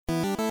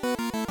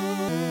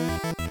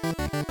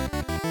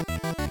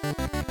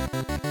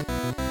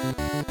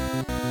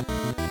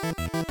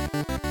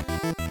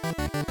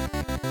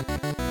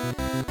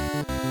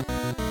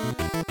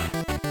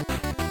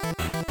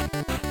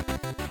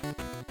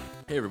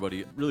Hey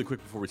everybody, really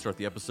quick before we start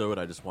the episode,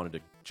 I just wanted to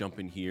jump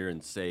in here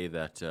and say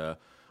that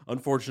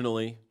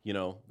unfortunately,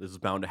 this is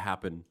bound to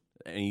happen.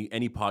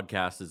 Any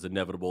podcast is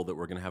inevitable that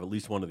we're going to have at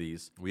least one of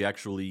these. We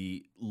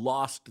actually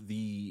lost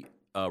the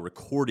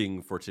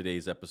recording for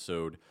today's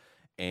episode,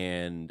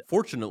 and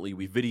fortunately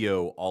we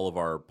video all of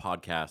our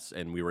podcasts,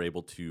 and we were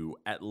able to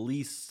at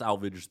least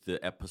salvage the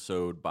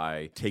episode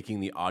by taking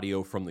the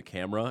audio from the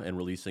camera and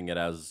releasing it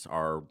as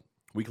our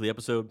weekly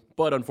episode.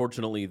 But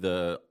unfortunately,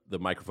 the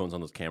microphones on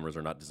those cameras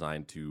are not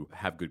designed to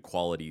have good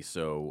quality,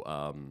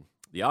 so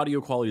the audio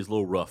quality is a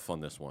little rough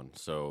on this one.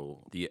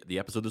 So the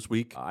episode this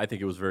week, I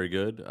think it was very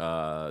good.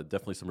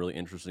 Definitely some really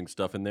interesting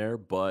stuff in there,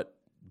 but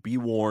be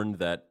warned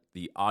that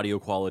the audio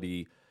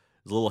quality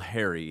is a little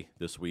hairy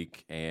this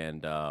week,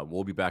 and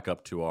we'll be back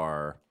up to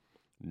our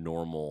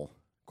normal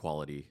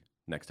quality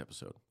next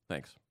episode.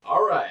 Thanks.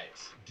 All right.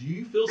 Do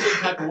you feel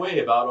some type of way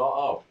about all...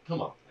 Oh,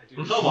 come on. I do.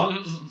 Come on.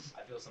 I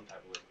feel some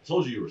type of way. I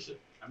told you were sick.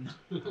 I'm not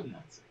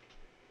sick.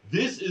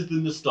 This is the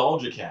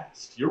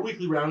Nostalgicast, your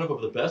weekly roundup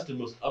of the best and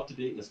most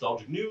up-to-date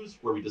nostalgic news,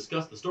 where we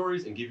discuss the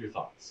stories and give your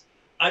thoughts.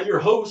 I'm your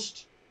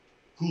host,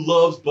 who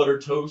loves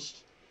buttered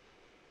toast,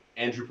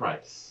 Andrew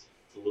Price.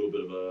 It's a little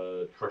bit of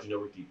a Cartoon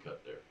Network deep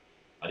cut there.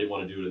 I didn't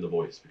want to do it in the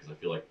voice because I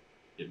feel like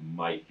it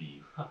might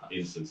be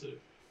insensitive.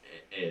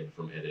 Ed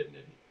from Ed, Ed, and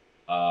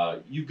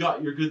Eddie. You've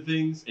got your good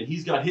things, and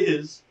he's got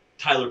his,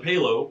 Tyler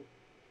Palo.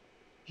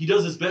 He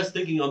does his best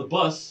thinking on the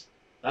bus.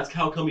 That's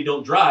how come he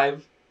don't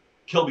drive.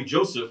 Kelby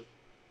Joseph.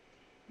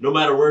 No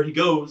matter where he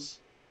goes,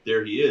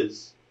 there he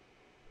is.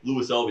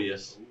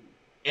 Elveus.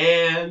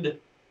 And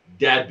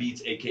Dad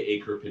Beats,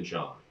 a.k.a. Kirk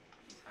Pynchon.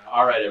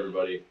 All right,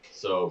 everybody.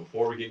 So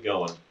before we get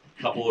going,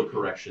 a couple of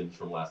corrections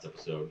from last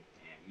episode.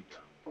 Man, you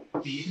dumb.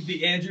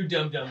 The Andrew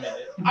Dum Dum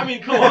minute. I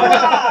mean, come on.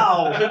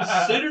 Wow.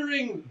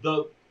 Considering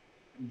the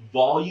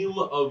volume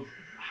of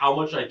how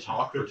much I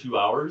talk for 2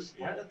 hours,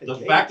 the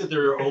fact that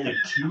there are only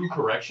 2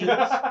 corrections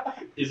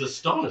is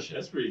astonishing.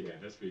 That's pretty good.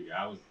 I'm just saying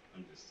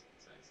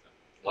stuff.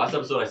 Last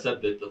episode, I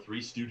said that the Three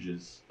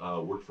Stooges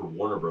worked for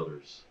Warner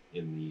Brothers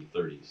in the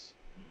 30s.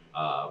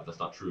 That's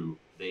not true.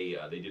 They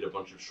did a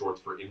bunch of shorts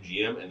for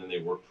MGM, and then they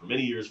worked for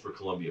many years for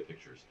Columbia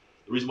Pictures.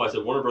 The reason why I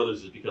said Warner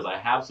Brothers is because I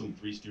have some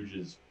Three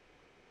Stooges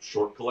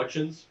short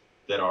collections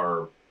that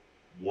are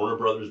Warner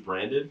Brothers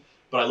branded.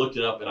 But I looked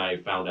it up, and I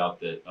found out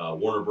that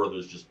Warner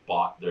Brothers just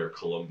bought their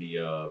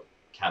Columbia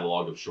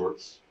catalog of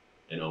shorts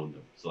and owned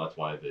them. So that's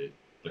why the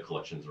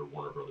collections are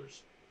Warner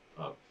Brothers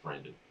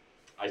branded.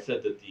 I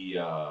said that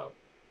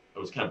I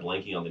was kind of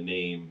blanking on the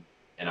name,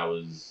 and I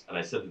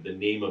said that the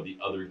name of the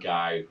other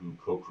guy who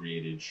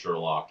co-created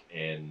Sherlock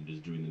and is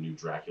doing the new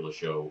Dracula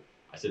show,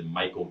 I said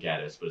Michael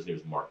Gaddis, but his name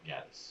is Mark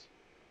Gaddis.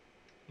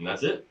 And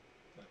that's it.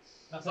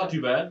 That's not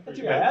too bad. Not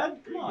too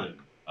bad. Come on.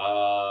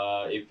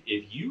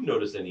 If you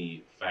notice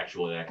any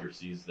factual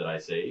inaccuracies that I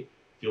say,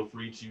 feel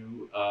free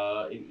to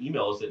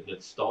email us at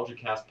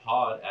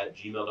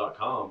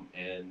nostalgicastpod@gmail.com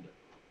and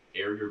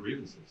air your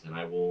grievances, and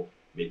I will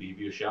maybe give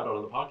you a shout out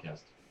on the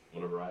podcast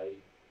whenever I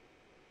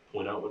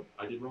point out what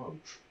I did wrong.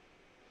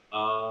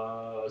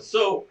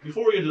 So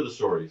before we get into the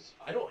stories,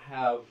 I don't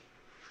have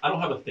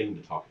a thing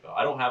to talk about.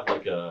 I don't have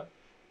like a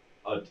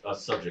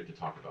subject to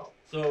talk about.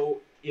 So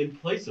in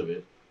place of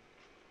it,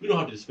 we don't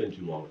have to spend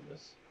too long on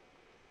this,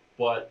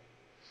 but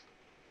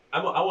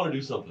I want to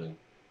do something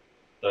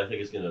that I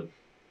think is going to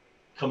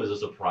come as a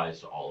surprise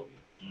to all of you.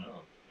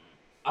 Oh.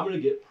 I'm going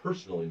to get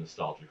personally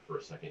nostalgic for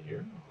a second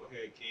here.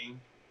 Okay, King.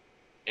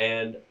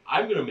 And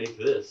I'm going to make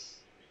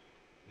this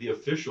the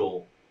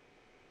official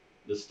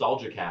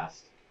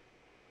Nostalgicast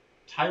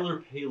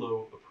Tyler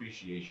Palo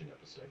appreciation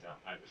episode.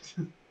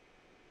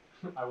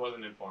 I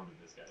wasn't informed of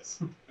this,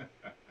 guys.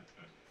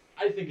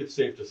 I think it's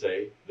safe to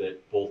say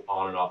that both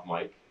on and off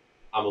mic,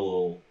 I'm a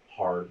little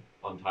hard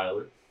on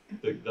Tyler.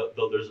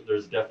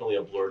 There's definitely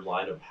a blurred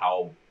line of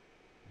how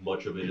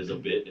much of it is a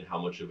bit and how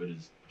much of it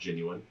is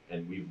genuine,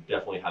 and we've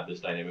definitely had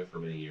this dynamic for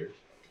many years.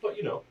 But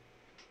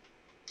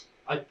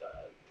I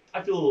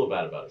feel a little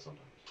bad about it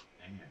sometimes.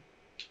 Dang it.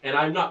 And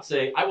I'm not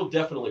saying I will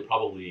definitely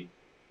probably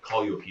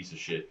call you a piece of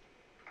shit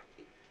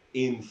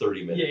in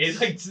 30 minutes. Yeah, it's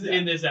like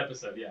in this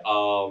episode. Yeah.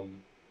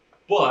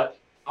 But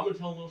I'm gonna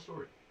tell a little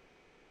story.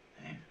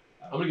 Damn.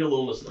 I'm gonna get a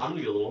little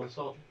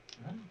nostalgic.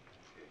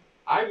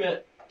 I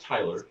met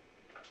Tyler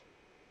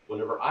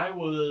whenever I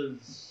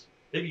was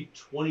maybe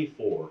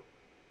 24,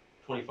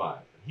 25.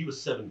 He was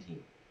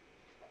 17.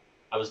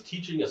 I was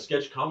teaching a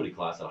sketch comedy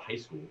class at a high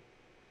school,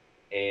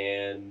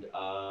 and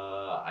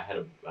I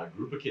had a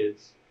group of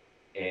kids,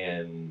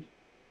 and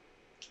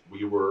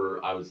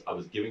I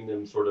was giving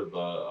them sort of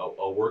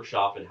a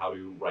workshop in how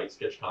to write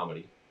sketch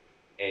comedy,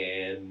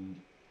 and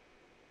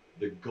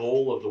the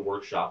goal of the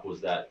workshop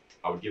was that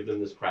I would give them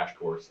this crash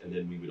course, and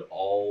then we would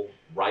all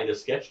write a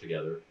sketch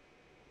together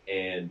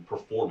and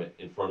perform it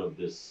in front of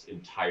this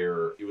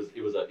entire. It was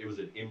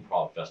an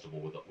improv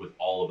festival with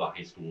all of the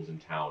high schools in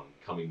town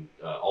coming,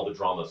 all the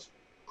drama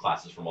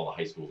classes from all the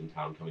high schools in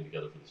town coming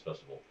together for this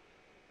festival,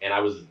 and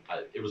it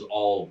was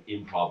all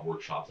improv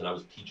workshops, and I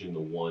was teaching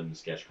the one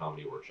sketch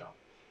comedy workshop.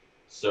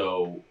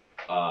 So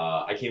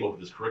I came up with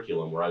this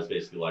curriculum where I was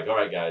basically like, all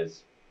right,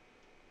 guys,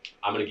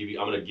 I'm gonna give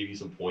you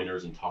some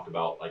pointers and talk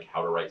about like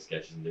how to write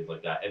sketches and things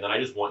like that. And then I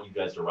just want you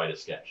guys to write a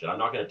sketch. And I'm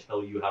not gonna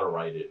tell you how to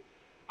write it.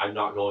 I'm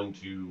not going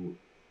to.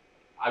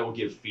 I will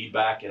give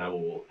feedback and I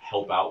will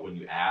help out when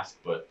you ask.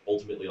 But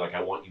ultimately, like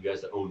I want you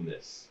guys to own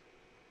this.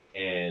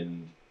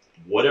 And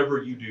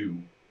whatever you do,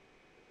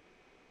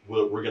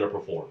 we're gonna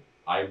perform.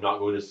 I am not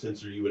going to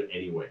censor you in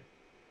any way.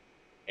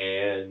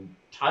 And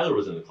Tyler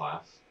was in the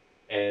class,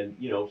 and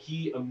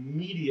he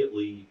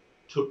immediately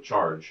took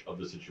charge of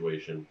the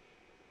situation.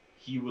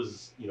 He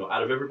was,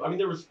 out of every. I mean,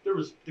 there was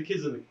the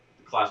kids in the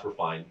class were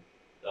fine,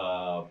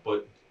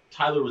 but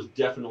Tyler was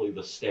definitely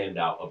the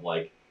standout of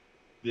like,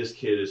 this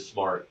kid is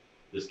smart,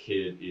 this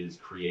kid is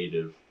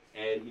creative,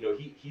 and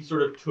he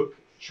sort of took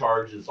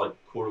charge as like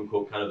quote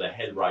unquote kind of the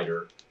head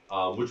writer,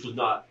 which was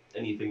not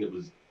anything that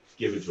was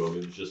given to him.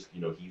 It was just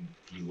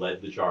he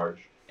led the charge,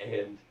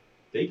 and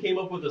they came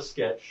up with a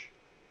sketch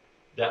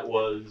that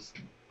was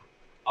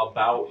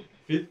about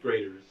fifth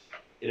graders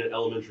in an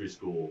elementary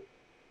school.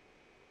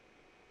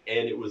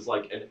 And it was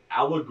like an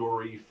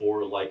allegory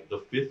for like the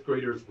fifth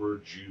graders were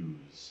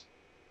Jews.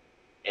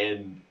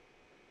 And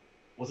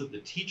was it the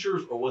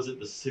teachers or was it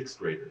the sixth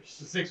graders?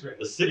 The sixth graders.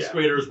 The sixth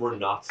graders were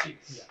Nazis.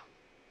 Yeah.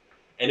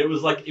 And it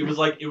was like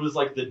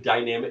the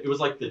dynamic. It was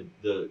like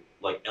the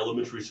like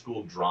elementary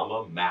school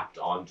drama mapped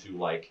onto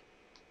like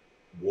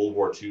World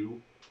War II,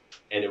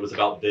 and it was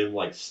about them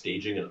like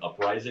staging an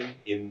uprising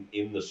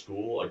in the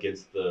school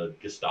against the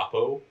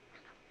Gestapo.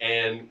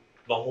 And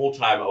the whole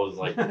time I was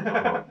like,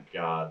 oh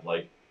god,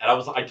 like, and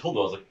I told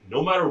them, I was like,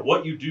 no matter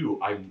what you do,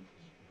 I'm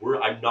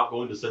not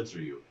going to censor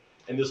you.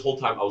 And this whole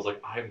time I was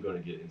like, I'm going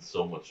to get in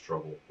so much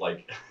trouble.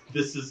 Like,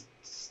 this is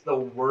the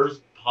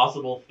worst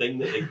possible thing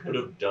that they could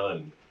have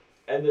done.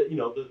 And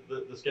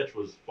the sketch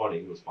was funny,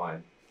 it was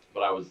fine.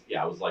 But I was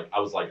like,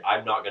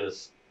 I'm not going to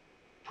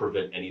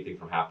prevent anything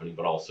from happening,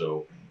 but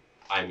also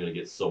I'm going to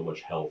get so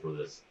much hell for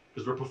this.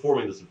 Because we're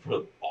performing this in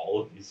front of all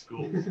of these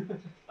schools.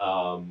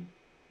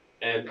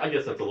 And I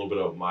guess that's a little bit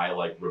of my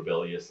like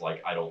rebellious,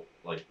 like I don't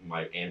like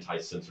my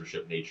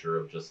anti-censorship nature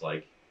of just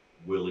like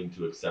willing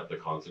to accept the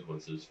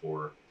consequences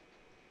for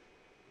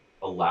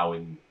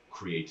allowing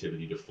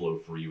creativity to flow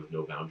free with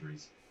no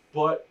boundaries.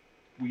 But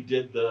we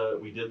did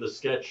the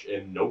sketch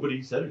and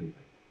nobody said anything.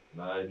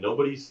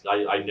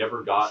 I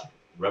never got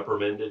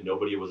reprimanded.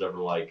 Nobody was ever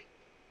like,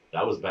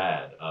 that was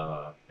bad.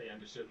 They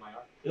understood my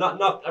art.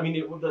 Not. I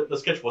mean, the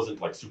sketch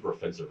wasn't like super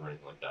offensive or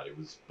anything like that. It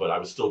was, but I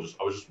was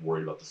just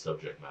worried about the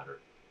subject matter.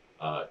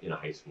 In a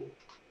high school.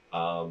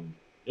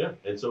 Yeah,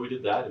 and so we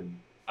did that, and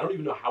I don't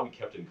even know how we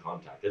kept in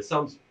contact. It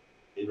sounds,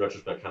 in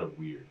retrospect, kind of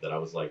weird that I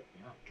was like,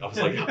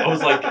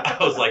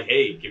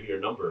 hey, give me your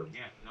number.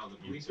 Yeah, no, the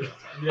police are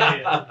outside.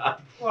 Yeah.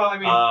 Well, I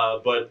mean,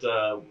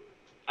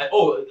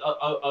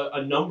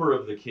 a number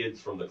of the kids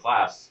from the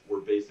class were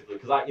basically,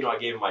 because I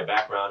gave them my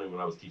background and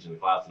when I was teaching the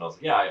class, and I was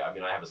like, yeah,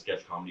 I have a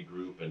sketch comedy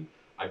group, and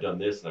I've done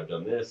this and I've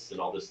done this and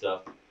all this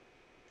stuff,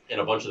 and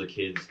a bunch of the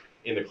kids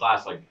in the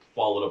class like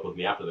followed up with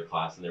me after the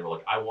class, and they were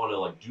like, I want to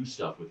like do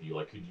stuff with you,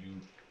 like could you,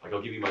 like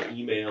I'll give you my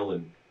email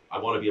and I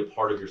want to be a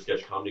part of your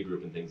sketch comedy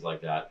group and things like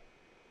that.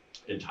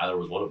 And Tyler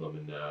was one of them,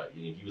 and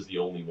he was the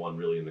only one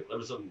really in the, there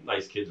were some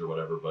nice kids or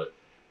whatever, but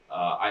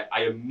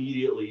I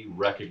immediately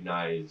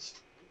recognized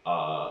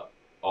a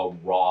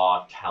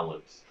raw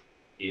talent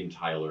in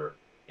Tyler,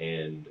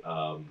 and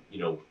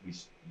we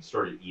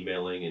started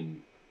emailing,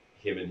 and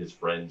him and his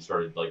friends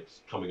started like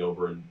coming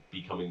over and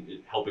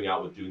helping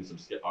out with doing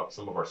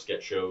some of our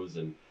sketch shows,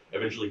 and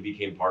eventually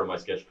became part of my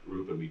sketch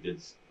group, and we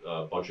did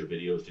a bunch of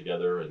videos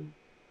together, and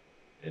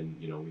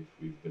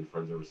we've been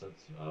friends ever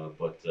since.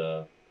 But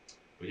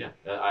yeah,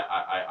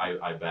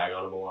 I bag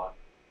on him a lot,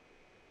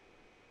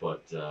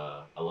 but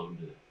I love him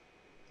to death.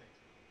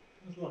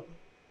 That's lovely.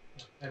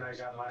 And I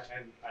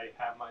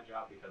have my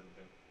job because of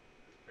him.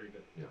 It's pretty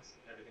good. Yes.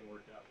 Everything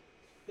worked out.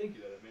 Thank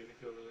you. That made me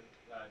feel really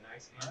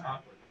nice and All right.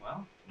 awkward.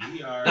 Well,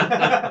 we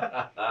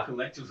are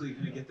collectively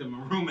going to get them a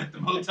room at the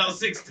Motel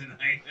 6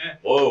 tonight.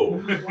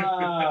 Whoa.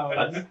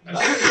 Wow.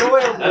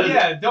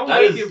 That Don't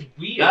is- make it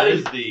weird.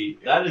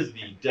 That is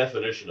the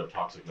definition of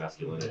toxic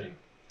masculinity.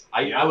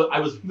 I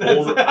was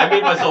vulnerable. I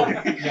made myself.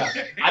 Yeah.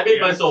 I made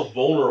myself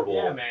vulnerable,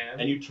 Yeah, man.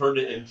 and you turned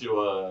it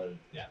into a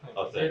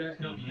thing.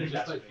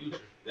 Just like Future.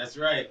 That's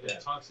right. Yeah.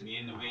 Toxic. Me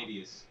and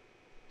Elveus.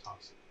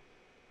 Toxic.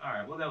 All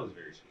right. Well, that was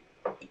very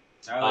sweet.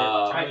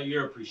 Tyler,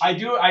 you're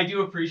appreciated. I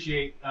do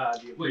appreciate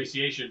the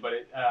appreciation,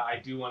 but I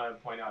do want to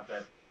point out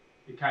that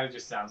it kind of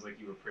just sounds like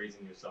you were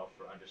praising yourself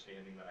for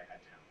understanding that I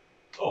had talent.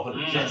 Oh,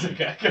 100%.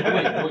 Okay.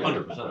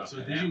 100%. So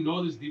did you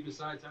know this deep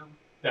inside, Tyler?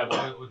 That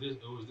Or was this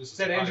a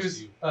Said surprise Andrews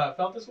to you?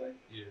 felt this way?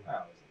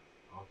 Yeah.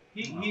 Oh,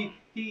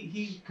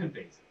 he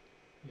conveys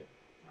it.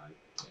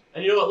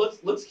 And you know what?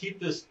 Let's keep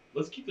this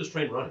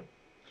train running.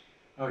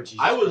 Oh, Jesus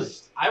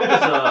I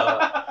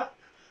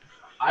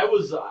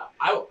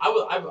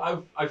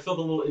felt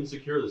a little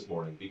insecure this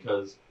morning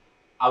because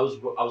I was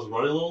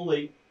running a little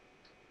late,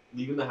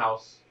 leaving the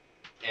house,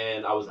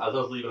 and as I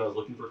was leaving, I was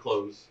looking for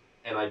clothes,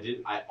 and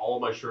all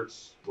of my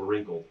shirts were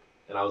wrinkled,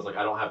 and I was like,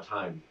 I don't have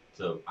time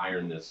to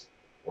iron this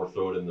or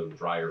throw it in the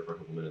dryer for a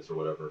couple minutes or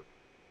whatever.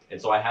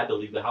 And so I had to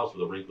leave the house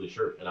with a wrinkly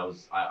shirt, and I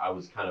was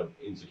kind of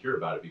insecure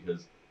about it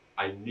because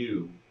I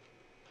knew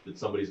that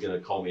somebody's going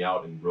to call me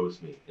out and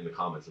roast me in the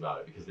comments about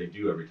it, because they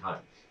do every time.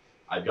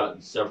 I've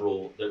gotten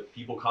several that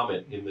people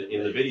comment in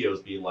the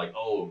videos being like,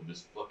 "Oh,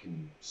 this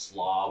fucking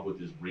slob with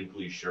his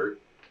wrinkly shirt.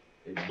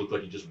 It looked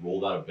like he just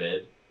rolled out of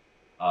bed."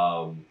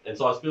 And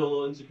so I was feeling a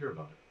little insecure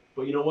about it.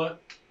 But you know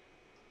what?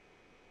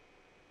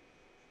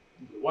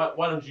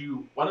 Why don't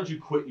you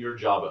quit your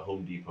job at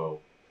Home Depot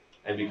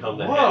and become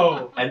the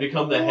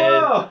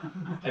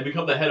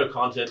head of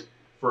content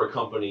for a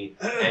company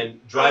and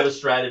drive a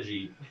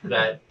strategy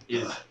that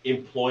is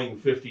employing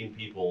 15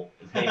 people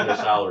and paying their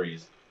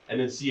salaries, and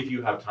then see if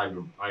you have time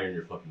to iron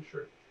your fucking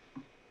shirt.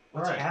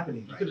 What's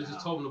happening You right could have now?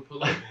 just told him to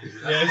pull up.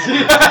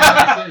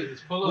 Yes.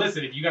 Pull up.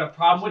 Listen, if you got a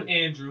problem with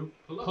Andrew,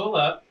 pull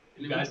up.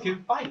 You And then guys we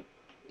can fight.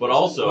 But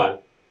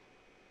also,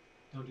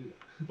 Don't do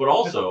that. but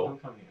also,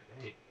 Don't come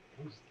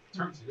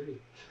here.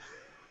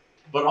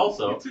 but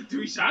also, You took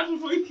 3 shots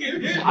before you came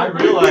in. I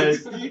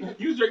realized-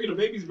 you was drinking a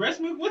baby's breast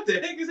milk. What the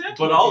heck is happening?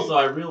 but also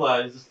I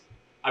realized,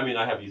 I mean,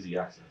 I have easy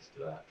access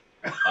to that.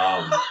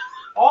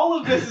 All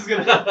of this is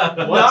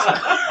gonna.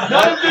 What's-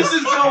 None of this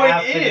is going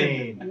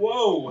in. happening?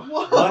 Whoa.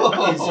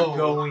 What is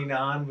going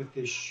on with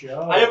this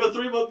show? I have a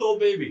 3-month-old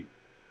baby.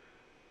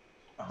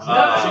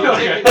 No,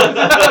 Take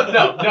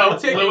it. no,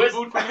 Take Lewis.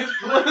 food from his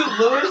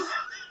Lewis,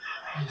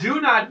 do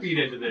not feed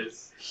into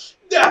this.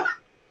 Yeah.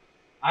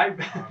 I.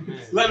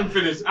 Let him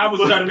finish. I was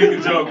trying to make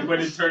a joke,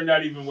 but it turned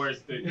out even worse.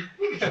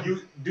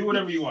 You do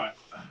whatever you want.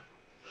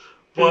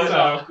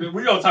 But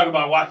We don't talk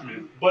about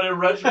Watchmen. But in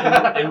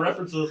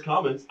reference to those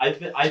comments, I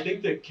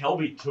think that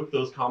Kelby took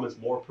those comments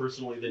more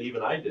personally than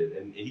even I did,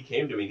 and he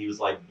came to me and he was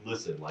like,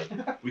 "Listen, like,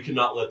 we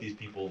cannot let these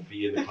people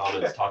be in the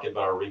comments talking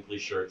about our wrinkly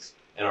shirts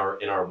and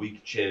our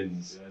weak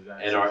chins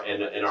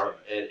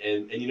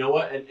and you know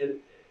what? And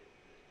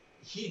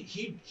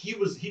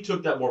he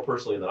took that more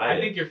personally than I I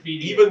did. think you're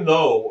feeding. Even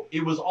though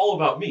it was all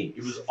about me,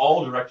 it was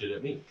all directed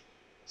at me.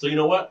 So you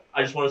know what?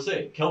 I just want to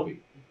say, Kelby,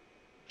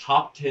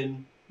 top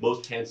 10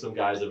 most handsome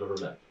guys I've ever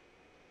met.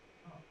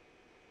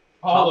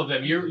 all of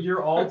them.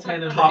 You're all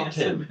 10 of Top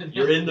them. 10.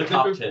 You're in the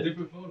top 10.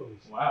 Different photos.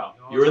 Wow.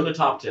 You're in the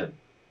top 10.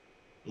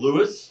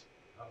 Lewis,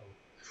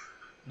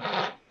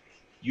 Uh-oh.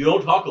 you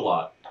don't talk a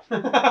lot,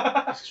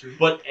 That's true.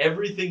 but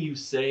everything you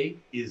say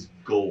is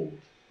gold.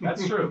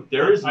 That's true.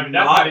 There is I mean,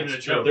 that's not even a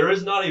joke. There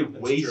is not a That's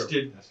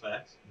wasted That's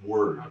facts.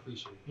 word. I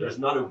appreciate it. There's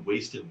not a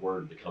wasted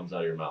word that comes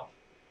out of your mouth.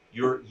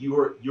 You're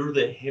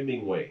the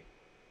Hemingway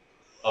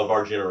of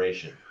our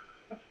generation.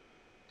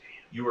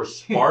 You are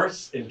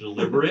sparse and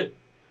deliberate,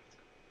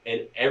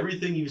 and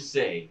everything you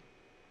say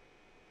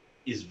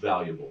is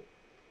valuable.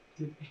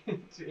 I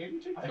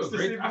feel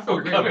great. I feel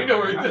great. Coming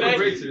over I feel today.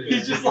 great today.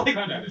 He's just like.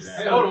 Cut out of that.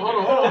 Hey, hold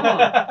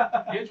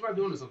on. Andrew might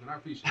be doing something. I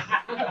appreciate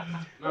it.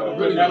 No,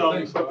 really, Put that no, on-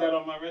 thanks, put bro. that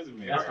on my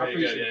resume. That's I pretty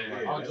appreciate good, it. yeah,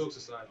 man. yeah, All that's- jokes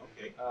aside.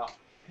 Okay,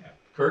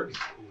 Kirk,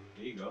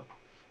 there you go.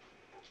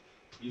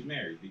 He's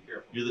married. Be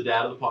careful. you're the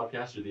dad of the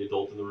podcast. You're the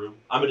adult in the room.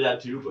 I'm a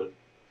dad too, but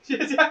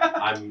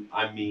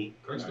I'm me.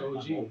 Kirk's the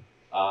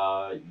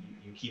OG.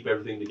 You keep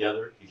everything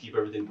together. You keep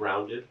everything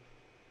grounded.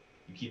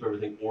 You keep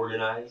everything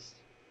organized.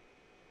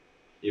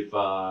 If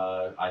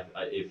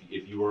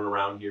if you weren't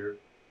around here,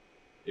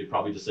 it'd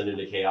probably descend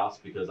into chaos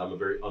because I'm a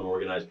very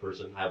unorganized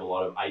person. I have a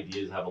lot of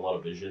ideas, I have a lot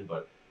of vision,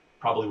 but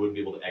probably wouldn't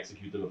be able to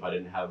execute them if I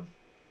didn't have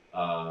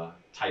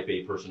type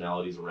A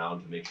personalities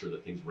around to make sure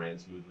that things ran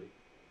smoothly.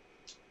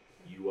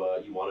 You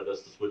wanted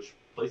us to switch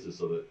places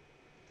so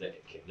that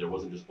there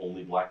wasn't just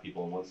only black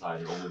people on one side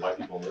and only white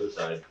people on the other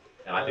side.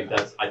 And I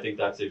think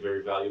that's a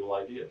very valuable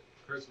idea.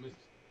 Kirk's mixed.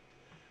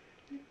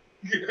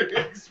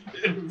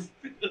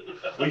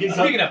 We can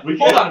Speaking cut, of- we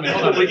hold can- on a minute,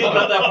 hold on a We can minute.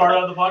 cut that part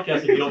out of the podcast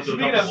if you don't feel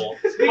Speaking of- comfortable.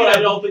 speaking But I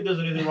of- don't think there's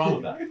anything wrong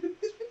with that.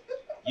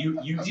 You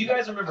Do you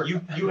guys remember?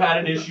 you had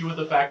an issue with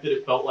the fact that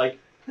it felt like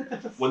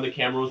when the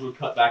cameras would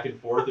cut back and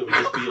forth, it would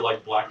just be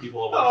like black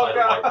people on one Oh, side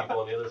God. and white people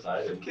on the other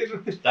side. And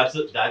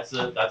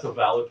that's a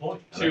valid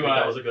point. And I think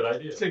that was a good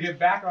idea. To get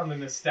back on the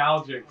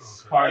nostalgic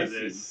part of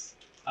this,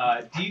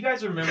 do you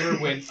guys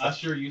remember when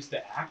Usher used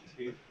to act?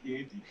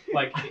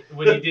 Like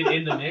when he did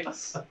In the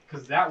Mix?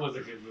 Because that was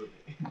a good movie.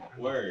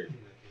 Word.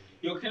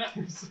 Yo, can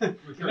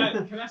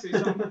I say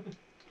something?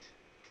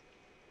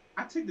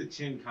 I take the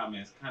chin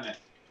comments kind of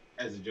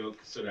as a joke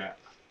so that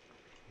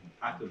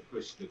I could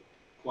push the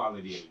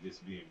quality of this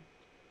being.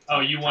 Oh,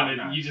 you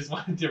top-notch. just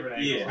wanted different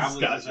angles. Yeah, I was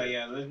just Gotcha. like,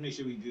 yeah, let's make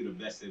sure we do the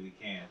best that we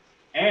can.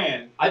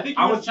 And I think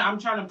I'm trying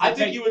to. I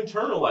think you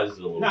internalized it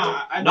a little Nah,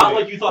 bit. I Not do.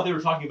 like you thought they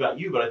were talking about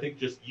you, but I think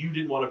just you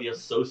didn't want to be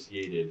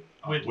associated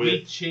with with-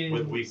 weak chin,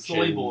 with weak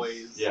soy chins.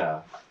 boys.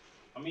 Yeah.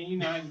 I mean, you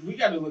know, we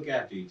got to look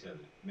after each other,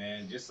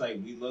 man. Just like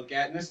we look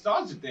at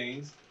nostalgia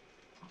things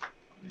on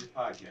this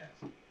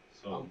podcast.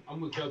 So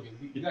I'm with Kelby.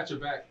 We got your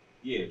back.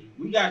 yeah,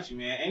 we got you,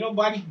 man. Ain't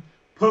nobody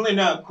pulling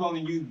up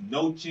calling you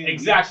no chin, weak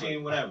Exactly.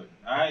 chin, whatever.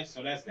 All right,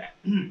 so that's that.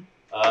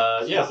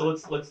 Yeah. So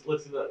let's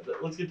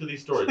get to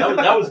these stories.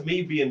 That was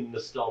me being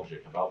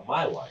nostalgic about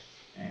my life.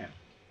 Man.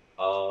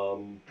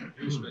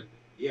 Respect.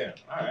 Yeah.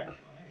 All right. Man.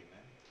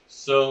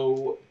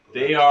 So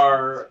they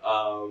are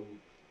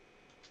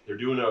they're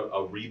doing a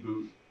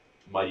reboot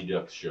Mighty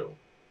Ducks show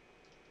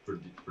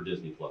for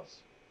Disney Plus.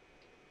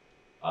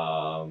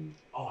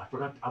 I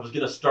forgot. I was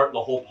gonna start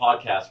the whole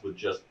podcast with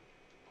just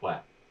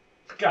quack,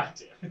 God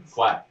damn it.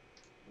 quack,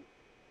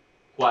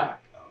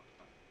 quack,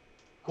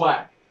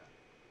 quack,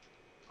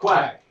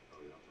 quack,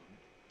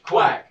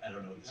 quack, I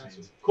don't know what this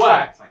means.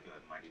 quack, It's like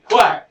a Mighty Ducks.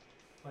 quack.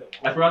 Wait,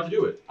 I forgot to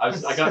do it. I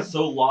got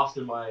so lost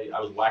in I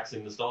was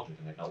waxing nostalgic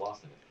and I got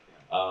lost in it.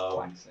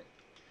 Quacksing.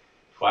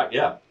 Quack,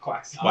 yeah.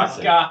 Quacks.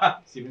 Quacksing. God.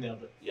 Steven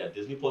nailed it. Yeah,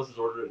 Disney Plus has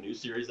ordered a new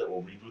series that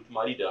will reboot the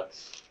Mighty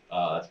Ducks.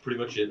 That's pretty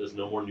much it. There's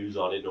no more news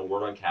on it, no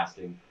word on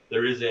casting.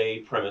 There is a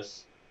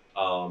premise.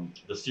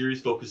 The series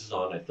focuses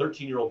on a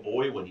 13-year-old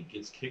boy when he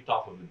gets kicked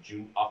off of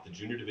the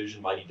junior division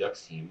Mighty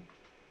Ducks team.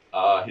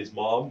 His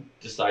mom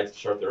decides to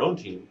start their own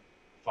team,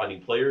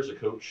 finding players, a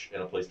coach,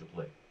 and a place to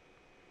play.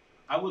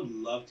 I would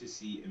love to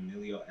see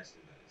Emilio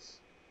Estevez.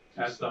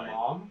 As Just the like-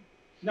 mom?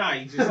 Nah,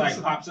 he just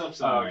like pops up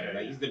somewhere. Okay,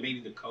 like yeah. he's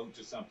maybe the coach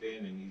or something,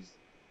 and he's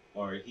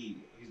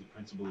the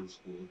principal of the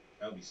school.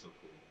 That would be so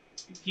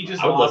cool. He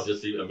just I would love lost. to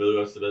see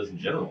Emilio Estevez in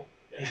general.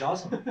 He's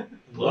awesome.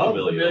 Love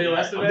Emilio. Emilio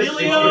Estevez.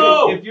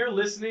 Emilio! If you're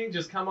listening,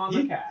 just come on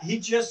the cast. He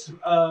just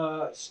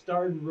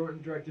starred and wrote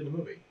and directed a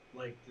movie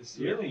like this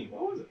year. Really?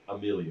 What was it?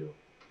 Emilio,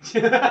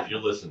 if you're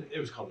listening, It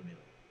was called Amelia.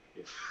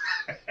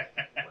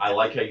 I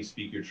like how you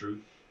speak your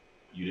truth.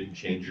 You didn't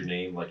change your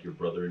name like your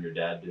brother and your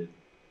dad did.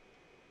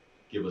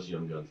 Give us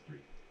Young Guns 3.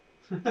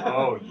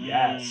 Oh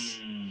yes.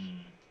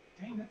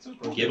 Dang, that's so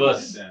cool. Give They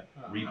us did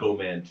that. Repo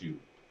Man 2.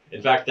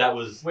 In fact, that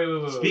was... Wait.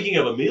 Speaking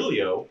of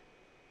Emilio,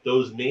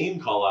 those name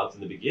call-outs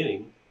in the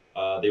beginning,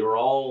 they were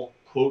all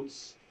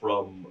quotes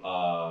from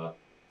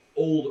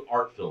old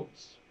art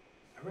films.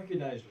 I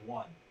recognized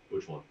one.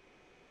 Which one?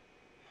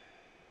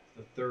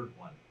 The third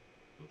one.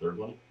 The third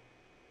one?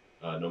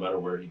 No matter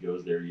where he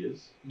goes, there he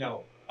is?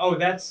 No. Oh,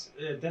 that's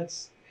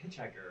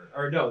Hitchhiker.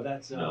 Or no,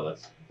 that's No,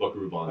 that's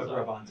Buckaroo Banzai.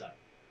 Buckaroo Banzai.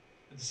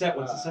 What's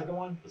the second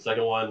one? The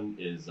second one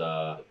is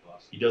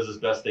he does his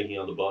best thinking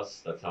on the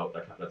bus. That's how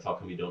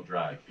come you don't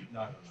drive.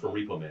 No. It's from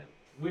Repo Man.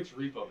 Which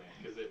Repo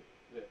Man? Is it?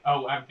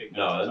 I'm thinking.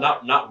 No,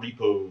 not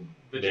Repo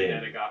the Man.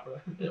 genetic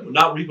opera.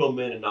 Not Repo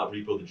Man and not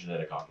Repo the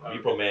Genetic Opera. Okay.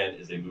 Repo Man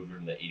is a movie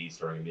from the 80s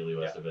starring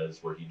Emilio Yeah.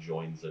 Estevez where he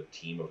joins a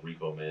team of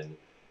Repo Men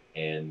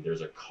and there's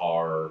a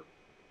car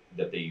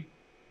that they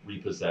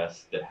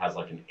repossess that has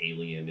like an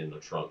alien in the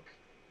trunk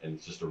and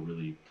it's just a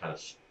really kind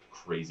of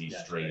crazy,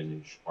 Yeah,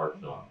 strange art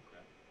film.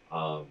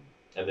 Oh, okay.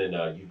 And then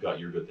You've Got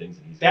Your Good Things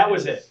and he's That got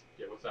was his- it.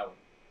 Yeah, what's that one?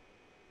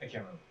 I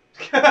can't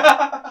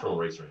remember. From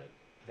Eraserhead.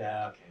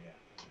 Okay,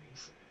 yeah.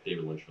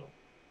 David Lynch film.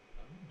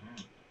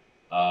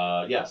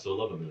 Mm. Yeah, so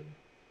love Emilio.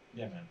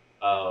 Yeah,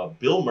 man.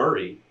 Bill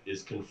Murray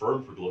is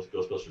confirmed for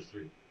Ghostbusters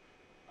 3.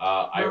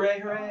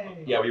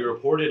 Hooray! Yeah, we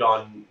reported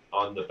on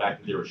the fact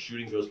that they were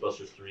shooting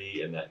Ghostbusters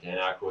 3 and that Dan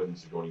Aykroyd and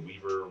Sigourney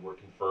Weaver were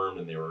confirmed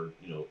and they were,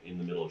 in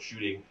the middle of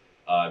shooting.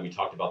 And we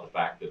talked about the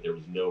fact that there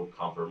was no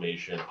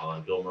confirmation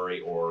on Bill Murray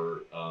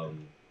or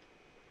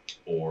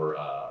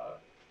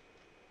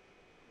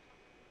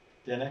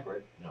Dan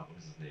Aykroyd? no, what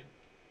is his name?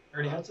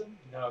 Ernie Hudson?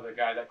 No, the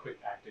guy that quit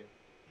acting.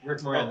 Rick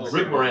Moranis.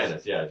 Rick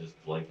Moranis. Yeah, I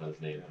just blanked on his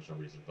name for some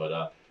reason.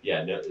 But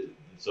yeah, no.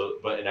 So,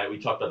 we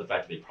talked about the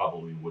fact that they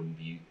probably wouldn't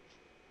be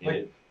in Wait.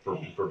 it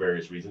for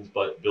various reasons.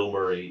 But Bill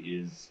Murray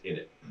is in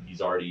it.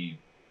 He's already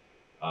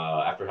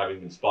after having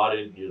been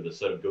spotted near the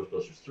set of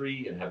Ghostbusters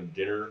 3 and having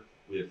dinner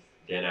with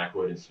Dan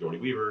Aykroyd and Sigourney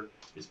Weaver,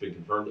 it's been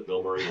confirmed that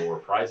Bill Murray will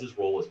reprise his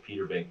role as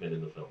Peter Venkman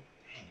in the film.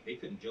 Dang, they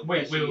couldn't Joe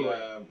Wait, Pesci,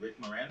 wait. Rick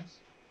Moranis?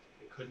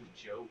 They couldn't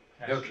Joe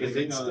No, Pesci. because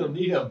they they know still that.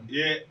 need him.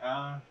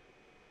 Yeah,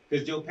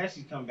 because Joe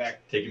Pesci's come back.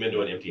 Take him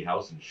into an empty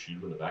house and shoot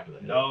him in the back of the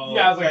head. No,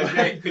 Yeah, I was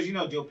like, because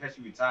Joe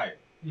Pesci retired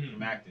Mhm.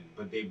 from acting,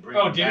 but they bring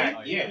Oh, him did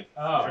back. he? Yeah,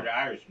 Oh. for the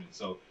Irishman.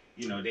 So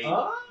they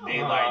Oh.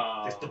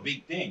 like that's the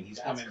big thing. He's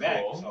That's coming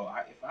back. cool. So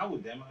if I were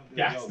them, I'd be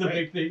That's like, the yo,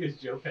 big thing is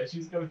Joe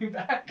Pesci's coming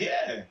back.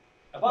 Yeah.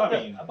 About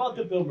I mean-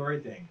 the Bill Murray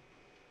thing,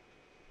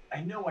 I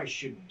know I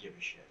shouldn't give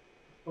a shit.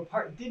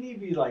 But didn't he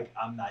be like,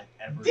 I'm not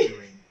ever doing...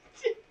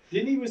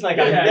 Didn't he was like,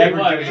 I'm Yeah, never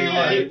he was, doing he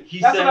it. was. He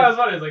That's said what I was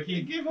wondering. Like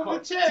he Give him a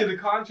check. to the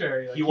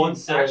contrary. Like, He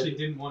once said- actually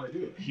didn't want to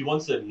do it, He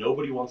once said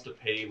nobody wants to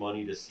pay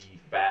money to see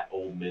fat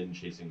old men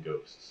chasing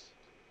ghosts.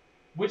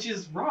 which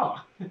is wrong.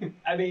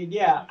 I mean,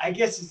 yeah, I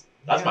guess it's...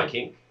 That's my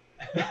kink.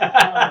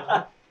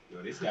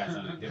 Yo, this guy's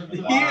on a different He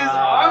is level.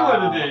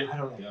 on one today. I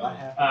don't know Yo, what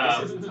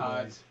happened. this is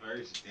Todd's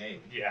first day.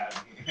 Yeah.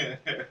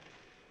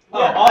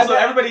 Yeah, Also,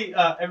 I-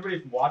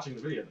 everybody watching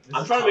the video. This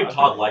I'm is trying to make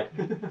Todd like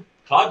me.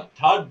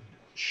 Todd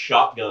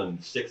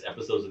shotgunned 6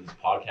 episodes of this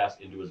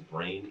podcast into his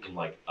brain in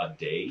like a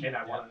day. And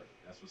I want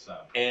That's what's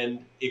up.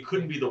 And it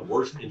couldn't be the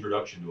worst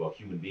introduction to a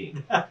human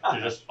being to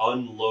just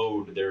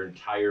unload their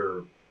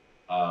entire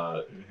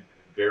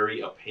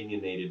very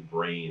opinionated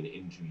brain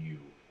into you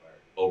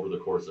over the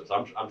course of. So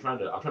I'm trying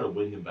to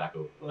win him back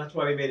over. Well, that's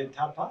why we made it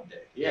Top Pod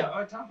Day. Yeah,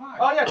 Top 5.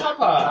 Oh yeah, Top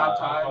Top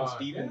Pod. 5,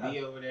 Stephen yeah. D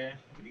over there.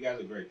 You guys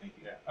are great. Thank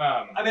you.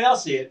 Yeah. I mean, I'll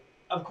see it,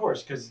 of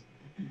course, because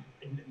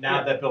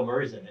now that Bill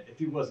Murray's in it, if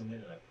he wasn't in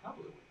it, I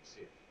probably wouldn't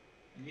see it.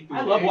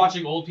 I love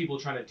watching old people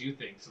trying to do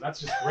things, so that's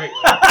just great.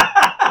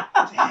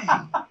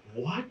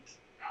 What?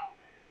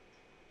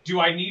 Do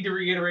I need to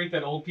reiterate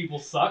that old people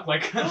suck?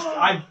 Like,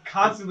 I've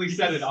constantly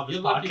said it on this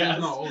You're lucky podcast. there's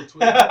no old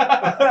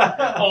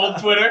Twitter. Old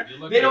Twitter? You're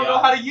lucky They don't they know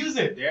are. how to use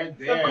it.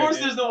 Of course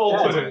there's no old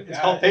Twitter. It's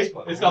called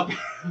Facebook. It's called...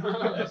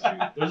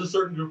 There's a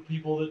certain group of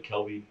people that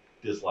Kelby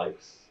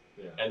dislikes,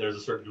 Yeah. and there's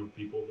a certain group of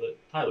people that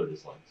Tyler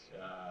dislikes.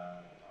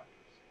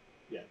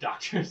 Yeah,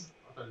 doctors.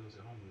 I thought he was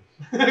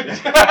homeless.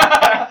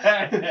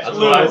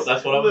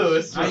 That's what I was.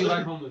 Lewis. Now you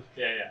like homeless.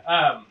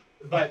 Yeah.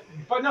 But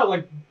no,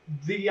 like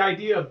the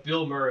idea of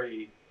Bill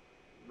Murray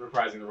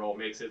reprising the role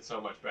makes it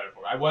so much better for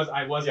me. I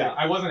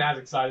wasn't as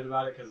excited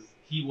about it because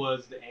he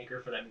was the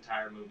anchor for that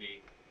entire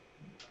movie.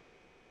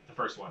 The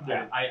first one.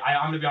 Yeah.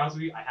 I'm gonna be honest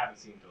with you. I haven't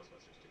seen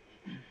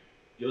Ghostbusters 2.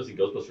 You ever seen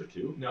Ghostbusters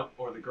 2? Nope.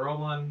 Or the girl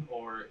one,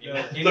 or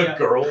The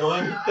girl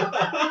one?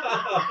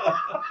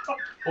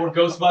 or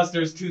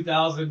Ghostbusters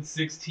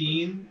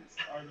 2016.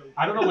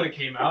 I don't know when it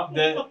came out.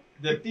 The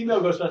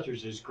female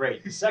Ghostbusters is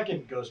great. The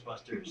second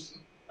Ghostbusters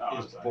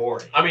is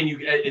boring. I mean,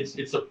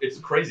 it's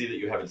crazy that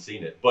you haven't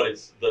seen it, but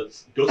the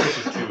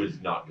Ghostbusters 2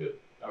 is not good.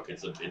 Okay.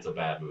 It's a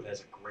bad movie. That's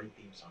a great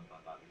theme song by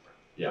Bobby Brown.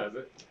 Yeah. Is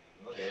it?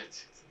 Okay.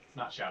 It's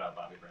not shout out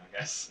Bobby Brown, I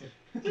guess.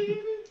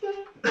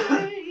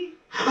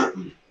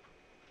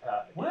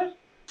 What?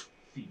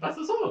 That's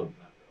the song.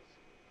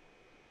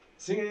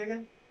 Sing it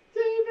again.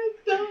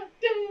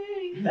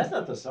 That's That's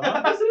not the song.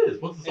 yes, it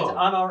is. What's the It's song?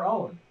 On Our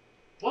Own.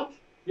 What?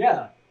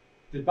 Yeah.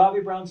 The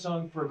Bobby Brown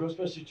song for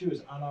Ghostbusters 2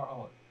 is On Our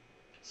Own.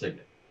 Sing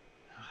it.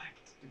 I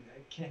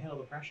can't handle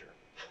the pressure.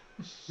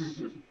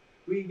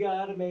 We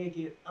gotta make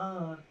it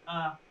on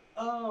our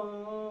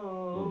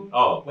own.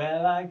 Oh.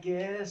 Well, I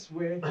guess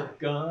we're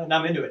gonna.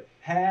 I'm into it.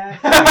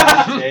 Have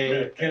to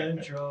take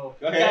control.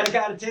 Go ahead.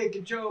 Gotta take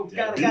control.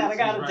 Yeah,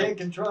 Gotta right. take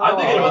control.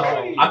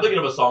 I'm thinking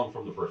of a song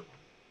from the first one.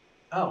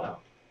 Oh.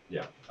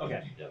 Yeah.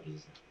 Okay. Yeah. This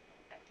is,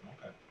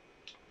 Okay.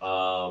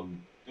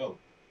 Go.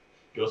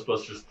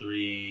 Ghostbusters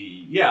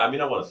 3. Yeah, I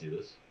mean, I want to see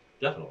this.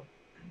 Definitely.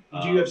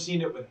 Would you have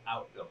seen it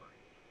without Bill Murray?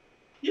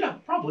 Yeah,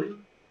 probably.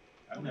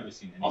 I've never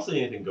seen any. I'll say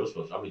anything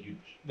Ghostbusters. I'm a huge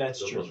That's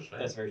true. Ghostbusters fan.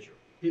 That's very true.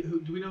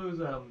 Do we know who's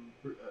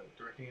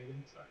directing it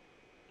again?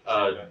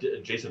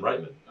 Sorry. Jason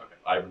Reitman. Okay.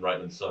 Ivan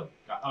Reitman's son.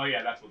 Oh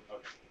yeah, that's what.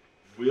 Okay.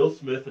 Will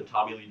Smith and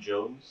Tommy Lee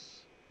Jones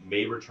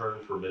may return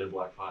for Men in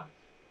Black 5.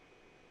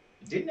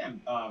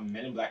 Didn't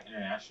Men in Black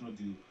International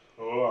do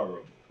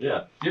horrible?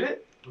 Yeah. Did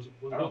it? Was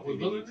I don't think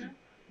they Bill need in to. there?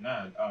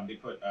 Nah, they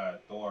put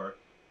Thor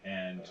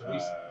and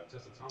Tessa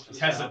Thompson.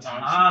 Tessa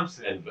Thompson.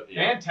 Thompson. And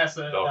And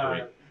Tessa.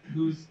 Valkyrie.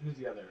 Who's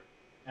the other?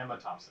 Emma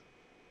Thompson.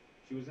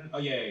 she was in. Oh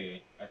yeah.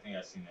 I think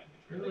I've seen that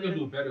in the They're trailer.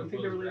 gonna do better You if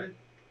think they're Will's back. related?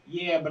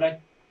 Yeah, but If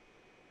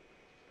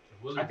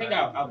Will's I think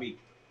back, I'll be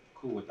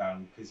cool without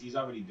him because he's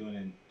already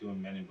doing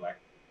Men in Black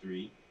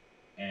 3,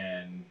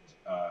 and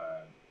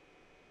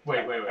Wait.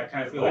 I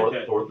kind of feel Thor, like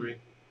that. Thor 3?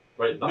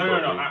 Right? No, Not Thor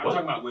 3. I'm What?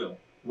 talking about Will.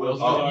 Will's.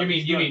 Oh, you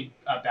he's mean doing-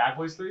 Bad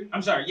Boys 3?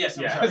 I'm sorry. Yes,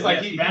 I'm Yeah, sorry. it's like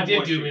yes, he Bad did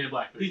Boys do 3. Men in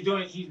Black 3. He's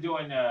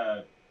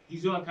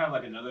doing kind of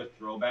like another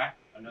throwback,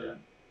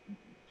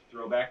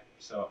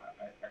 So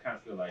I kind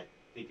of feel like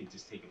they could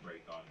just take a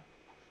break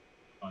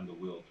on the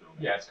Will throwback.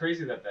 Yeah, it's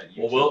crazy that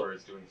Well, YouTuber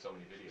is doing so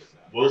many videos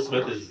now. Will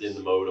Smith is in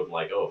the mode of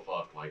like, oh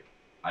fuck, like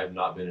I've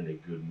not been in a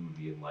good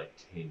movie in like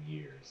 10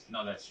 years.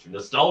 No, that's true.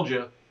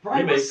 Nostalgia.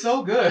 Brian remakes. was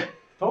so good.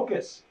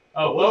 Focus.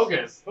 Oh, What was-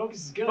 Focus.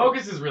 Focus is good.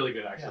 Focus is really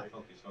good, actually.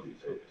 Focus.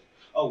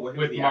 Oh, with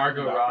With the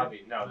Margot African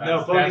Robbie. No, No,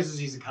 that's, Focus is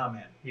he's a con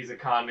man. he's a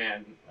con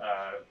man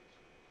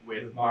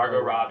with With Margot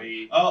Margot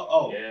Robbie.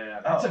 Oh. Yeah,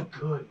 that's Oh. a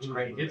good movie.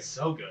 great movie. It's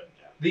so good.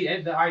 The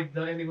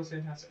ending was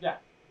fantastic. Yeah.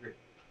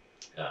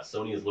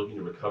 Sony is looking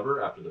to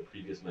recover after the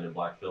previous Men in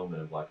Black film, Men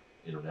in Black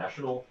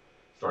International,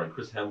 starring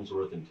Chris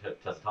Hemsworth and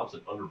Tessa Thompson,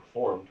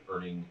 underperformed,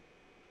 earning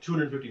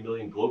 $250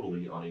 million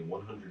globally on a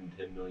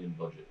 $110 million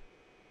budget.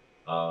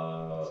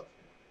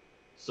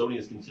 Sony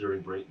is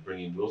considering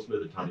bringing Will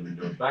Smith and Tommy Lee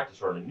Jones back to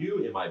star in a new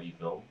MIB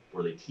film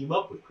where they team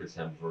up with Chris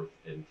Hemsworth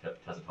and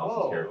Tessa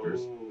Thompson's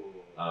characters.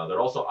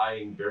 They're also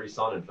eyeing Barry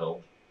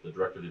Sonnenfeld, the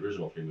director of the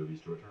original 3 movies,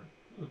 to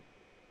return.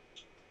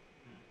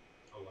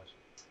 I'll watch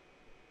it.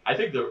 I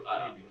think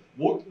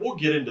we'll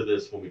get into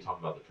this when we talk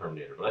about the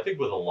Terminator, but I think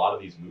with a lot of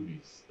these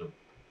movies,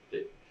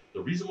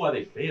 the reason why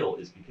they fail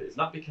is because it's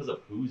not because of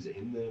who's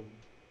in them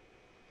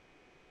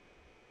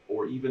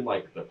or even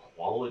like the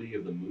quality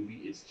of the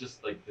movie. It's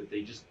just like that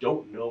they just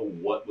don't know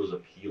what was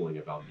appealing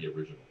about the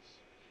originals.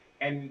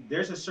 And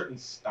there's a certain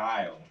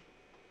style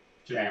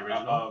To the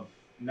original?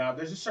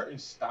 There's a certain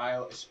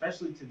style,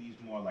 especially to these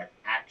more like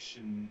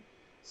action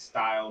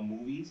style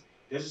movies.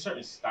 There's a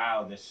certain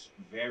style that's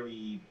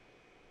very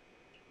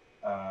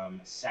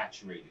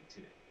saturated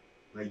today.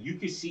 Like you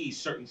could see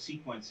certain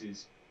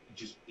sequences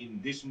just in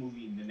this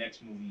movie, in the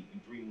next movie, in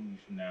 3 movies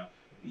from now.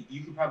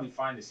 You could probably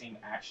find the same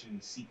action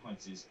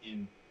sequences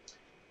in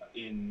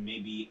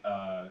maybe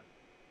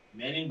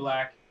Men in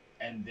Black,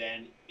 and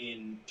then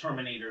in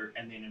Terminator,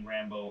 and then in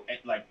Rambo. And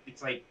like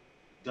it's like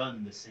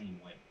done the same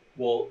way.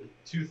 Well,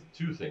 two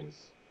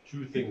things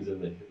in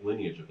the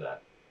lineage of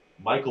that.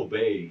 Michael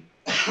Bay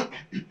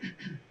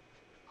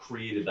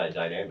created that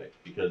dynamic,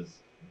 because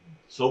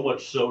so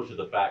much so to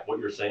the fact, what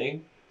you're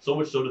saying, so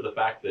much so to the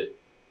fact that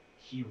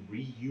he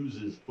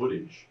reuses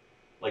footage.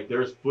 Like,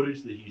 there's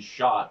footage that he's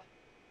shot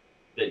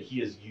that he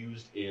has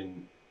used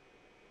in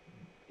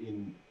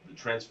the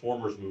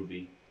Transformers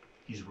movie.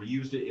 He's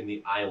reused it in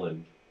The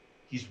Island.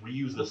 He's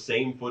reused the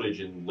same footage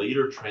in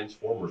later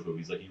Transformers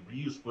movies. Like, he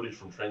reused footage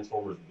from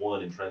Transformers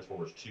 1 and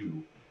Transformers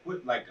 2.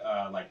 What, like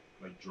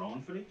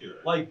drone footage, or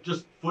Like,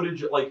 just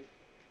footage, like,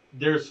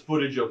 there's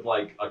footage of,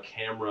 like, a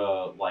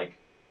camera, like,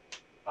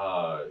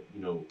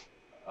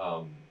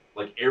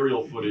 like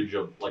aerial footage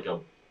of, like, a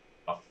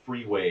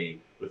freeway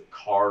with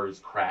cars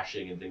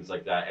crashing and things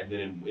like that. And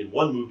then in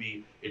one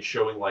movie, it's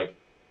showing, like,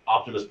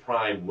 Optimus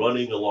Prime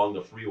running along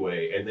the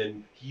freeway. And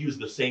then he used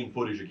the same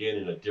footage again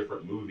in a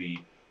different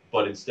movie,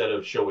 but instead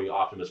of showing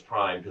Optimus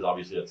Prime, because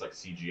obviously that's like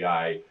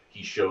CGI,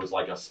 he shows,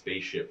 like, a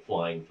spaceship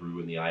flying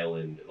through in The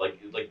Island. Like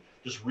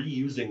just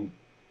reusing,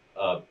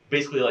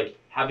 basically, like,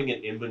 having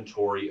an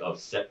inventory of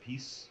set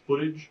piece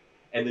footage,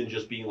 and then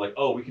just being like,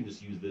 oh, we can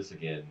just use this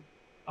again.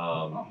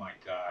 Oh my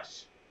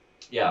gosh.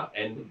 Yeah,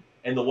 and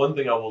the one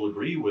thing I will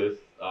agree with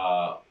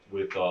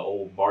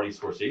old Marty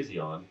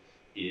Scorsese on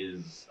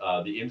is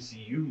the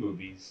MCU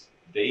movies.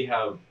 They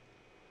have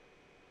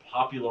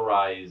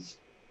popularized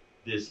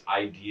this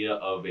idea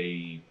of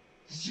a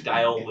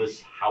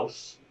styleless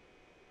house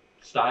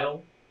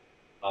style,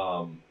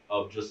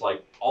 of just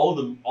like all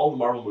the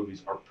Marvel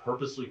movies are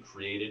purposely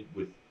created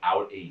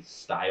without a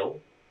style.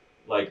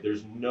 Like,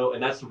 there's no,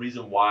 and that's the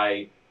reason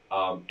why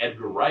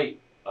Edgar Wright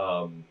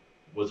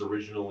was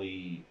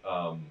originally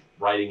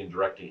writing and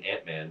directing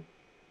Ant-Man,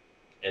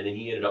 and then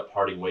he ended up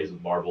parting ways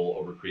with Marvel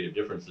over creative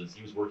differences.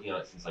 He was working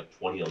on it since like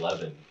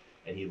 2011,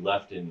 and he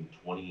left in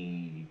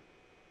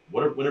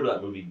whenever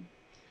that movie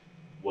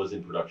was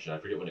in production. I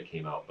forget when it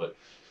came out, but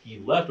he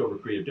left over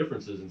creative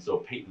differences, and so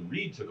Peyton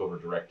Reed took over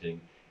directing.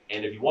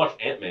 And if you watch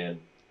Ant-Man,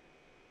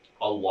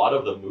 a lot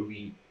of the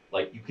movie,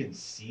 like, you can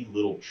see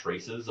little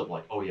traces of,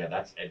 like, oh yeah,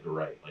 that's Edgar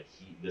Wright. Like,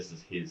 this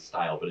is his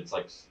style, but it's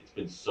like, it's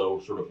been so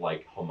sort of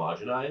like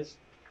homogenized.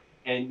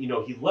 And,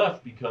 he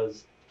left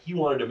because he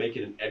wanted to make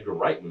it an Edgar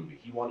Wright movie.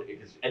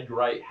 Because Edgar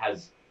Wright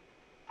has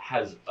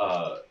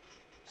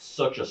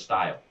such a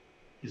style.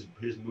 His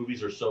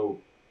movies are so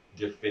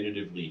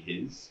definitively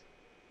his,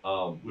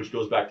 which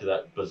goes back to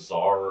that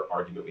bizarre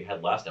argument we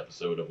had last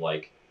episode of,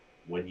 like,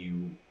 when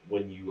you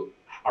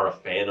are a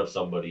fan of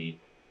somebody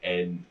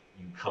and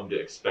you come to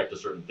expect a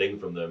certain thing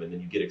from them, and then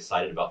you get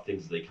excited about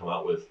things that they come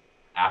out with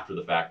after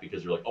the fact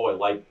because you're like, oh, I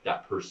like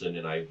that person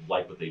and I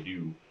like what they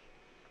do.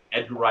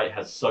 Edgar Wright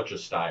has such a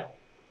style,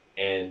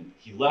 and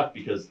he left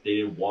because they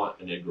didn't want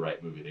an Edgar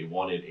Wright movie. They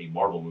wanted a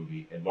Marvel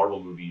movie, and Marvel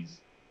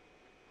movies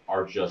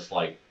are just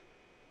like,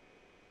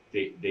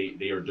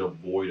 they are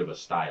devoid of a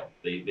style.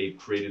 They've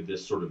created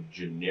this sort of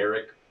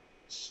generic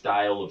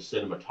style of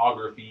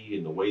cinematography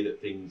and the way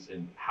that things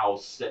and how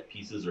set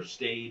pieces are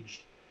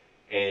staged,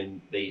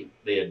 and they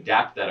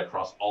adapt that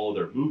across all of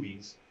their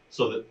movies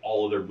so that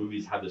all of their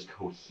movies have this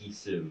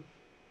cohesive,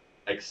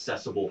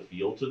 accessible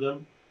feel to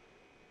them,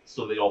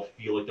 so they all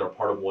feel like they're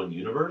part of one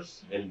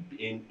universe. And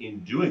in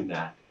doing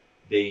that,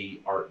 they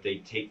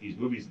take these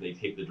movies and they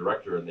take the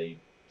director and they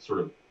sort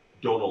of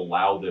don't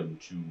allow them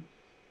to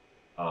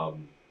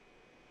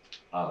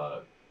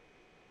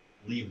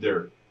leave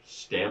their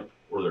stamp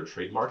or their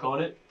trademark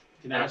on it.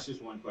 Can I ask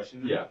just one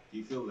question? Yeah. Do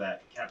you feel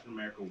that Captain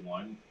America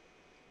 1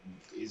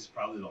 is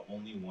probably the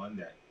only one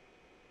that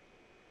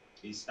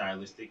is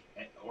stylistic,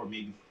 or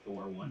maybe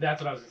Thor 1?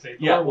 That's what I was gonna say.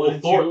 Yeah, Thor 1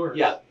 and 2, or...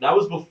 yeah, that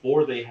was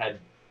before they had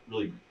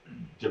really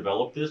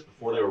developed this,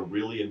 before they were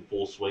really in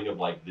full swing of,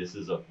 like, this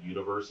is a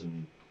universe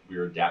and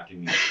we're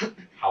adapting these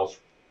house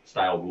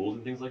style rules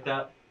and things like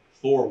that.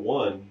 Thor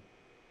 1,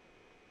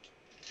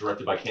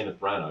 directed by Kenneth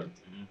Branagh,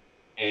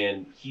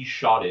 and he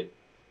shot it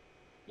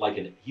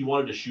he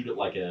wanted to shoot it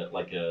like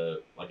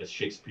a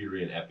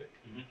Shakespearean epic.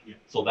 Yeah.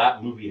 So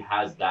that movie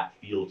has that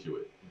feel to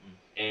it.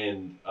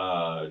 And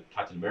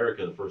Captain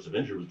America: The First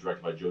Avenger was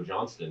directed by Joe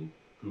Johnston,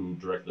 who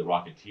directed The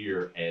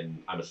Rocketeer,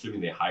 and I'm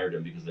assuming they hired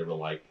him because they were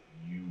like,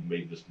 you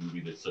made this movie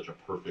that's such a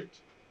perfect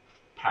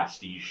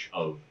pastiche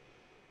of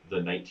the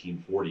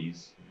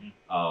 1940s.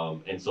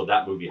 And so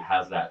that movie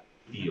has that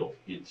feel.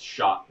 It's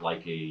shot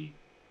like a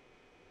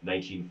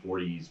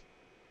 1940s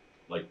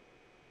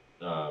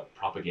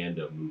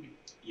propaganda movie.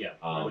 Yeah,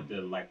 with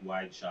the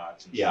wide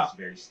shots and yeah. It's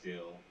very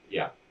still.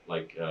 Yeah,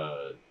 but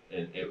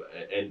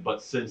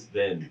since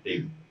then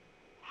they've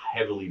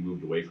heavily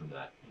moved away from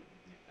that.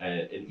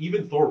 And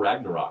even Thor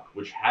Ragnarok,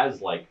 which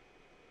has Taika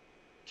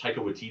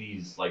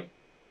Waititi's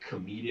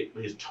comedic,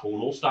 his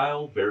tonal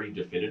style very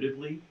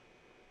definitively,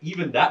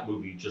 even that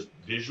movie, just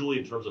visually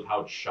in terms of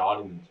how it's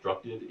shot and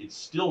constructed, it's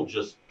still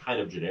just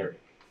kind of generic.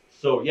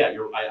 So yeah,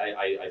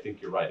 I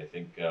think you're right.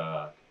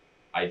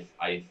 I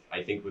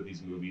think with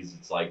these movies,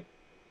 it's like,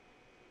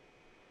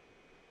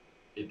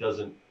 it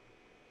doesn't,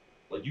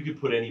 you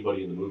could put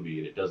anybody in the movie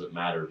and it doesn't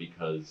matter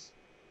because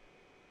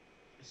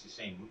it's the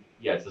same movie.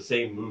 Yeah, it's the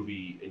same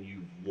movie, and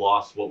you've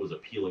lost what was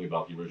appealing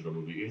about the original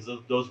movie. Because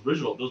those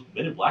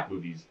Men in Black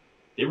movies,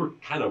 they were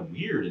kind of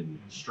weird and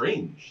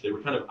strange. They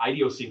were kind of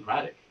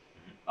idiosyncratic,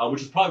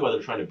 which is probably why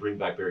they're trying to bring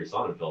back Barry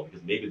Sonnenfeld,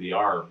 because maybe they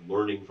are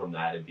learning from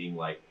that and being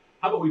like,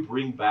 how about we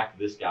bring back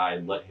this guy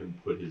and let him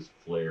put his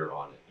flair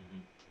on it?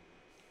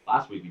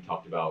 Last week we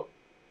talked about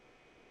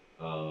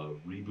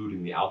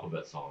rebooting the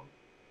Alphabet Song,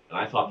 and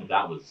I thought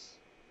that was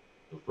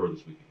the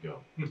furthest we could go.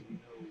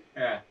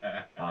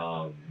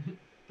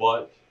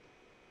 But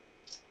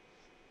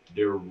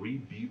they're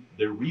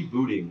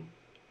rebooting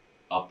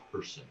a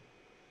person.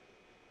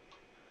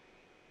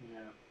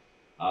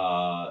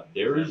 Yeah.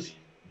 There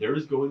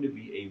is going to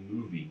be a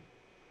movie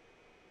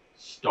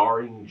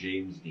starring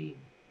James Dean.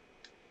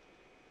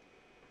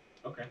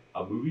 Okay.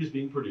 A movie is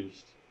being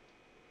produced,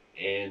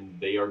 and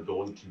they are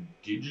going to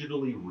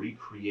digitally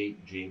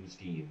recreate James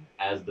Dean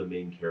as the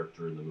main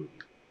character in the movie.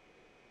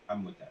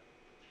 I'm with that.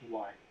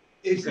 Why?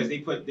 Because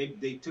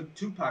they took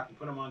Tupac and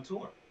put him on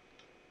tour.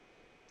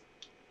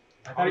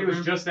 I thought he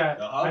was just at.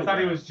 The I thought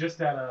he hologram. was just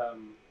at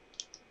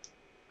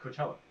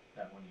Coachella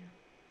that 1 year.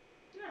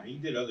 Yeah, he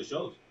did other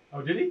shows.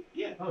 Oh, did he?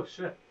 Yeah. Oh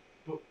shit.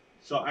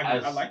 So I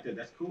like that.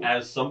 That's cool.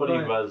 As somebody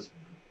But- who has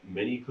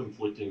many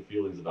conflicting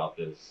feelings about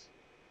this,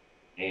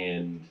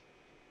 and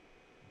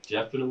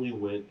definitely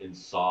went and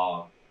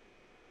saw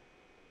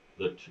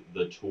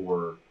the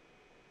tour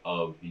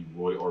of the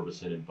Roy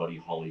Orbison and Buddy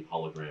Holly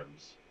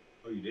holograms.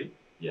 Oh, you did?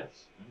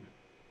 Yes.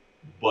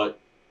 But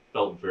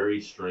felt very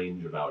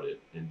strange about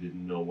it and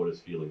didn't know what his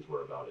feelings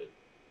were about it.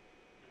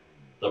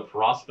 The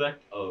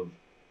prospect of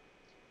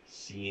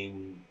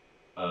seeing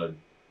a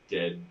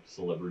dead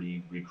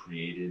celebrity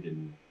recreated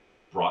and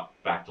brought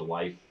back to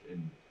life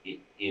and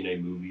in a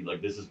movie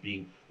like this is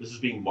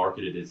being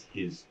marketed as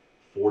his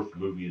 4th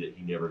movie that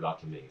he never got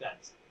to make.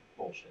 That's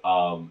bullshit.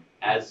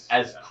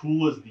 As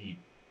cool as the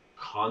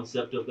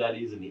concept of that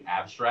is in the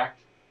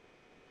abstract,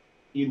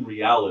 in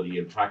reality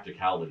and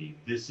practicality,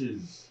 this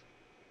is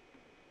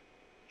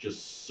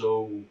just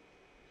so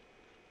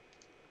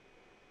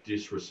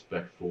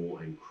disrespectful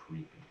and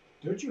creepy.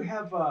 Don't you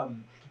have?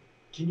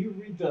 Can you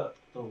read the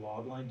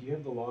log line? Do you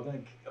have the log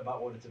line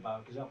about what it's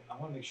about? Because I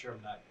want to make sure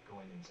I'm not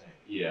going insane.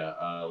 Yeah,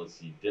 let's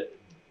see.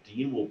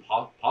 Dean will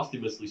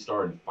posthumously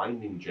star in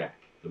Finding Jack.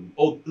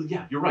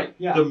 Yeah, you're right.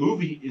 Yeah. The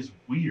movie is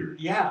weird.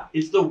 Yeah.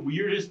 It's the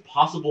weirdest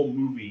possible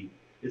movie.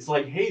 It's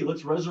like, hey,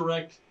 let's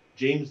resurrect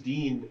James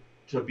Dean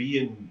to be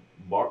in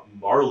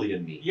Marley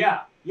and Me.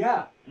 Yeah.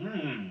 Yeah.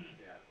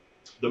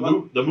 The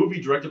movie,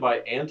 directed by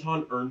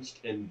Anton Ernst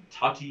and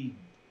Tati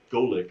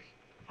Golik,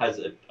 has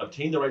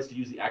obtained the rights to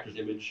use the actor's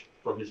image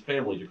from his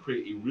family to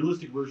create a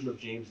realistic version of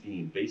James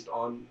Dean based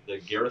on the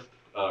Gareth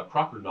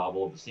Crocker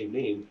novel of the same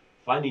name.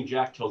 Finding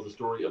Jack tells the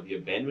story of the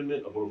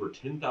abandonment of over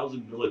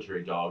 10,000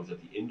 military dogs at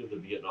the end of the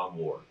Vietnam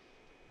War.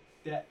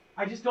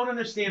 I just don't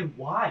understand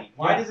why.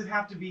 Why does it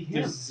have to be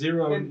him? There's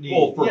zero And- need.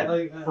 Well,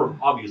 Yeah,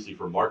 obviously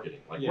for marketing.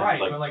 Like, right,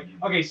 like, but like,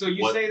 okay, so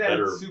you what say that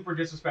better- it's super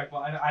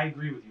disrespectful, and I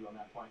agree with you on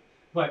that point.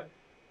 But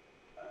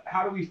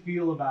how do we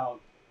feel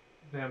about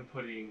them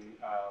putting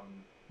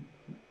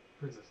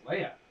Princess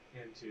Leia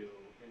into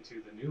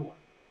the new one?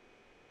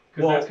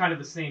 Because Well, that's kind of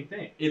the same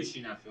thing. Is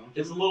she not filmed?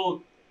 It's a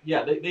little,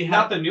 yeah. They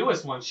Not have the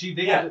newest one. They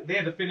Yeah.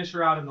 had to finish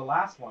her out in the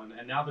last one,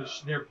 and now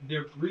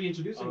they're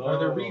reintroducing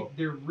or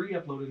they're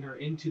re-uploading her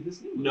into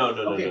this new one. no.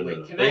 Okay,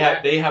 wait,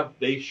 can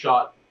They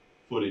shot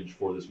footage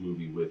for this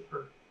movie with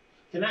her.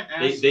 Can I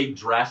ask? They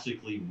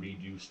drastically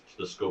reduced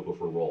the scope of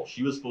her role.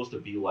 She was supposed to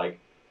be like,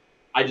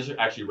 I just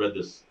actually read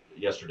this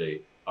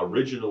yesterday.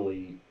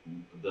 Originally,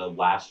 the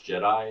Last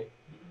Jedi,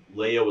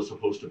 Leia was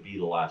supposed to be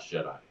the Last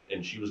Jedi,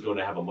 and she was going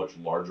to have a much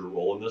larger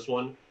role in this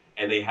one.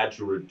 And they had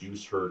to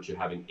reduce her to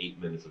having 8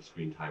 minutes of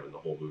screen time in the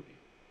whole movie.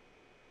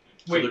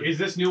 Wait, they're- is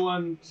this new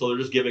one? So they're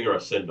just giving her a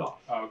send off.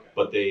 Oh, okay.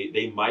 But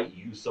they might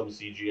use some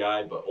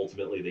CGI, but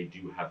ultimately they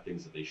do have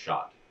things that they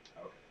shot.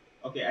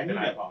 Okay, I Then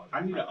I need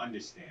apologize. to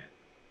understand.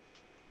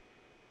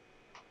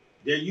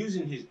 They're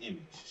using his image,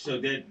 so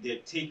they're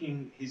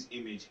taking his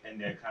image and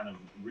they're kind of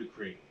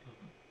recreating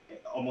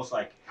it, almost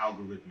like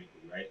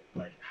algorithmically, right?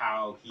 Like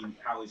how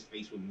his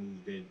face would move,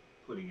 they're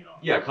putting it on.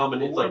 Yeah,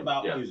 But it's what like,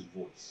 about yeah. his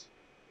voice?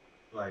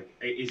 Like,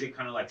 is it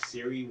kind of like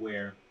Siri,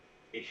 where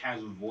it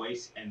has a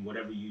voice and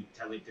whatever you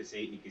tell it to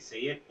say, it can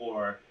say it,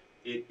 or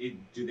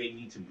do they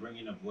need to bring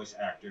in a voice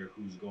actor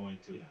who's going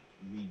to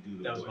redo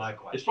the That was voice? my It's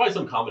question. probably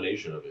some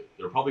combination of it.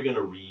 They're probably going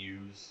to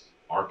reuse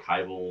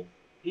archival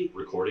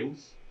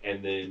recordings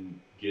and then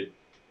get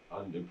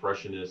an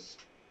impressionist,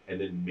 and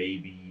then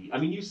maybe, I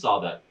mean, you saw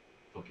that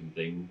fucking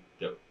thing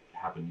that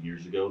happened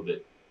years ago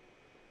that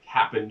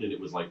happened and it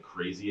was like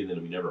crazy, and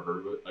then we never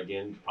heard of it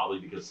again, probably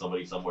because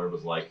somebody somewhere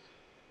was like,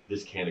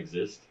 this can't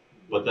exist.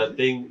 But that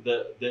thing,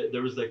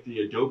 there was like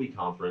the Adobe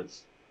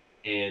conference,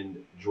 and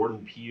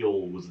Jordan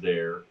Peele was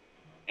there,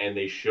 and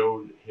they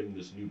showed him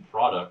this new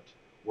product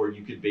where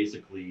you could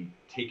basically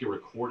take a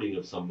recording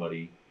of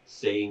somebody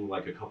saying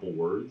like a couple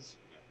words,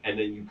 and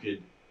then you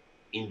could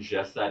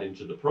ingest that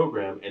into the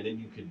program, and then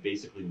you could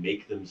basically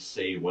make them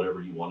say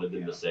whatever you wanted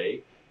them to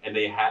say. And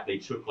they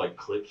took like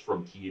clips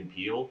from Key and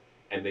Peele,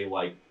 and they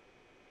like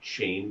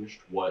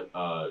changed what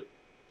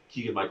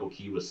Keegan-Michael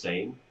Key was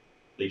saying,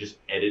 they just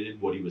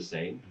edited what he was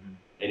saying,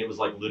 and it was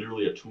like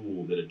literally a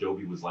tool that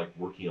Adobe was like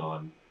working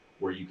on,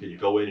 where you could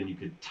go in and you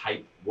could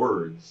type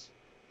words,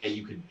 and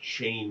you could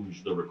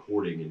change the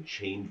recording and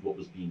change what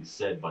was being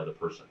said by the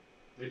person.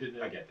 They did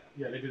that. I get that.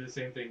 Yeah, they did the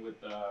same thing with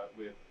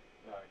Obama's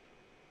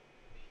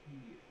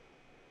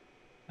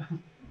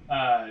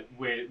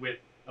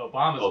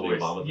Oh, the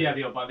voice. Obama thing. Yeah,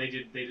 the Obama. They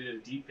did a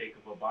deep fake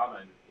of Obama,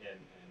 and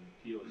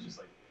Peel was just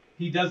like,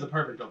 he does the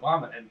perfect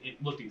Obama, and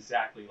it looked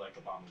exactly like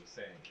Obama was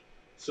saying.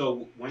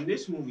 So when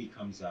this movie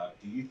comes out,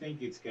 do you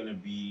think it's gonna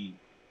be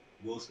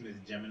Will Smith's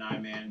Gemini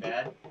Man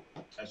bad,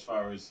 as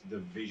far as the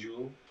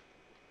visual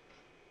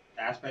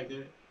aspect of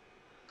it?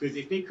 Because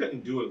if they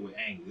couldn't do it with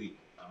Ang Lee,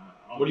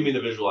 What do you mean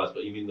the visual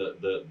aspect? You mean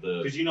the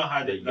Because you know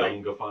how the they like,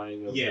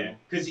 youngifying of yeah, him?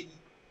 because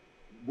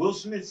Will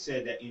Smith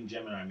said that in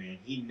Gemini Man,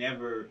 he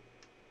never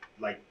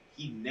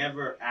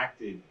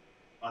acted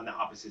on the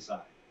opposite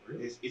side.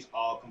 Really? It's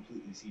all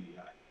completely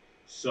CGI.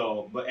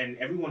 So, and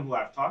everyone who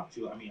I've talked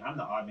to, I mean, I'm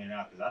the odd man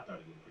out because I thought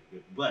it looked pretty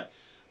good, but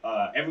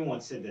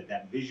everyone said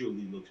that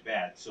visually looks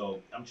bad.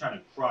 So I'm trying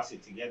to cross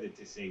it together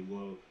to say,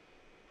 well,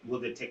 will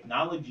the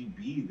technology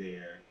be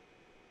there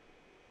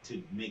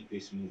to make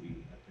this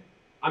movie a thing?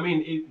 I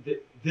mean,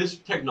 this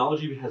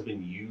technology has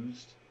been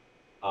used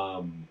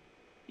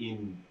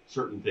in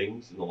certain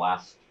things in the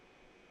last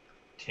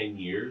 10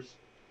 years.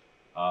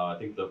 I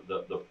think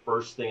the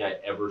first thing I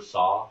ever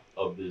saw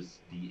of this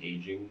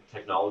de-aging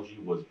technology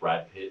was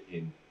Brad Pitt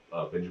in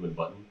Benjamin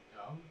Button.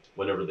 Oh.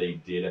 Whenever they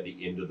did at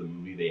the end of the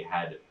movie, they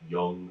had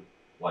young,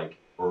 like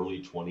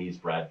early 20s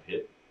Brad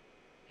Pitt,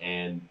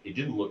 and it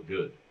didn't look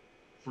good.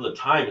 For the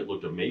time, it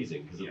looked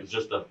amazing because it was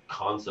just a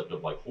concept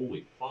of like,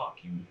 holy fuck,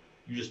 you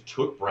just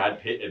took Brad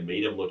Pitt and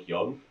made him look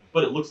young,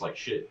 but it looks like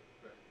shit.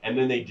 Right. And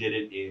then they did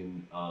it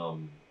in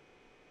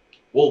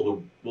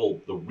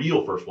the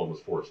real first one was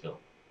Forrest Gump,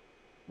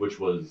 which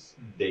was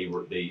they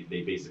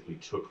basically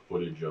took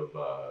footage of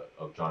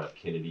John F.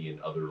 Kennedy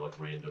and other like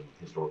random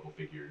historical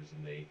figures,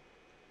 and they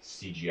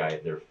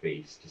CGI'd their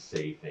face to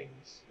say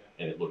things,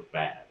 and it looked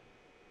bad.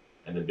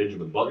 And then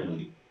Benjamin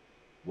Button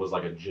was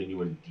like a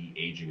genuine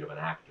de-aging of an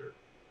actor.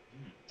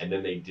 And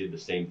then they did the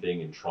same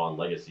thing in Tron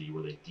Legacy,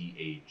 where they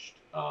de-aged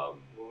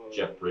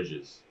Jeff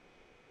Bridges.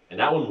 And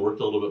that one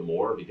worked a little bit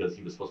more because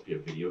he was supposed to be a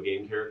video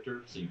game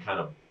character, so you kind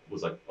of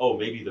was like, oh,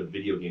 maybe the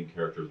video game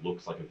character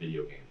looks like a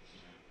video game.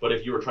 But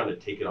if you were trying to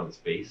take it on its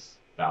face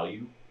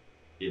value,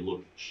 it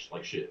looked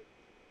like shit.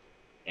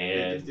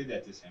 And They just did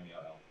that to Samuel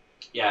L.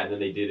 Yeah, and then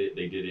they did it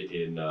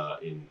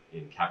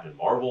in Captain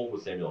Marvel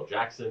with Samuel L.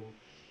 Jackson.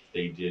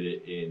 They did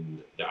it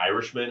in The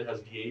Irishman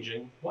has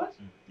de-aging. What?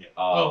 Yeah.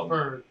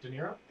 For De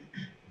Niro?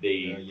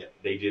 They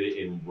did it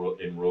in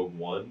Rogue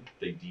One.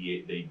 They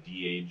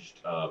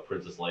de-aged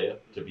Princess Leia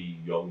to be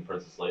young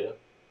Princess Leia.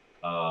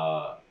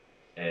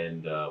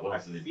 And what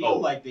else did they do? I feel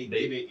like they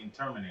did it in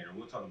Terminator.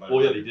 We'll talk about it.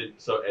 Well, yeah, they did.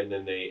 So and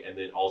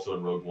then also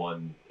in Rogue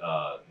One,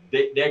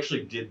 they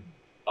actually did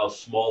a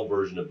small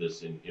version of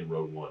this in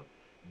Rogue One.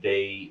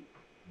 They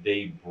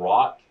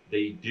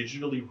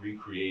digitally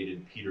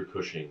recreated Peter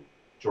Cushing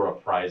to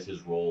reprise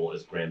his role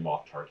as Grand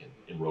Moff Tarkin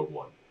in Rogue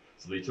One.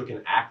 So they took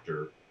an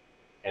actor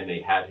and they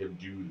had him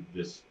do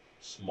this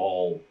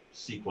small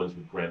sequence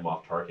with Grand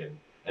Moff Tarkin,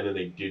 and then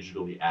they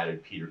digitally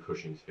added Peter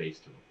Cushing's face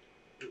to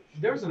him.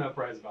 There was an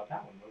uprise about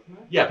that one, wasn't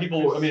there? Yeah,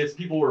 people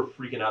were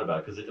freaking out about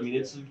it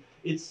because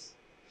it's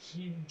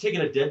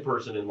taking a dead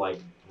person and like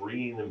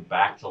bringing them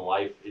back to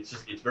life. It's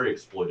very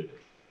exploitative,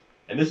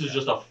 and this is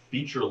just a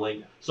feature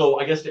length. So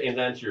I guess to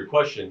answer your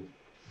question,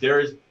 there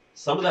is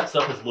some of that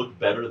stuff has looked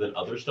better than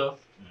other stuff.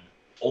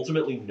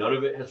 Ultimately, none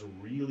of it has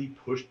really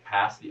pushed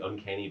past the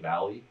uncanny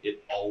valley.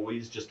 It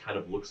always just kind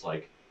of looks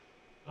like,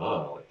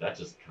 oh, like that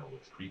just kind of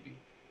looks creepy.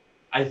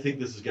 I think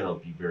this is gonna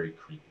be very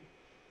creepy.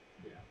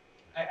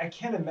 I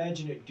can't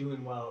imagine it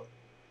doing well,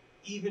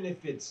 even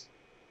if it's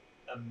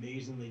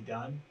amazingly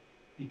done,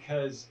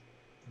 because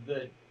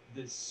the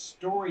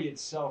story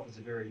itself is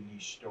a very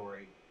niche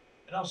story,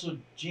 and also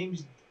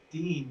James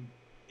Dean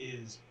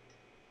is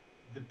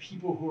the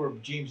people who are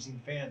James Dean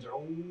fans are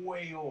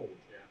way old.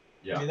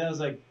 Yeah. I mean, that was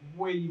like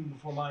way even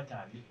before my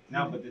time.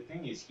 No, but the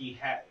thing is,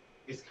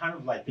 it's kind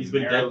of like He's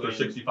been dead for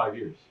 65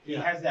 years. He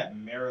has that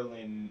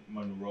Marilyn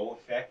Monroe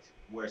effect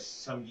where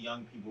some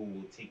young people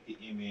will take the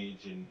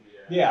image and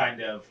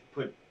kind of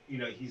put,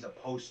 he's a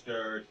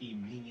poster, he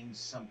means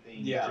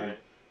something to,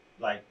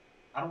 like,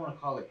 I don't want to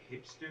call it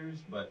hipsters,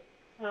 but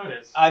No, it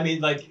is. I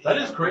mean, like That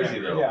is crazy,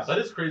 though. Yeah. That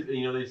is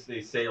crazy.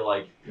 They say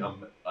like, well,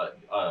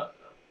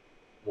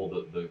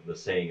 the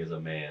saying is a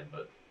man,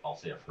 but I'll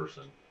say a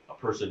person. A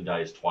person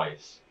dies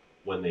twice,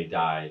 when they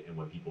die and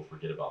when people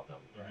forget about them.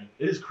 Right.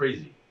 It is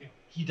crazy. Yeah.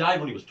 He died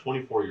when he was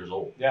 24 years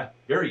old. Yeah.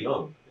 Very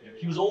young.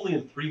 He was only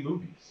in 3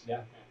 movies.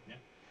 Yeah.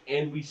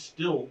 And we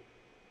still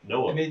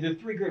know him. I mean, they're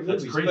 3 great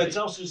That's movies, crazy. but it's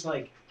also just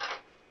like,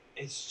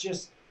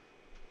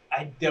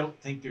 I don't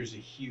think there's a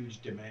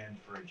huge demand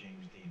for a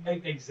James Dean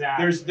movie.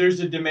 Exactly. There's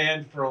a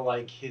demand for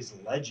like his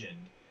legend,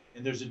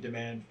 and there's a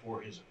demand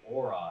for his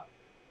aura,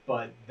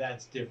 but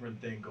that's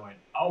different than going,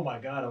 oh my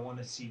god, I want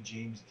to see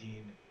James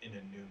Dean in a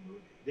new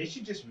movie. They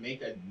should just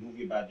make a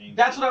movie about James.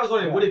 That's Dean. what I was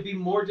wondering. Yeah. Would it be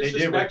more They did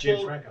with James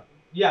disrespectful? Franco.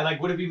 Yeah,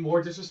 like would it be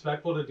more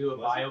disrespectful to do a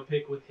Was it?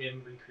 biopic with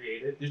him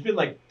recreated? There's been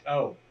like,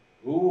 oh,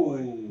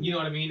 Ooh. You know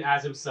what I mean?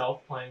 As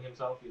himself, playing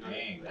himself. You know. what I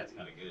Dang, mean? that's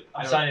kind of good.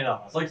 I'm signing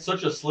off. It's like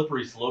such a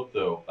slippery slope,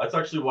 though. That's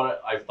actually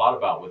what I've thought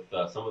about with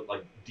some of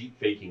like deep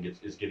faking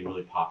is getting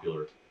really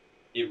popular.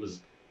 It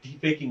was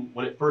deep faking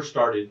when it first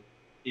started.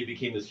 It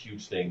became this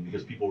huge thing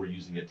because people were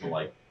using it to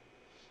like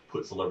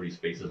put celebrities'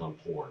 faces on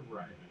porn,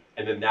 Right.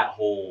 and then that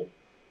whole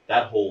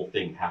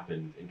thing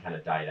happened and kind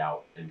of died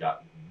out and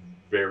got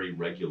very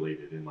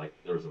regulated, and like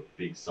there was a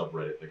big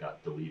subreddit that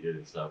got deleted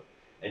and stuff.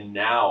 And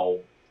now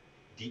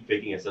deep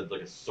faking, I said,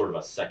 like a sort of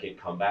a second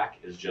comeback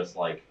is just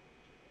like,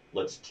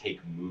 let's take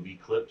movie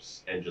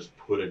clips and just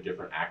put a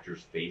different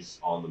actor's face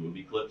on the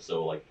movie clip.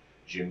 So like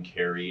Jim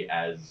Carrey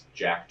as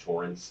Jack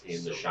Torrance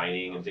in The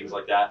Shining and things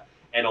like that.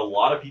 And a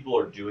lot of people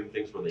are doing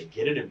things where they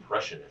get an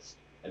impressionist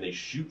and they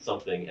shoot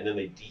something and then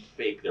they deep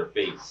fake their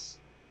face.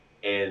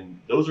 And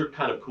those are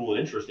kind of cool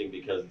and interesting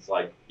because it's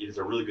like, it is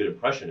a really good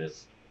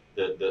impressionist.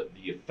 The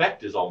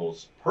effect is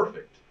almost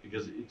perfect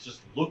because it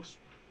just looks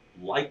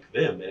like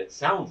them and it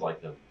sounds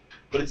like them.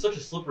 But it's such a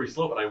slippery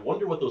slope, and I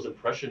wonder what those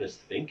impressionists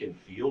think and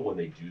feel when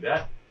they do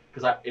that.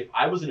 Because if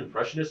I was an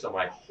impressionist and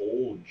my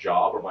whole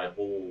job or my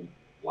whole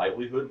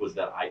livelihood was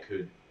that I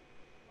could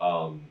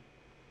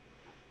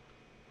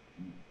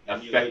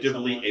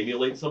effectively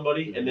emulate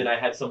somebody, and then I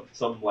had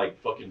some like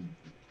fucking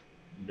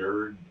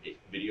nerd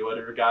video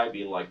editor guy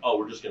being like, "Oh,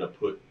 we're just gonna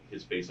put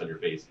his face on your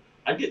face,"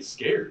 I'd get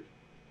scared.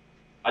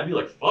 I'd be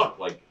like, "Fuck!"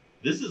 Like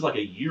this is like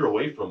a year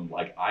away from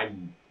like I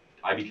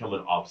become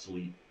an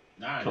obsolete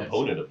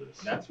component of this.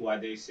 That's why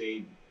they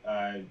say,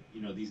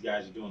 these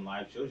guys are doing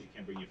live shows. You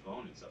can't bring your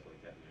phone and stuff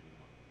like that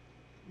anymore.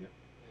 Yeah.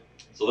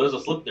 So there's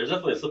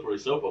definitely a slippery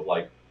slope of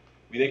like,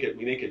 we make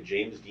a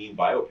James Dean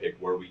biopic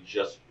where we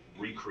just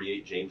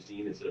recreate James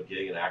Dean instead of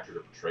getting an actor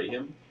to portray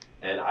him.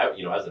 And I,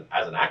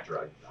 as an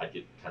actor, I'd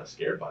get kind of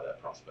scared by that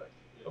prospect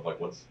of like,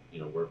 what's,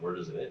 where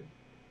does it end?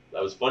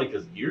 That was funny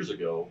because years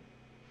ago,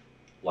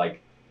 like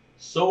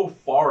so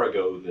far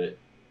ago that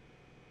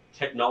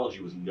technology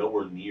was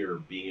nowhere near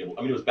being able.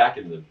 I mean, it was back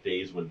in the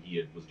days when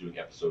he was doing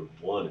episode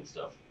 1 and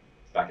stuff.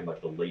 Back in like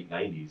the late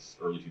 90s,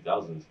 early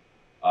 2000s.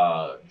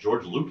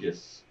 George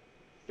Lucas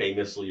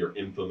famously or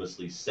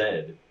infamously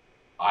said,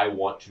 "I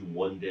want to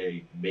one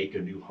day make a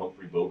new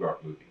Humphrey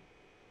Bogart movie,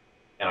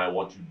 and I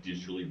want to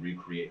digitally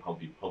recreate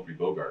Humphrey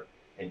Bogart."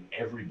 And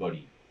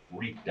everybody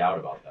freaked out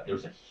about that. There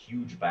was a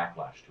huge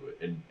backlash to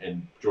it,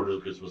 and George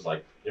Lucas was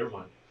like, "Never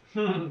mind."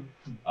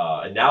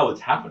 And now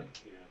it's happening.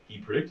 Yeah. He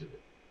predicted it.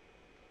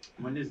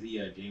 When does the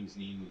James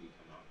Dean movie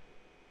come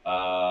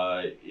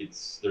out?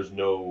 There's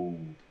no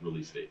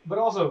release date. But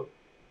also,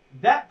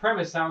 that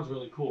premise sounds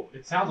really cool.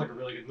 It sounds like a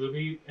really good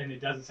movie, and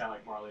it doesn't sound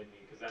like Marley and Me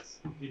because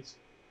it's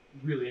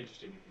really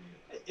interesting.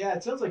 Yeah,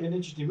 it sounds like an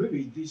interesting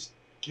movie. Just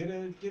get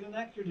an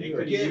actor to They do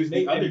could it. use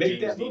the other make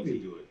James that Dean to movie.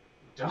 do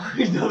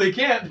it. No, they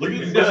can't.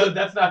 No,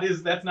 that's not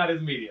his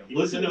medium.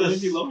 Listen to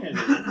Lindsay this.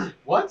 Lohan.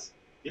 What?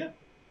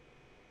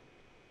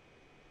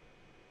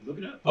 Look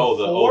it up.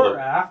 Before or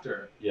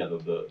after? Yeah,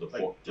 the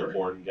Like,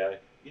 porn guy.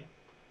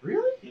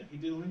 Really? Yeah, he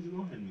did a Lindsay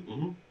Lohan movie.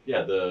 Mm-hmm.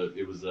 Yeah,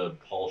 it was a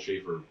Paul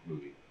Schaefer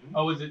movie.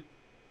 Oh, is it?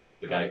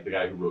 The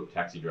guy who wrote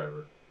Taxi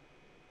Driver.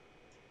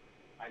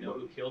 I Know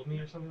Who Killed Me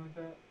or something like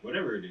that?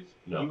 Whatever it is.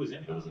 No, He was in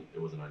it.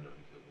 It wasn't I Know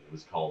Who Killed Me. It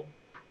was called.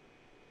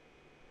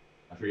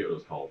 I forget what it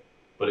was called,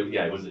 but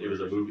it was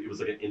a movie. It was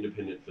like an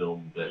independent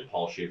film that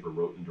Paul Schaefer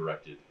wrote and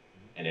directed,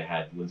 and it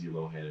had Lindsay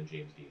Lohan and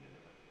James Dean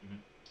in it.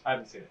 I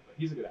haven't seen it, but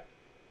he's a good actor.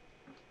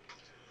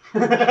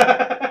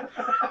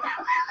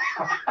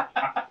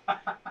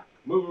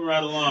 Moving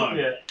right along.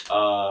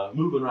 Yeah.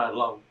 Moving right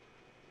along.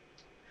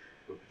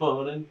 We're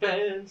fun and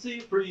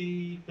fancy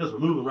free because we're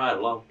moving right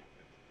along.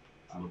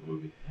 I love the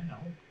movie. I know.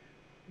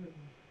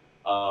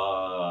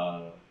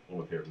 One of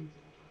my favorite movies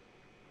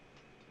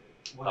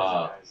of all time. What is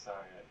it, guys?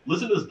 Sorry.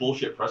 Listen to this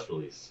bullshit press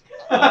release.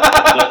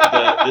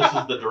 This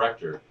is the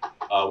director.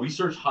 We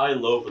searched high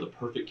and low for the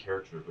perfect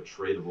character to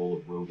portray the role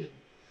of Rogan,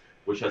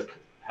 which has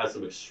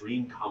some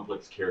extreme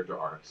complex character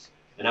arcs.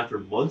 And after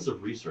months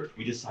of research,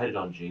 we decided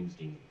on James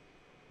Dean.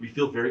 We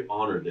feel very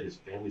honored that his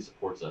family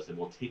supports us and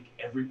will take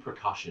every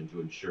precaution to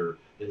ensure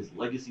that his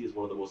legacy as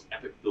one of the most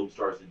epic film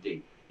stars to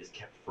date is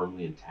kept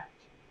firmly intact.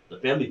 The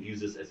family views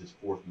this as his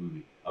 4th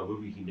movie, a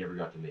movie he never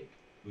got to make.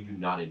 We do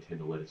not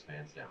intend to let his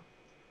fans down.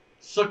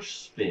 Such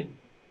spin.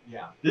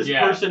 Yeah. This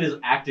person is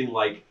acting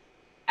like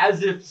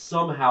as if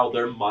somehow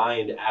their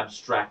mind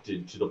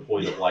abstracted to the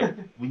point of like,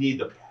 we need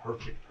the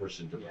perfect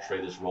person to portray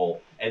this role,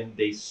 and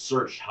they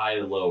searched high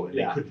and low, and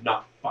they could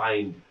not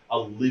find a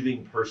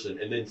living person,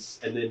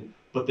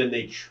 but then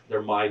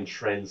their mind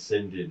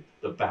transcended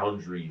the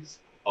boundaries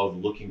of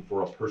looking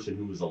for a person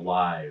who was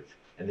alive,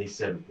 and they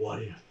said,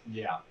 what if?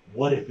 Yeah.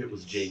 What if it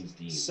was James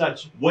Dean?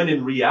 When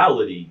in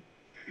reality,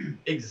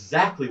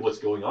 exactly what's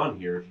going on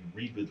here, if you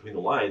read between the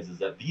lines, is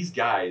that these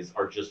guys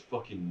are just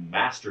fucking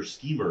master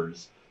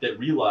schemers that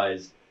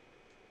realized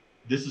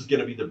this is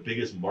gonna be the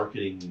biggest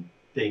marketing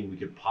thing we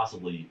could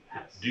possibly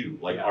do.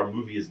 Like Yeah. our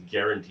movie is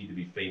guaranteed to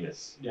be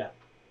famous.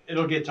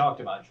 It'll get talked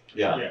about.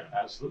 Yeah. Yeah.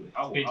 Absolutely.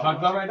 I'll- Being I'll talked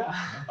about watch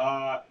right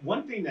now.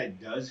 One thing that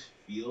does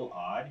feel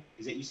odd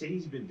is that you said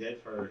he's been dead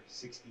for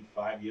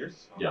 65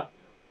 years. Yeah.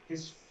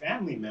 His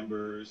family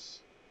members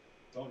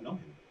don't know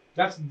him.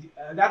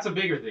 That's a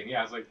bigger thing.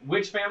 Yeah, it's like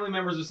which family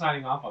members are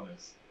signing off on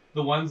this?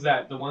 The ones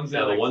that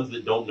Yeah, like, the ones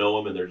that don't know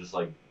him and they're just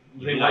like,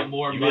 they want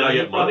more you money. mean I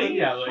get from money? it?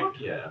 Yeah, like Fuck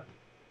yeah.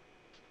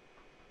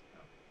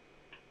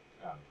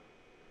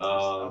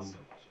 I'll Um, still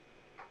watch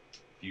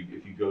it.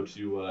 if you go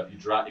to if you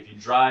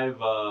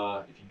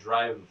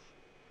drive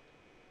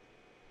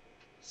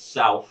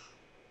south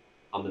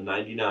on the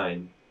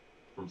 99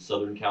 from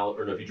Southern Cal,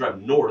 or no, if you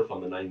drive north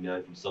on the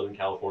 99 from Southern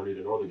California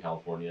to Northern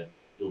California,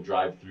 you'll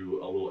drive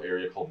through a little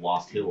area called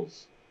Lost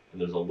Hills, and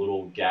there's a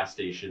little gas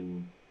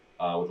station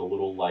with a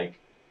little like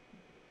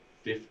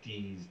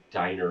 50s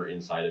diner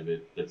inside of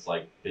it that's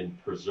like been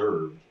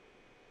preserved,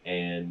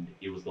 and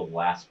it was the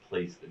last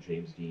place that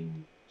James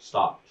Dean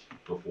stopped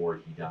before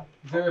he died.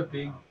 is there a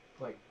big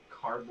like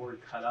cardboard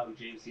cutout of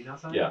James Dean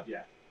outside? Yeah.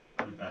 Yeah.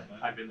 You passed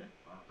that? I've been there.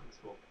 That's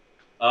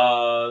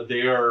cool.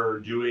 They are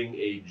doing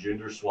a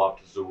gender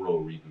swapped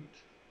Zorro reboot.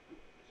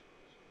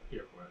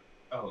 Here for it.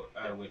 Oh,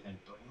 with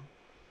Antonio?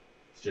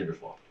 It's gender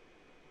swapped.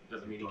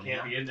 Doesn't mean he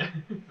can't be in there.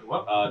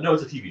 What? No,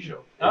 it's a TV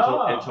show.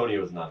 Oh.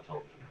 Antonio is not a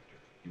television actor.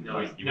 No,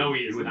 wouldn't- he- no,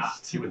 he is wouldn't-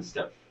 not. He wouldn't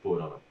step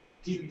foot on a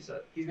TV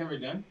set. He's never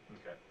done?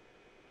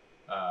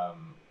 Okay.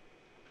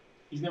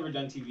 He's never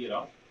done TV at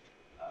all?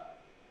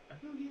 I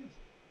feel he is.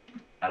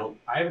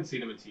 I haven't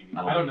seen him in TV.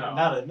 I don't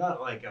I don't know.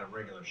 Not like a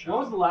regular show. What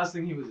was the last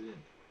thing he was in?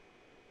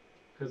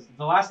 Because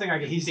the last thing I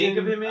could He's think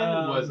in, of him in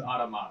was um,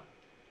 Automata,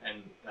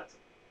 and that's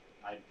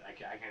I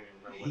can't even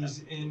remember. What He's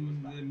that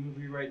in was the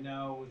movie right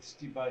now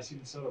with by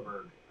Steven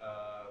Soderbergh,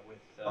 with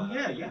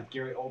yeah. with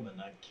Gary Oldman.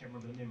 I can't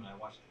remember the name, and I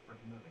watched the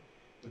freaking movie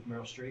with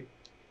Meryl Streep.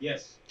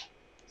 Yes.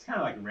 It's kind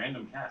of like a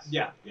random cast.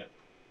 Yeah.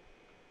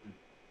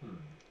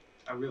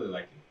 I really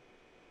like him.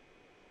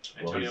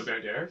 Antonio Well,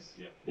 Banderas.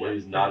 Yeah. Well,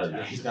 he's not in Yeah,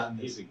 this. He's not in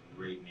this. He's a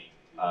great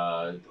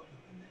name.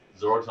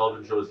 Zorro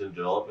television show is in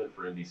development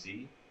for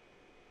NBC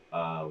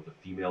with a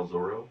female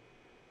Zorro,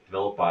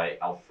 developed by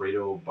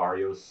Alfredo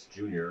Barrios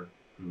Jr.,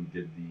 who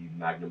did the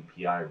Magnum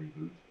PI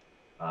reboot.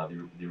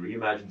 The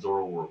reimagined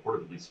Zorro will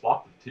reportedly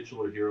swap the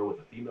titular hero with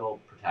a female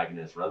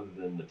protagonist rather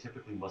than the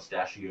typically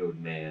mustachioed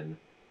man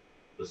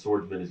the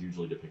swordsman is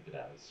usually depicted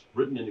as.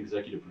 Written and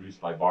executive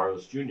produced by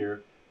Barrios Jr.,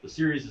 the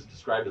series is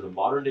described as a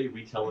modern-day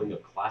retelling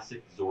of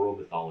classic Zorro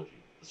mythology.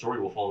 The story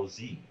will follow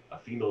Z, a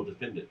female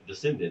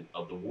descendant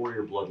of the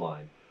warrior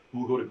bloodline, who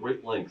will go to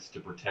great lengths to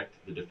protect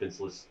the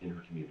defenseless in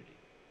her community.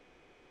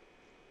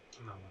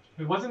 I'm not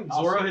watching. It wasn't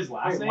Awesome. Zorro his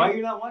last Wait, name. why are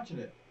you not watching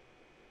it?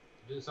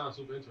 It didn't sound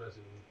super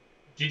interesting to me.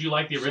 Did you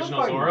like the So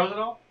original funny. Zorro at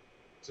all?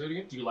 Say it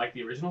again. Do you like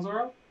the original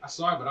Zorro? I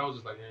saw it, but I was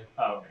just like, eh.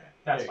 Oh, okay.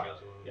 That's There fine. you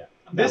Yeah.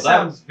 Well, This that-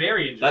 sounds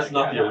very interesting. That's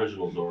not Yeah, the yeah.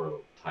 original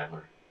Zorro,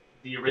 Tyler.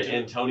 The The original.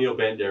 Antonio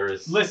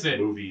Banderas Listen,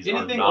 movies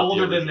anything are not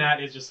older the than original.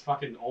 that is just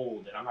fucking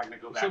old, and I'm not gonna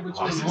go back. So and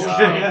between watch those-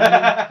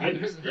 it.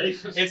 Goodness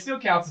gracious. It still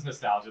counts as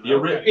nostalgia. The Though.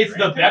 ori- It's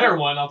the better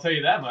one, I'll tell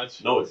you that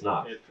much. No, it's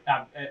not.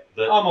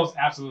 The- Almost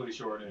absolutely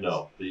sure it is.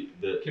 No, the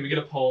Can we get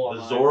a poll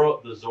the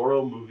online?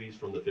 Zorro movies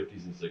from the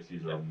 50s and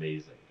 60s are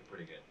amazing. They're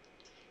pretty good.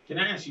 Can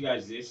I ask you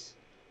guys this?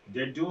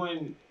 They're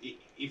doing.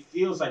 It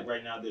feels like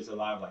right now there's a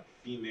lot of like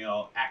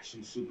female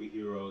action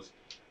superheroes.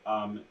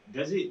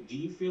 Do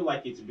you feel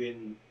like it's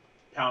been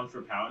pound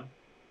for pound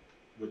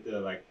with the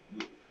like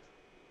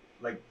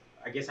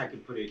I guess I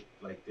could put it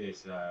like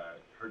this: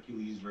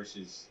 Hercules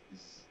versus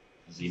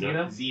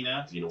Xena?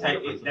 Xena. Xena type- Warrior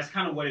Princess? that's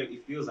kind of what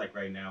it feels like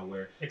right now,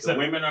 where Except- the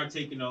women are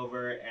taking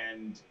over,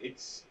 and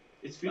it's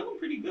feeling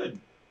pretty good.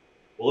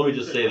 Well, let me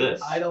just say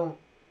this. I don't.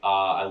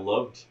 I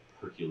loved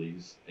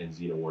Hercules and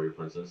Xena Warrior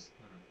Princess.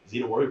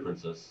 Xena Warrior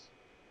Princess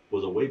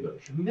was a way better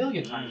show. A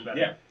million times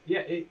better. Yeah.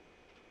 It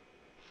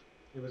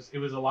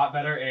was a lot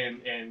better,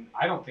 and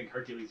I don't think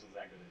Hercules was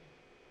that good.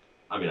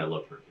 I mean, I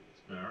loved Hercules.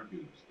 No,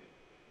 Hercules was good.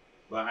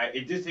 But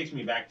it just takes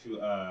me back to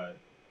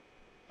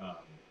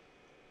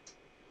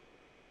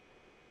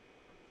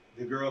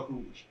the girl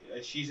who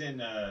she's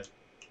in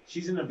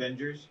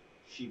Avengers.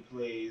 She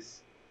plays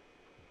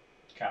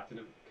Captain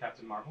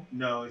Marvel,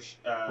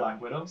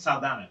 Black Widow.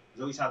 Saldana,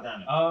 Zoe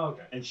Saldana, Oh,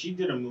 okay. and she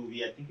did a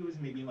movie. I think it was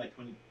maybe in like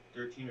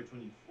 2013 or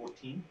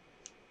 2014.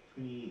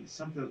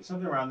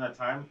 Something around that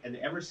time, and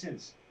ever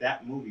since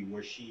that movie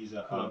where she's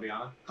a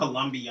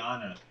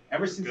Colombiana,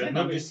 ever since Good then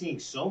I'm movie. just seeing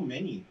so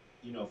many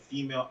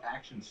female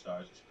action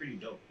stars. It's pretty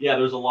dope. Yeah,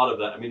 there's a lot of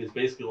that. I mean, it's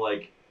basically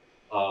like,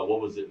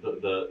 what was it?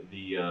 The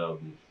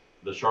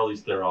Charlize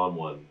Theron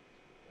one.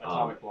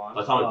 Atomic Blonde.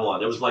 Atomic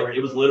Blonde. It was like, great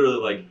it was literally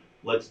like,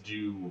 let's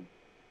do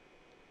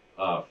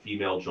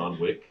female John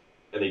Wick,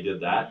 and they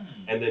did that,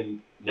 and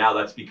then now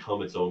that's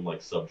become its own like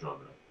subgenre.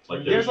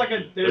 Like There's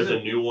there's a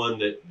new one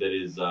that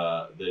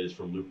is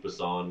from Luc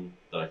Besson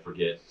that I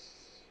forget.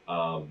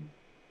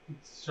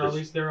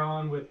 Charlize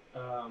Theron with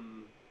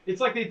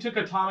it's like they took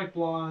Atomic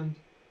Blonde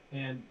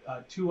and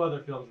two other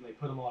films and they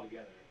put them all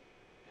together,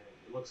 and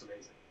it looks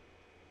amazing.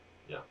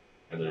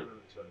 And then,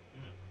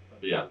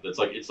 but yeah, it's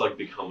like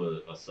become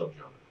a subgenre.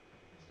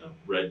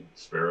 Red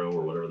Sparrow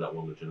or whatever that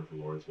one with Jennifer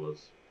Lawrence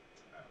was.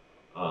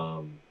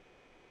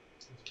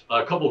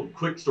 A couple of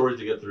quick stories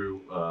to get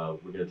through.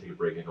 We're gonna take a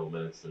break in a couple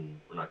minutes, and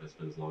we're not gonna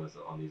spend as long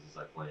on these as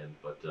I planned.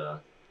 But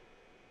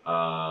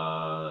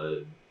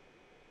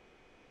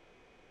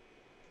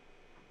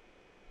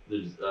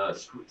there's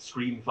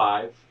Scream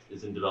 5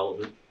 is in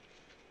development.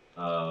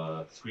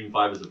 Scream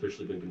 5 has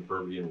officially been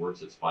confirmed to be in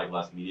works at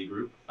Spyglass Media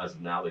Group. As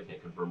of now, they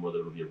can't confirm whether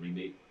it'll be a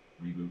remake,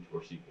 reboot,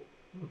 or sequel.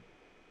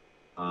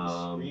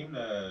 Scream,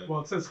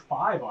 Well, it says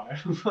 5 on it.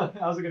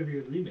 How's it going to be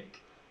a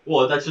remake?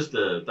 Well, that's just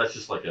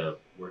like a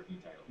working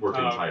title.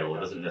 working Okay, title. It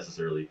gotcha. doesn't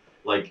necessarily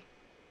like.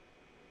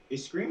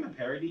 Is Scream a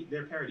parody?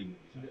 They're parody movies.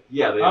 Right?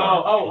 Yeah, they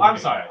are. Oh, I'm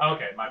sorry.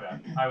 Okay, my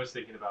bad. I was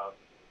thinking about.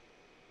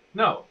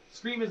 No,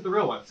 Scream is the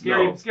real one.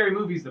 Scary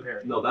Movie's the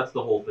parody. No, that's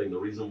the whole thing. The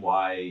reason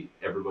why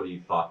everybody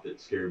thought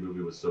that Scary Movie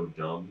was so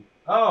dumb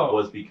Oh.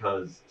 was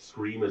because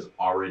Scream is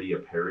already a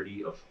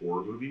parody of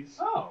horror movies.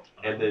 Oh.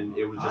 And then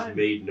it was just I'm-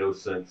 made no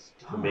sense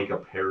to make a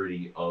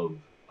parody of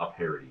a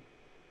parody.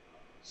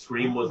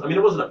 Scream was, I mean,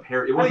 it wasn't a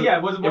parody. It wasn't, it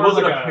wasn't it more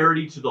wasn't like a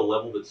parody to the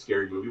level that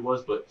Scary Movie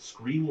was, but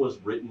Scream was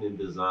written and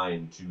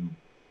designed to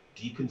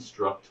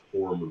deconstruct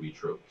horror movie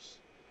tropes.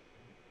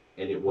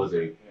 And it was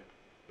a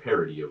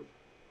parody of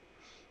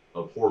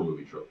horror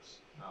movie tropes.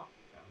 Oh.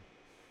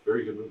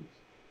 Very good movies.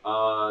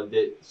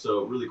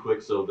 So really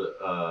quick,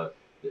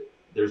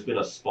 there's been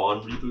a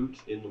Spawn reboot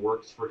in the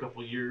works for a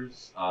couple of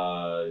years.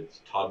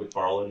 It's Todd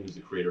McFarlane, who's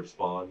the creator of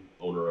Spawn,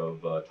 owner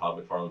of Todd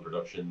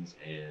McFarlane-Productions,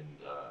 and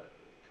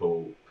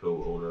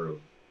co-owner of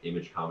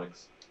Image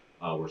Comics,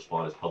 where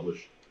Spawn is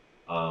published.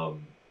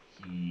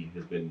 He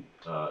has been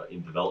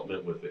in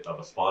development of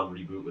a Spawn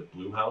reboot with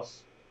Blumhouse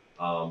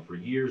for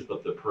years,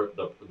 but the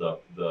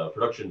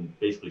production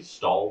basically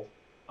stalled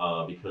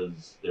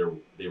because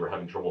they were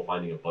having trouble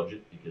finding a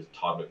budget because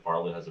Todd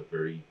McFarlane has a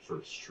very sort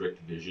of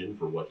strict vision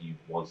for what he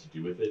wants to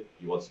do with it.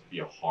 He wants it to be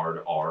a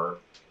hard R,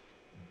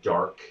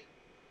 dark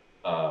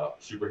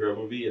superhero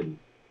movie, and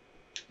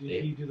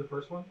Did he do the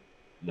first one?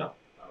 no,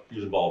 Oh. he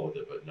was involved with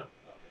it, but no.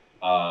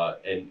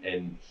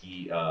 And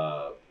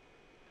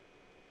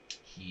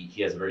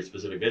he has a very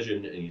specific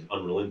vision, and he's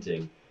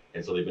unrelenting,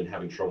 and so they've been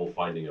having trouble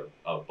finding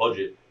a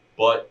budget,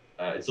 but.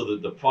 And so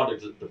the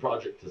project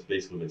has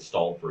basically been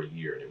stalled for a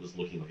year, and it was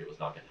looking like it was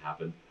not going to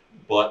happen.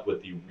 But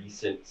with the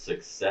recent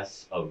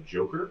success of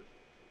Joker,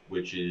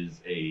 which is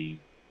a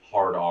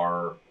hard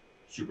R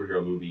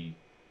superhero movie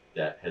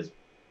that has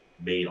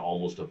made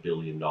almost $1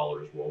 billion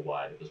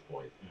worldwide at this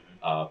point,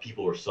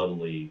 people are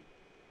suddenly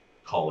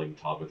calling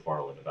Todd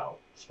McFarlane about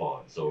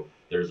Spawn. So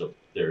there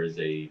is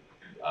a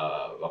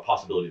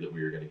possibility that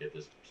we are going to get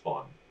this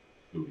Spawn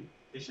movie.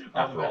 They should have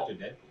called him After all.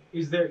 after Deadpool.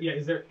 Is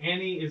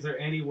there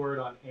any word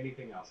on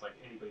anything else? Like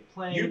anybody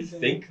playing? You'd anything?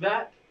 think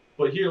that,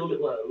 but here,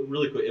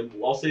 really quick, and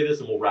I'll say this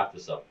and we'll wrap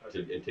this up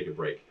and take a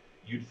break.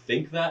 You'd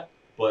think that,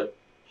 but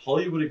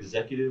Hollywood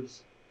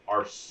executives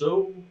are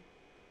so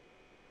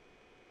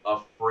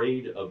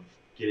afraid of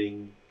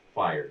getting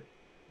fired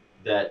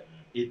that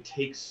it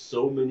takes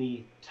so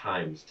many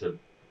times to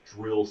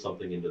drill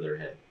something into their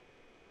head.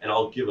 And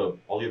I'll give a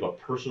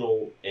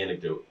personal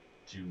anecdote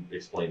to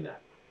explain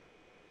that.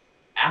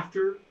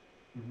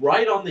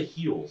 Right on the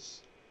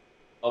heels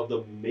of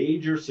the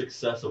major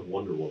success of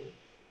Wonder Woman,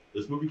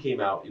 this movie came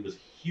out. It was a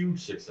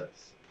huge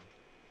success.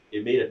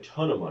 It made a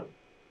ton of money.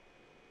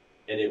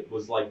 And it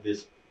was like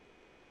this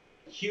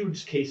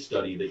huge case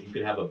study that you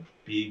could have a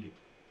big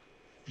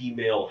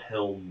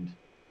female-helmed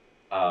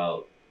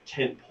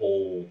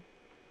tentpole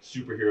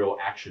superhero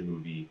action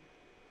movie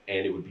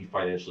and it would be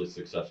financially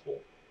successful.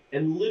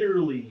 And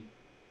literally,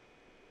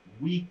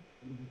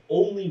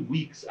 only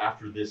weeks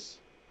after this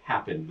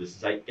happened, this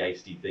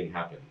zeitgeisty thing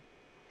happened,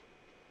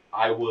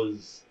 I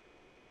was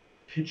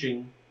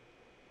pitching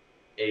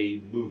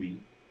a movie,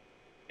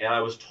 and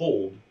I was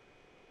told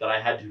that I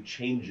had to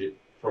change it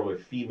from a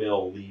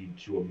female lead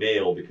to a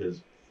male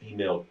because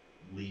female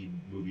lead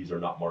movies are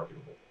not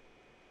marketable.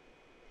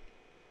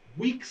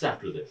 Weeks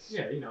after this.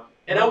 Yeah, you know.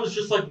 And I was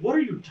just like, what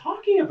are you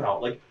talking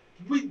about? Like,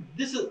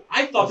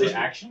 I thought Was this it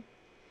action?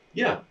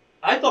 Yeah.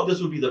 I thought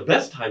this would be the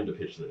best time to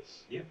pitch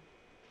this.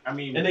 I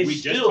mean, And they we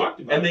still- just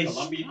talked about and they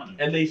Columbiana.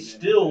 And they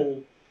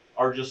still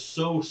are just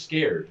so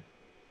scared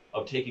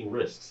of taking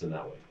risks in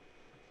that way.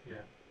 Yeah.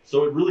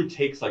 So it really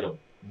takes like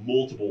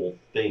multiple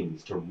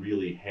things to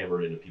really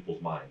hammer it into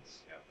people's minds.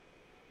 Yeah.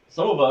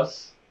 Some of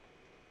us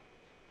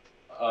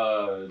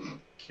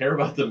care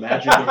about the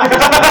magic of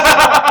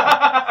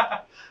Christmas,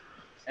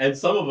 and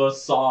some of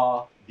us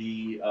saw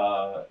the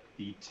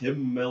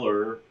Tim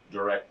Miller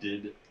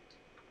directed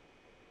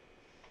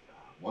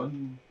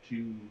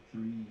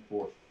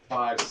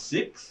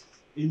 6th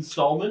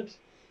installment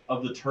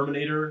of the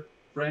Terminator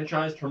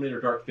franchise, Terminator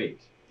Dark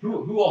Fate.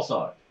 Who all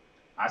saw it?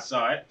 I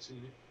saw it.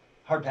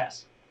 Hard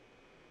pass.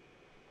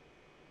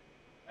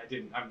 I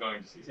didn't. I'm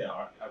going to see it. Yeah,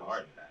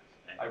 hard pass.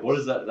 What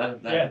is that?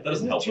 That doesn't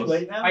isn't it help too us.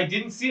 late now? I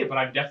didn't see it, but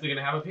I'm definitely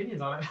gonna have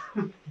opinions on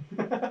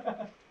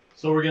it.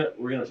 So we're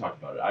gonna talk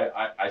about it.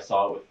 I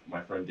saw it with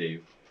my friend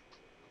Dave,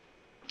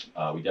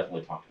 We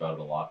definitely talked about it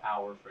a lot.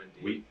 Our friend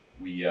Dave.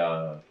 We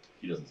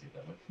he doesn't see it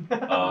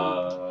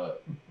that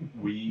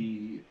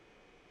way.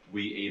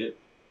 We ate it.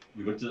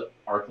 We went to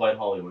ArcLight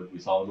Hollywood. We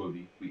saw the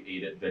movie. We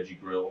ate at Veggie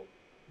Grill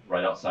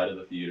right outside of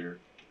the theater.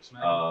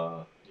 Smack.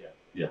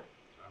 Yeah.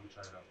 I'm gonna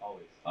try it out.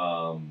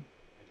 Always.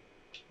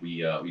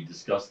 We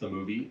discussed the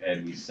movie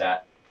and we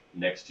sat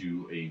next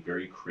to a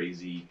very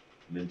crazy,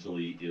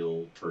 mentally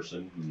ill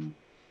person who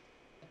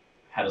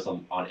had us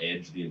on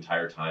edge the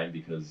entire time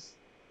because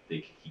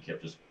he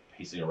kept just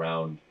pacing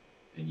around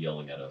and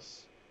yelling at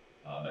us.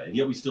 And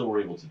yet we still were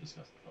able to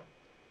discuss the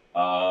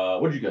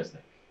film. What did you guys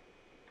think?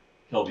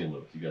 Kelby and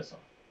Lewis, you guys saw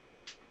it.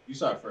 You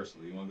saw it first,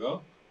 Lee. You want to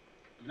go?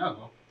 I mean, I'll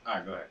go. All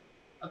right, go ahead.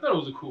 I thought it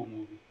was a cool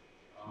movie.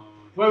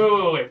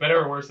 Wait. Better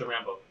or worse than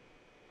Rambo?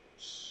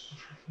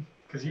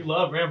 Because you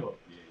love Rambo.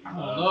 I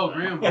love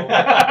Rambo.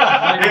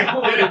 I know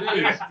what it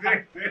is.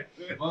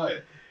 But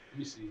let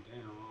me see.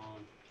 Damn.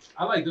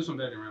 I like this one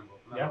better than Rambo.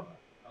 Yeah.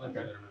 I like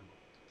that better than Rambo.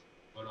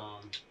 But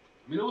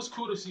I mean, it was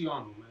cool to see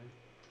Arnold, man.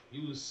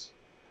 He was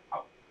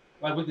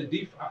like with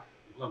the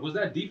like was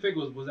that defect?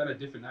 Was that a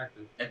different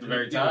actor? At the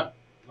very top.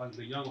 Like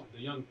the young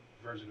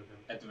version of him.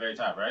 At the very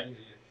top, right? Yeah.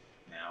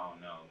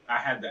 No. I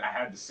had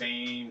the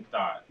same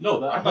thought.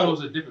 No, I thought it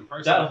was a different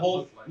person. That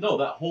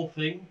whole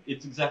thing.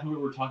 It's exactly what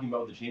we were talking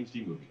about with the James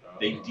Dean movie.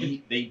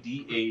 They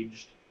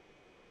de-aged.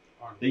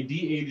 Arnold. They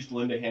de-aged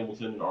Linda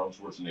Hamilton and Arnold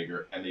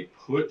Schwarzenegger, and they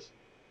put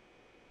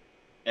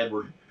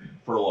Edward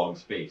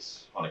Furlong's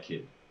face on a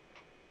kid.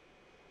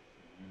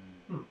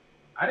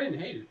 I didn't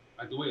hate it,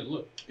 like the way it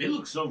looked. It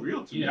looked so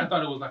real to me. Yeah, I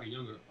thought it was like a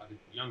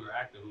younger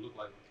actor who looked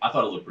like him. I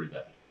thought it looked pretty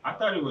bad. I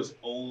thought it was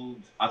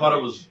old. I thought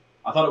it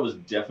was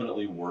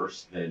definitely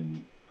worse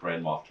than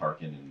Grand Moff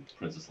Tarkin and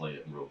Princess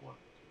Leia in Rogue One.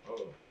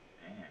 Oh.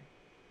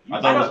 Man.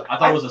 I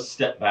thought it was a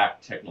step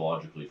back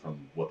technologically from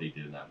what they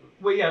did in that movie.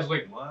 Wait, yeah, I was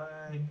like, What?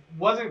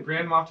 wasn't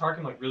Grand Moff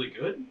Tarkin like really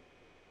good?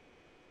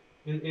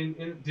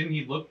 Didn't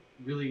he look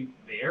really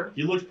there?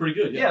 He looked pretty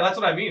good. Yeah, that's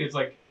what I mean. It's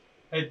like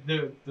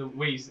the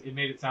way it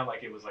made it sound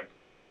like it was like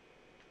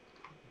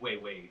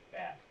way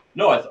bad.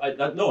 No,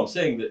 I'm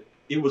saying that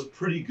it was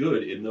pretty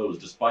good in those,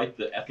 despite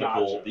the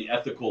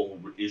ethical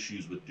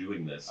issues with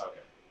doing this. Okay.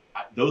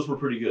 Those were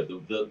pretty good.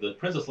 The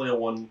Princess Leia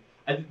one.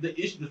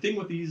 The thing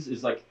with these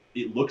is like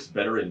it looks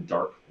better in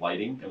dark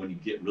lighting, and when you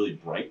get really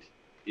bright,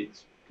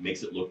 it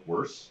makes it look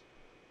worse.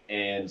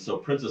 And so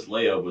Princess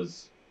Leia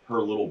was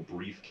her little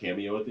brief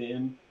cameo at the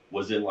end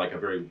was in like a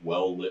very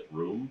well lit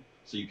room,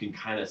 so you can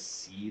kind of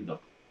see the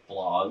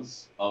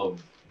flaws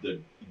of the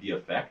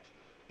effect.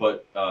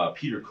 But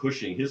Peter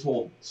Cushing, his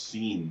whole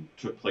scene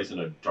took place in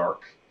a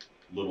dark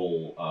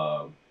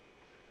little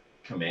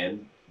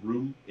command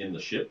room in the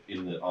ship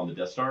on the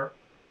Death Star,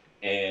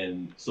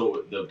 and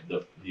so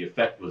the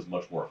effect was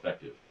much more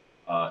effective.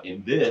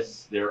 In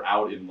this, they're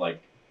out in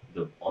like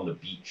on the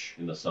beach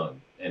in the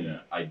sun, and Yeah.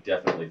 I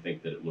definitely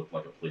think that it looked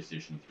like a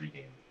PlayStation 3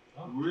 game.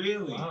 Oh.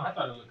 Really? Wow. I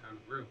thought it looked kind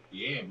of real.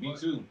 Yeah, me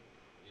too.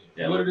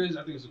 Yeah, What it is,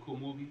 I think it's a cool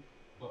movie.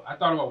 But I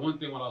thought about one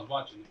thing while I was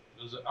watching it.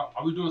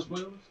 Are we doing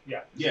spoilers?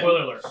 Yeah. Yeah.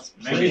 Spoiler alert.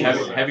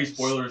 Heavy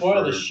spoilers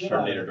Spoil the for shit out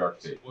of Terminator it. Dark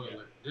Fate.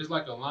 Spoiler. There's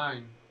like a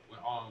line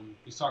when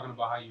he's talking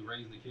about how you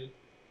raise the kid,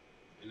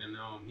 and then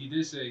he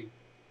did say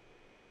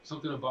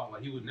something about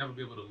like he would never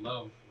be able to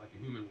love like a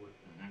human would.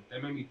 Mhm.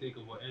 That made me think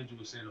of what Andrew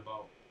was saying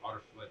about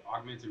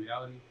augmented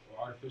reality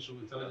or artificial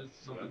intelligence.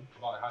 Something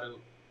about how to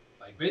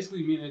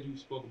basically me and Andrew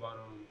spoke about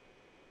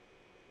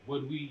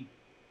would we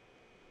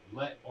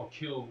let or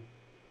kill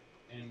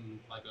in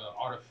like a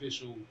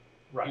artificial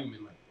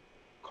human like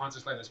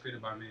conscious life that's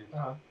created by man.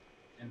 Uh-huh.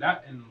 And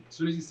as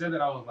soon as he said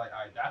that, I was like, all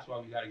right, that's why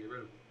we got to get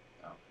rid of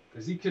him.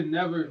 Because he could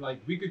never,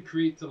 we could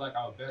create to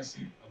our best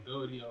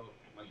ability of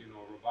a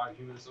robotic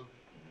human or something,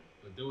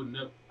 but they would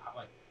never,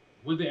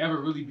 would they ever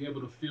really be able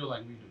to feel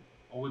like we do?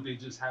 Or would they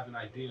just have an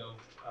idea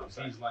of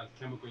these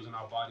chemicals in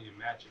our body and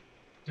match it?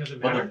 Does it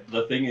matter?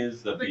 But the thing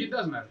is I that think it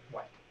does matter.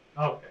 Why?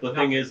 Oh, okay. the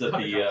thing is that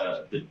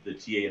the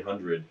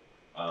T-800,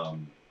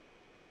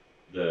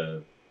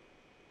 the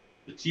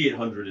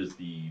T-800 is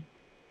the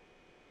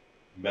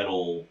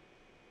metal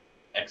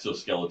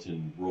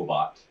exoskeleton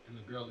robot And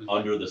the girl is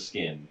under the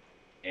skin,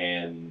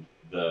 and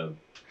the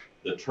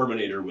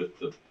Terminator with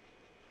the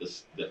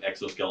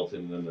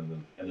exoskeleton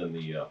and then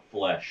the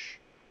flesh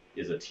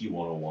is a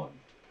T-101,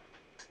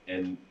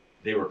 and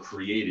they were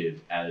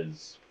created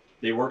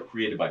they weren't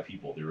created by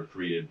people. They were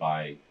created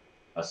by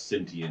a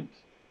sentient.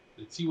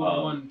 the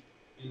T-101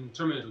 in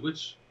Terminator.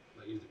 Which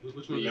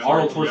one? Yeah,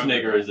 Arnold Arnold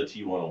Schwarzenegger is a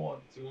T-101.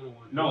 T-101.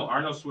 No,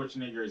 Arnold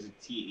Schwarzenegger is a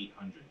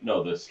T-800.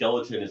 No, the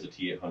skeleton is a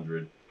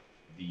T-800.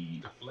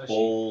 The fleshy.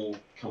 full,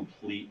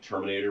 complete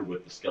Terminator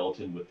with the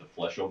skeleton with the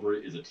flesh over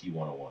it is a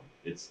T-101.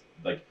 It's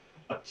like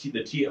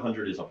the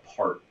T-800 is a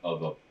part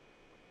of a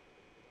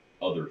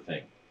other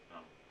thing. Oh.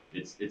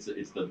 It's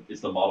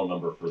the model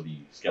number for the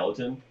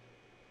skeleton,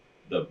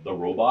 the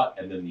robot,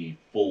 and then the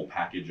full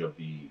package of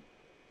the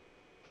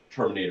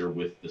Terminator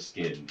with the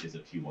skin is a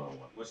T-101.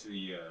 What's the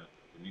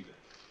new guy?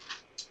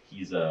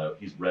 He's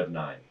Rev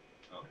 9.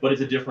 Okay. But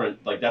it's a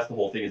different, that's the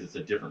whole thing, is it's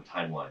a different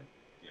timeline.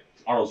 Yeah.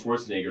 Arnold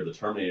Schwarzenegger, the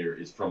Terminator,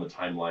 is from a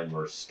timeline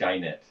where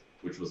Skynet,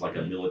 which was like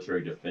a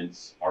military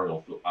defense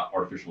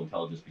artificial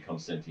intelligence,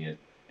 becomes sentient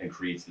and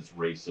creates this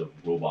race of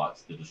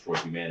robots that destroy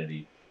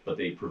humanity. But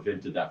they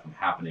prevented that from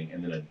happening,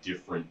 and then a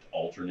different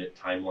alternate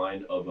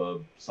timeline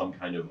of some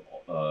kind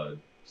of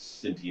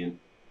sentient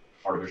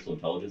artificial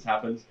intelligence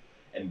happens,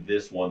 and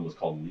this one was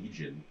called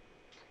Legion,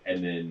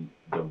 and then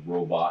the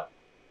robot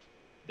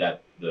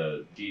that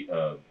the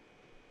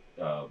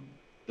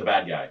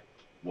bad guy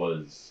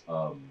was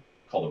called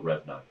the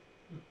Rev 9.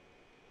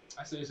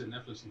 I say it's a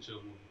Netflix and chill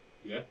movie.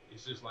 Yeah.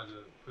 It's just like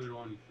a put it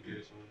on, you forget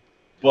it's on.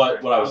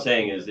 But what I was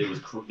saying is, it was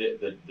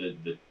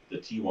the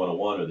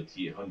T-101 or the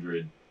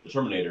T-100, the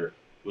Terminator,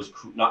 was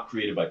not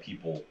created by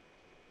people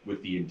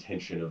with the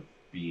intention of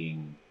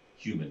being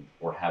human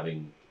or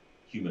having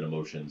human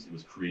emotions. It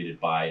was created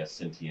by a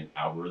sentient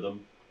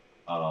algorithm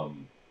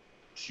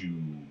to,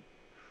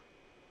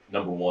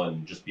 number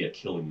one, just be a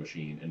killing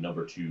machine, and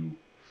number two,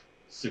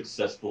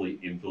 successfully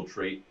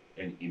infiltrate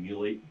and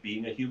emulate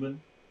being a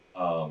human,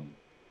 to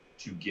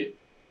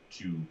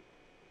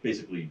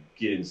basically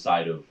get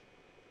inside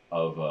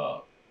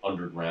of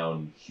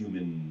underground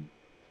human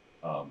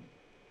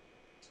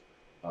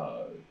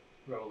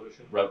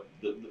Revolution.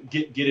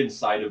 Get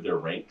inside of their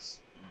ranks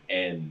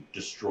and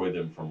destroy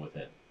them from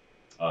within.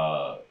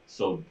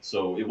 So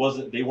it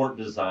wasn't, they weren't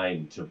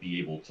designed to be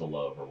able to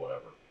love or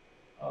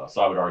whatever.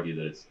 So I would argue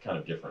that it's kind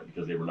of different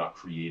because they were not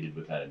created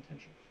with that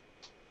intention.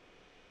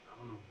 I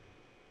don't know.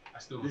 I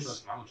still don't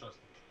trust him. I don't trust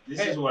him.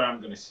 This is what I'm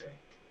gonna say.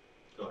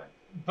 Go ahead.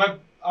 But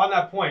on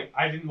that point,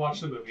 I didn't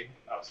watch the movie.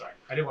 Oh, sorry,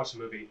 I didn't watch the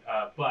movie.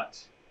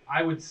 But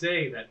I would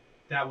say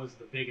that was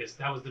the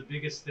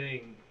biggest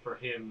thing for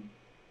him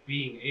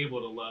being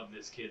able to love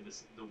this kid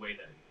the way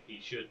that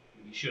he should.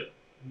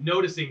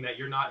 Noticing that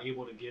you're not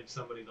able to give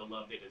somebody the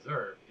love they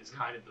deserve is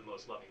kind of the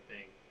most loving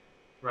thing,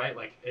 right?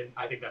 Like, and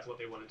I think that's what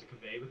they wanted to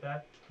convey with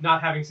that.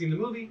 Not having seen the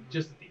movie,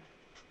 just the theme.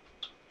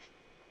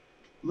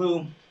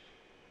 Lou,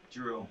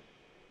 Drew,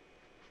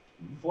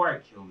 before I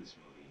kill this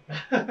movie,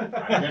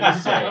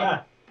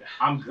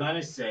 I'm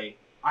gonna say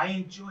I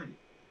enjoyed it.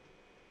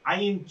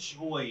 I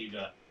enjoyed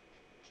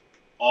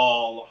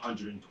all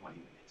 120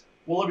 minutes.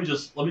 Well, let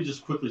me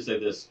just quickly say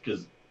this,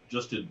 because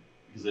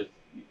if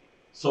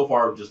so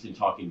far, just in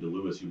talking to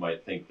Lewis, you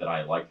might think that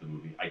I liked the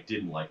movie. I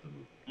didn't like the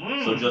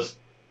movie. So just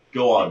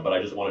go on, but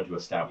I just wanted to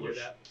establish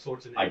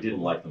I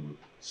didn't like the movie.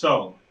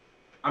 So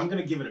I'm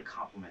gonna give it a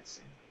compliment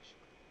sandwich.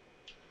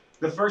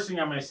 The first thing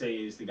I'm gonna say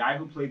is the guy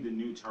who played the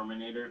new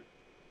Terminator,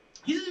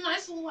 he's a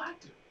nice little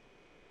actor.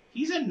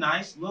 He's a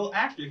nice little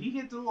actor. He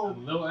hit the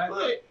little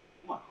actor?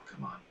 Well,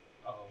 come on.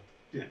 Uh-oh.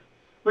 Yeah.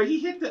 But he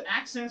hit the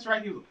accents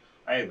right. He was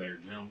like, hey there,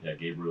 Jim. Yeah,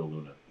 Gabriel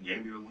Luna. He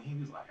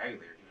was like, hey there,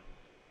 Jim.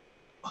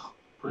 Oh,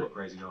 pretty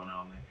crazy going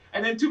on there.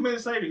 And then 2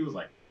 minutes later, he was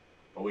like,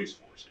 police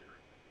force here.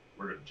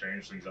 We're going to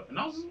change things up. And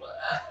I was just look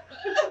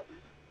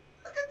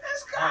at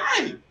this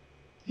guy.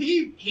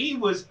 He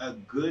was a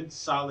good,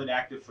 solid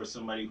actor for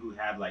somebody who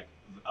had like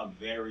a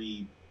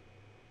very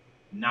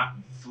not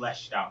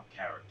fleshed out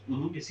character.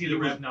 Mm-hmm. Is he the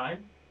Rev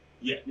 9?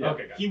 Yeah. Okay, got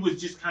it. He was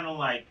just kind of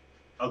like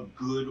a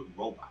good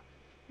robot.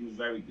 He was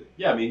very good.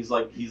 Yeah, I mean, he's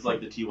like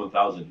the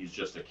T-1000. He's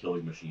just a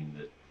killing machine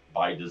that,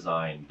 by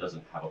design,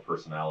 doesn't have a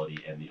personality,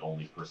 and the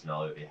only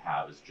personality they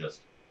have is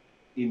just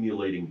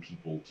emulating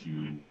people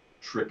to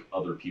trick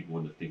other people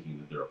into thinking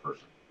that they're a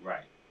person.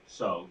 Right.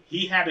 So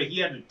he had a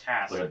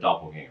task. It's like a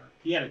doppelganger.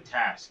 He had a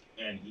task,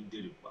 and he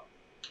did it well.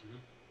 Mm-hmm.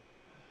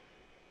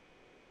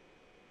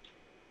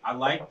 I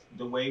liked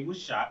the way it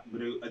was shot,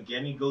 but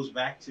again, it goes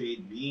back to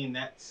it being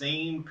that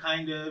same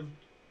kind of.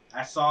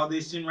 I saw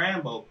this in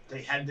Rambo.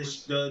 They had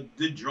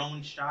the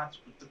drone shots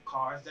with the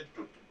cars that,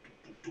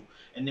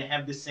 and they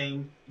have the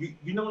same. You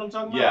know what I'm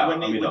talking about? Yeah, when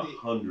they, I mean,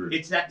 100.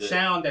 It's that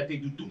sound that they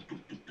do.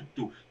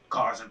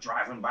 Cars are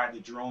driving by the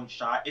drone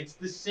shot. It's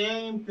the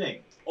same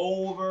thing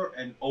over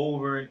and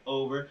over and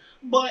over,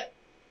 but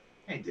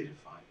they did it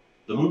fine.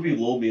 The movie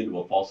lulled me into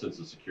a false sense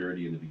of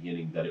security in the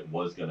beginning that it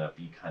was going to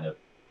be kind of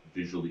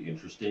visually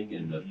interesting,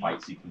 and the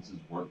fight sequences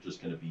weren't just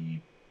going to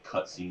be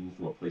cutscenes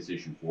from a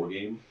PlayStation 4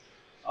 game.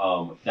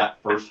 That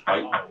first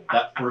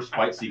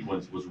fight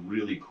sequence was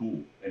really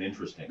cool and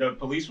interesting. The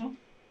police one?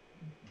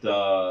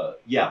 The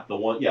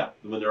one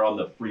when they're on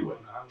the freeway.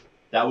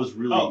 That was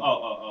really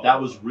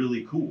was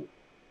really cool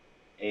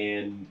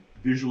and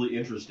visually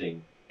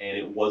interesting, and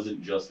it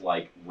wasn't just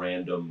like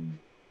random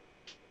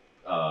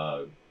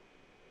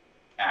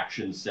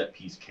action set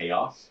piece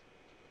chaos.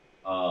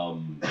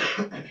 And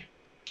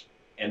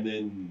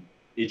then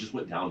it just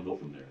went downhill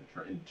from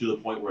there, and to the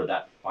point where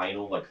that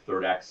final like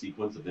third act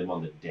sequence of them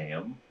on the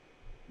dam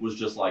was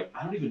just like,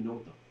 I don't even know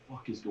what the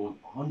fuck is going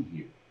on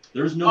here.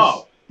 There was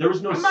no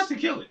I'm about to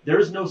kill it. There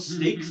is no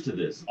stakes to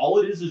this. All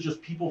it is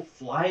just people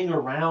flying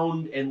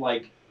around and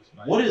like,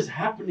 what is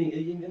happening?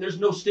 And there's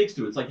no stakes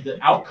to it. It's like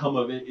the outcome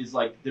of it is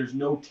like there's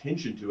no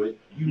tension to it.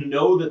 You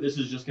know that this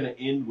is just going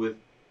to end with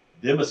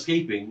them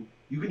escaping.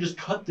 You can just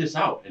cut this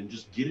out and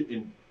just get it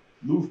and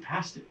move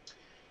past it.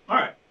 All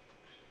right.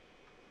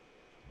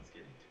 Let's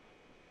get into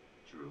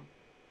it. Drew.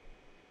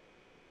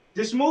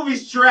 This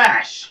movie's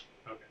trash.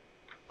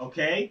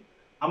 Okay?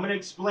 I'm going to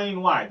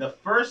explain why. The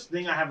first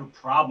thing I have a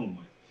problem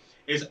with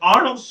is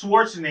Arnold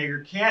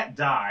Schwarzenegger can't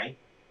die,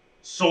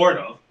 sort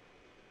of.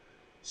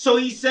 So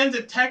he sends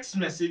a text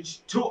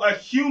message to a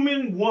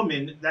human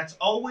woman that's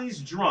always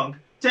drunk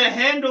to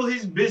handle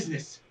his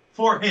business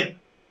for him.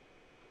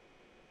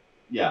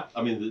 Yeah,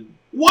 I mean,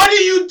 What are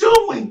you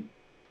doing?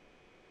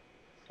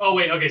 Oh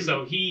wait, okay,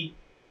 so he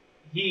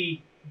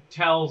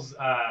tells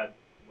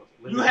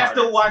You have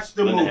to watch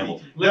the Linda movie.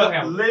 Hamilton.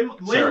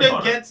 Linda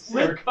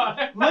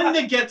Hamilton.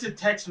 Linda gets a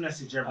text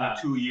message every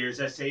 2 years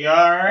that say,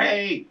 all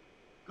right,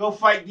 go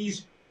fight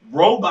these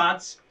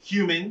robots,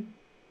 human.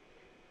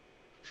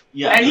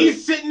 yeah. And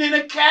he's sitting in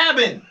a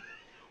cabin.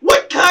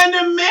 What kind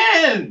of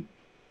man?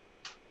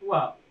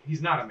 Well,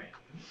 he's not a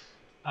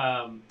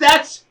man.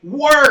 That's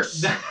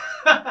worse.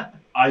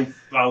 I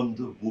found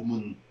a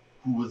woman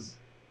who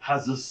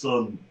has a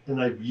son,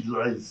 and I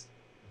realized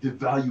the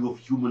value of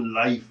human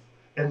life.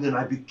 And then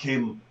I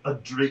became a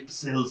drape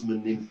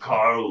salesman named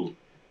Carl,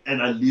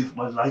 and I live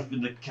my life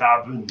in the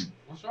cabin.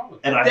 What's wrong with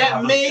And that? I That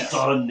have a makes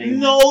son named.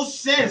 no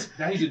sense.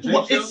 That he's a drink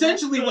Well, salesman?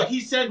 essentially, what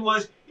he said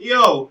was,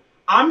 yo,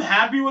 I'm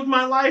happy with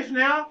my life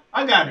now.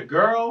 I got a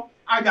girl.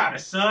 I got a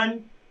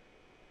son.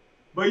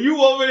 But you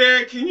over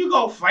there, can you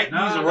go fight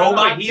Nah, these nah,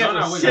 robots? he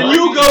has a wait, Can low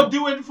you key- go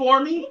do it for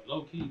me?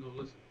 Low key, go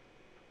listen.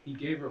 He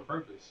gave her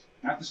purpose.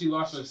 After she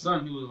lost her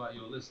son, he was like,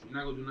 yo, listen, you're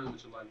not going to do nothing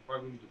with your life. You're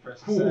probably going to be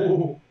depressed and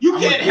sad. You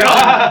I'm can't a-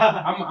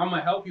 help. I'm going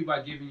to help you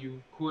by giving you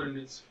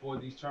coordinates for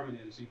these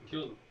Terminators so you can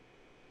kill them.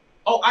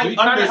 Oh, So I you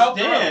kinda helped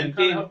her out. understand.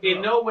 Kinda helped her In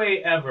out. no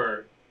way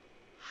ever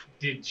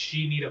did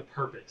she need a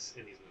purpose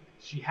in these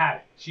movies. She had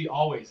it. She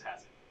always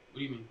has it. What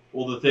do you mean?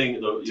 Well, the thing,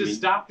 though, To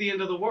stop the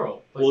end of the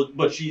world. Like, well,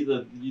 but you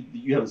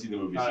haven't seen the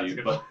movie, Oh, so that's a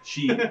good but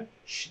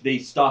they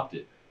stopped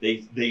it.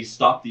 They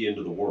stopped the end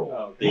of the world.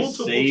 Oh, okay. They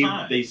Multiple saved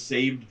times. they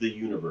saved the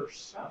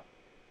universe. Oh.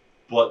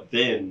 But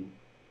then,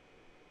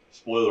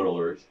 spoiler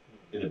alert,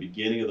 in the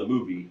beginning of the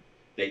movie,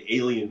 they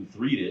Alien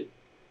 3'd it,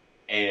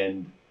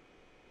 and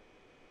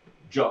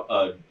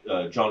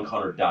John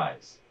Connor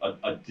dies.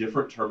 A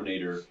different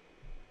Terminator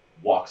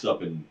walks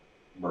up and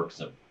murks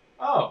him.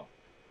 oh.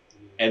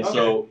 And Okay.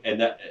 so, and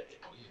that,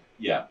 Oh,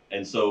 yeah. yeah,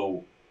 and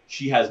so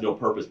she has no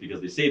purpose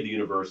because they saved the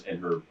universe and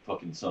her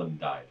fucking son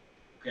died.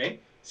 Okay,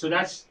 so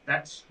that's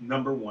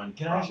number one.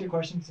 Can I ask you a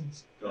question?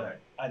 Since Go ahead.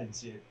 I didn't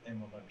see it and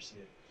will never see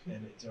it,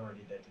 and it's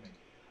already dead to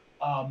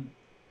me.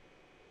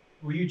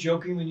 Were you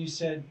joking when you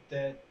said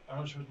that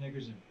Arnold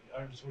Schwarzenegger's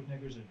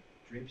a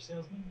drape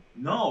salesman?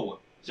 No.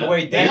 So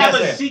wait, They they have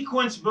have a a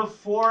sequence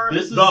before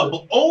This is the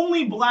the-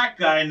 only black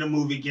guy in the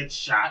movie gets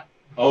shot,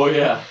 Oh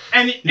yeah,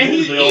 and This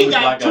is the he only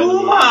got black guy in the two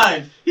movie.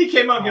 lines. He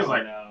came up, he was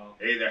like, no.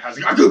 "Hey there, how's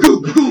it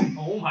going?"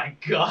 Oh my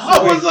god.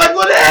 I was like,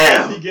 "What the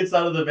hell?" he gets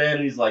out of the van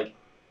and he's like,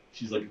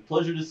 she's like,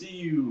 pleasure to see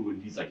you,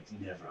 and he's like, it's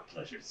never a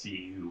pleasure to see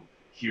you.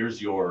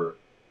 Here's your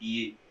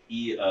EMP,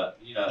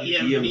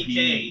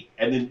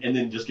 and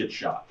then just gets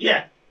shot.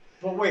 Yeah,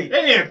 But wait,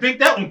 they didn't think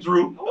that one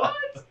through.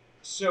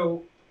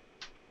 so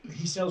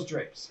he sells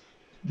drapes.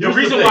 The Here's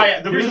reason thing. why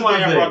Here's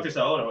I thing. brought this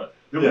up, hold on.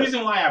 The Yeah.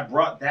 reason why I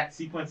brought that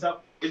sequence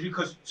up is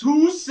because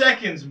 2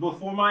 seconds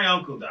before my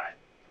uncle died,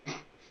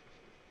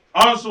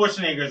 Arnold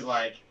Schwarzenegger's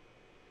like,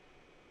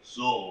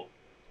 so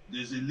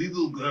there's a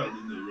little girl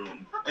in the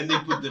room, and they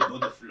put the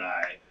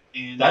butterfly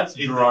in. That's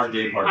in Gerard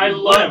the drape." Depardieu. I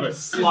Whatever. love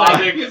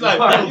Slavic. He's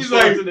Arnold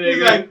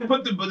Schwarzenegger. like,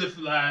 put the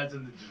butterflies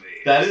in the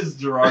drape. That is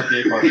Gerard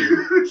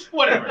Depardieu.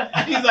 Whatever.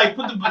 He's like,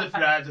 put the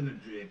butterflies in the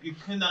drape. You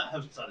cannot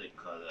have solid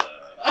color.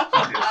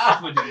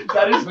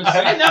 That is But see,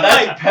 and I'm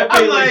that's like- Pepe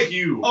I'm Le like,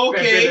 Pew.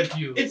 Okay, Pepe Le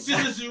Pew. it's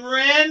just this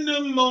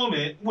random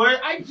moment where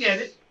I get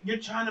it. You're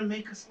trying to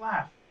make us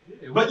laugh.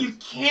 But you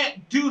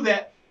can't do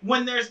that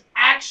when there's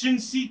action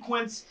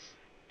sequence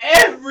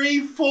every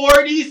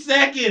 40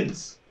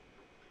 seconds.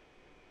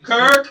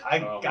 Kirk? I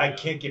Oh, I man.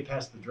 can't get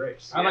past the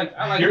drapes. I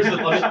like Here's the,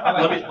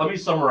 I like let me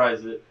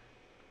summarize it,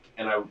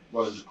 and I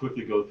want to just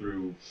quickly go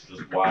through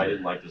just why I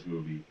didn't like this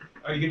movie.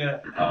 Are you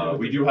gonna?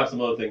 We do have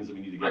some other things that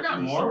we need to get I got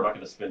through, more. so we're not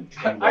going to spend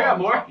too long I got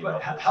more, talking But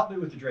about this. help me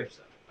with the drape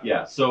stuff.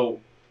 Yeah, so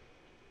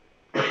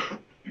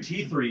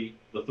T3,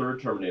 the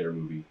third Terminator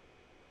movie,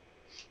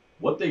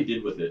 what they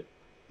did with it,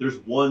 there's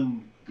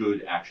one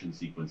good action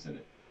sequence in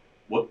it.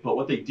 But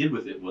what they did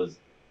with it was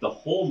the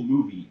whole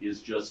movie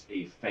is just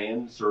a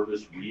fan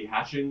service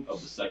rehashing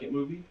of the second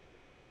movie,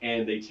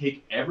 and they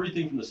take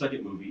everything from the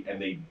second movie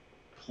and they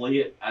play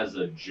it as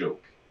a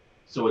joke.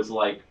 So it's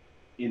like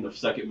in the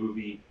second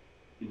movie,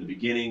 in the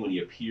beginning when he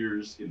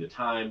appears in the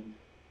time,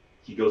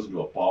 he goes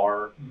into a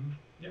bar,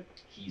 Yep.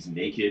 he's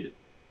naked,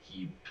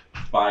 he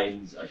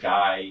finds a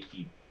guy,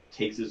 he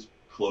takes his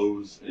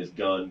clothes and his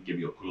gun, give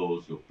you your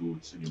clothes, your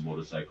boots, and your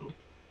motorcycle.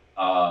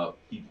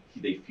 He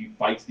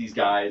fights these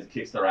guys,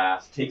 kicks their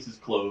ass, takes his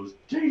clothes,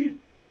 take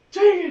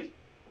it.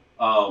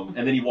 And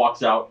then he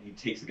walks out, he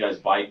takes the guy's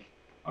bike.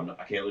 I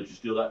can't let you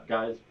steal that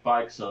guy's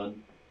bike,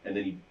 son. And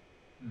then he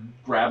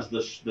grabs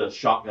the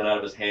shotgun out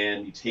of his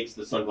hand, he takes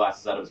the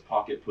sunglasses out of his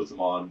pocket, puts them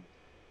on,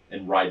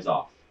 and rides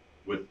off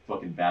with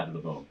fucking bad to the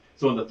bone.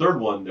 So in the third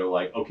one, they're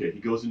like, okay, he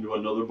goes into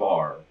another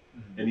bar,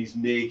 and he's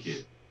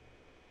naked.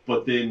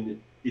 but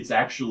then it's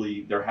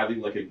actually they're having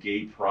like a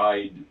gay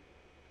pride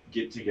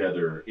get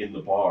together in the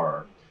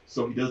bar.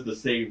 So he does the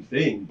same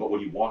thing, but when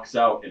he walks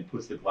out and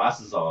puts the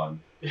glasses on,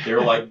 they're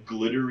like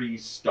glittery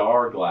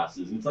star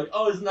glasses. And it's like,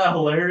 oh, isn't that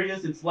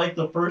hilarious? It's like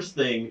the first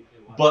thing,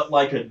 but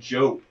like a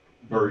joke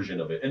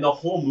version of it. And the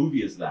whole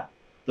movie is that.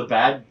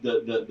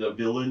 The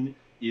villain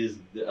is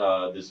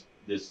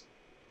this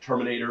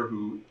Terminator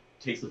who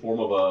takes the form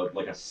of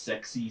a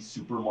sexy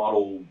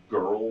supermodel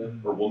girl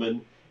or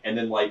woman, and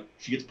then like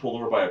she gets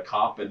pulled over by a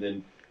cop, and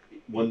then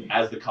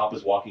as the cop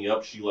is walking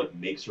up, she like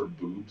makes her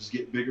boobs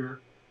get bigger.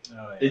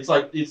 Oh, yeah. It's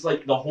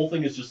like the whole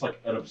thing is just like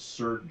an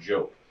absurd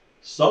joke.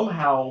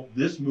 Somehow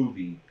this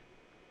movie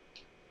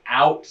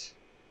outdid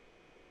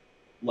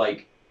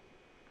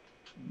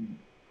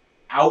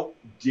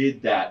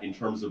that in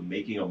terms of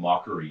making a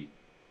mockery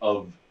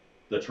of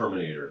the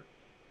Terminator.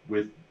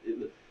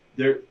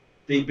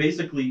 They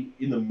basically,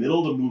 in the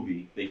middle of the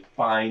movie, they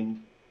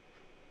find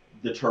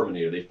the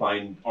Terminator, they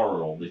find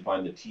Arnold, they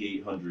find the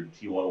T-800,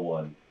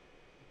 T-101,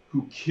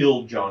 who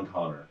killed John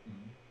Connor.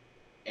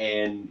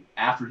 And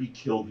after he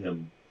killed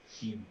him,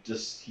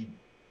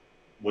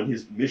 when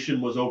his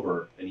mission was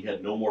over and he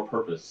had no more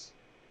purpose,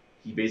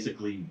 he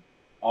basically,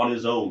 on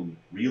his own,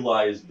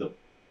 realized the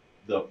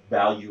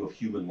value of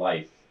human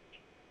life.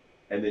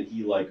 And then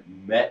he like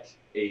met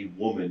a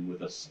woman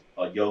with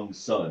a young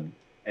son,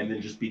 and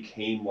then just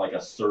became like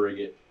a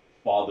surrogate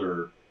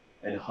father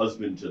and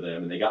husband to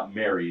them, and they got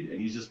married, and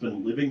he's just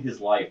been living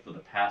his life for the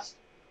past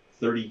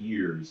 30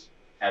 years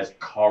as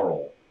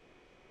Carl.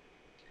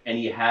 And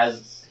he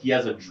has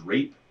a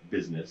drape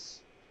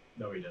business.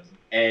 No, he doesn't.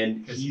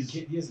 And he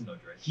doesn't know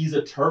drape. He's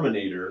a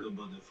Terminator,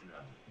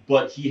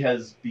 but he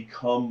has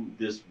become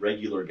this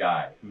regular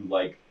guy who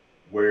like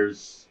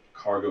wears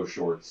cargo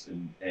shorts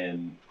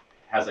and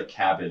has a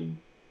cabin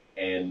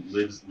and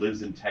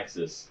lives in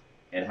Texas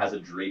and has a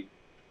drape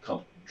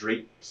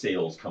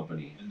sales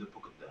company.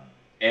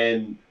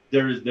 And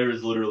there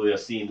is literally a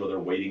scene where they're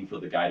waiting for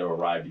the guy to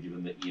arrive to give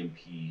him the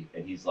EMP,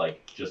 and he's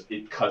like,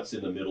 it cuts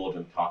in the middle of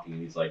him talking,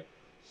 and he's like,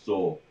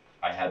 so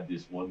I had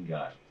this one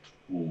guy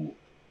who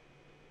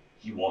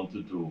he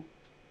wanted to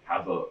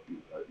have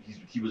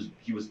he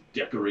was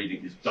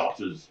decorating his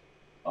daughter's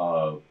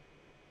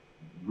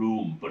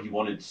room, but he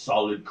wanted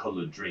solid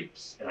colored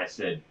drapes, and I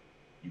said,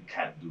 you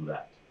can't do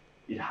that.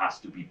 It has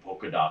to be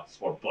polka dots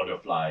or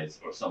butterflies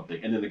or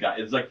something. And then the guy,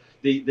 it's like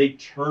they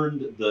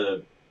turned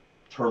the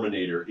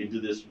Terminator into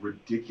this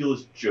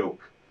ridiculous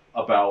joke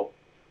about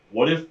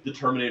what if the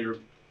Terminator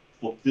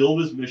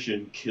fulfilled his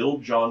mission,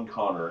 killed John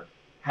Connor,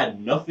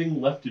 had nothing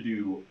left to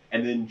do,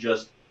 and then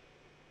just,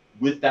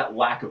 with that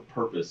lack of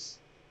purpose,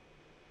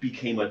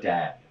 became a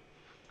dad.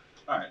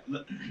 All right,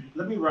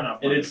 let me run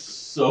off. And it's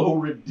so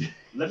ridiculous.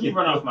 Let me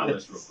run off my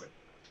list real quick.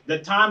 The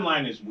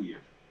timeline is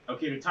weird.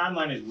 Okay, the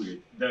timeline is weird.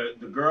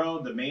 The girl,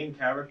 the main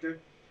character,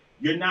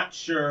 you're not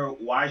sure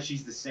why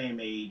she's the same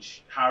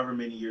age, however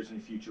many years in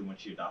the future when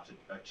she adopts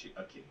a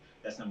kid.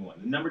 That's number one.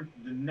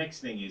 The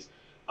next thing is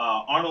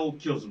Arnold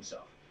kills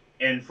himself,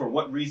 and for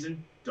what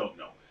reason? Don't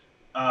know.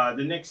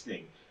 The next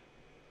thing,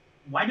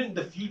 why didn't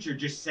the future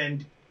just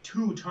send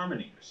 2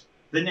 Terminators?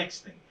 The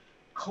next thing,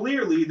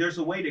 clearly there's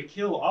a way to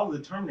kill all of the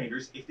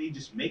Terminators if they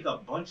just make a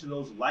bunch of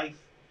those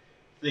life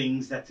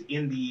things that's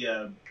in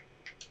the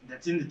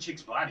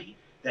chick's body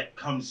that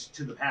comes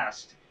to the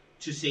past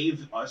to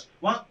save us.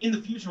 Well, in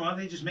the future, why don't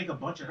they just make a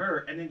bunch of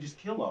her and then just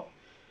kill all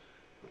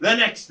of them? The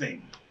next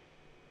thing,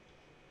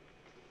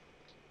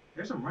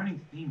 there's a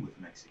running theme with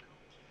Mexico.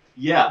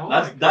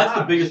 Yeah, that's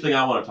the biggest thing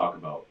I want to talk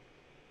about.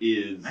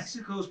 Is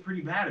Mexico's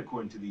pretty bad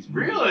according to these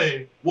movies.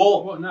 Really?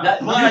 Well, no.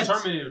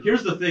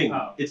 Here's the thing.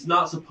 Oh. It's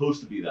not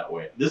supposed to be that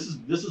way. This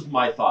is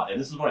my thought, and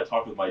this is what I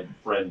talked with my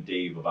friend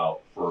Dave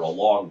about for a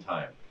long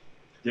time.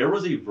 There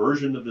was a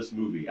version of this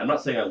movie. I'm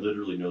not saying I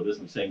literally know this.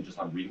 I'm saying just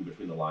I'm reading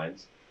between the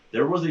lines.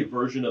 There was a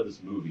version of this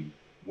movie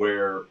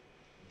where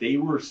they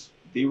were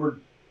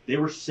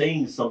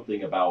saying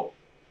something about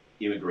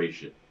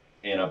immigration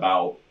and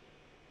about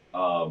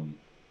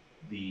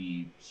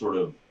the sort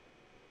of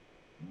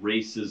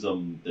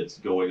racism that's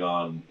going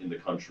on in the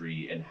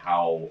country, and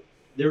how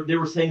they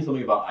were saying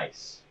something about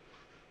ICE.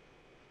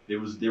 They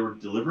were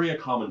delivering a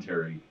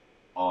commentary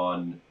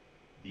on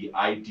the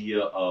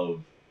idea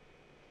of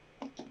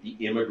the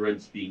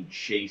immigrants being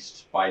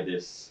chased by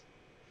this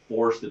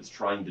force that's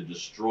trying to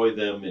destroy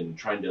them and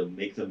trying to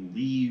make them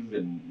leave,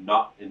 and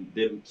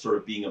them sort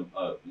of being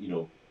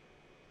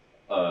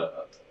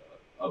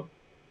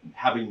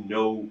having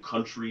no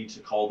country to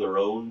call their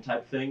own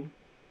type thing.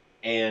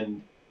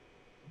 And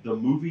the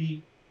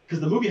movie, because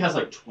the movie has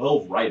like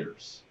 12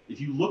 writers. If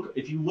you look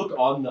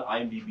on the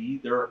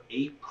IMDb, there are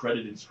 8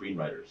 credited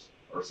screenwriters,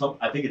 or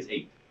I think it's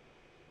 8.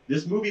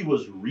 This movie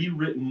was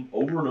rewritten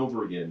over and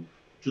over again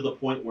to the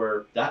point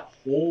where that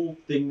whole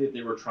thing that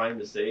they were trying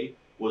to say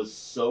was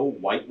so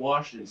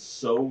whitewashed and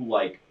so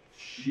like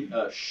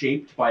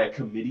shaped by a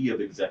committee of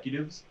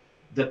executives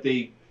that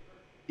the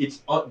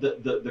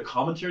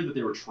commentary that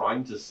they were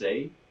trying to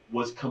say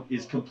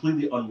is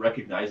completely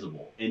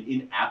unrecognizable, and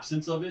in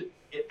absence of it,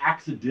 it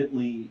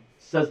accidentally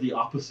says the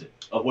opposite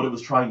of what it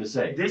was trying to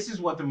say. This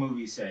is what the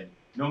movie said.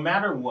 No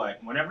matter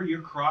what, whenever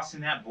you're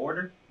crossing that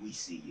border, we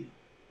see you.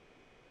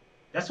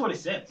 That's what it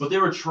says. But they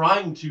were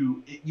trying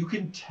to. You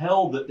can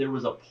tell that there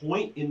was a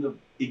point in the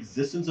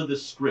existence of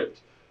this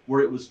script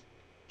where it was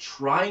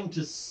trying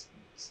to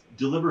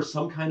deliver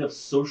some kind of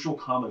social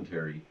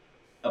commentary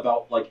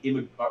about like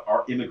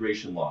our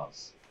immigration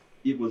laws.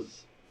 It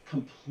was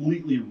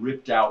completely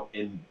ripped out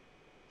and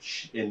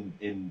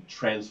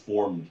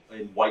transformed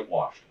and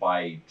whitewashed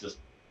by just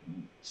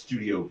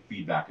studio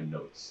feedback and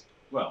notes.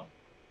 Well,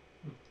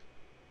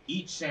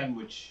 each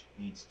sandwich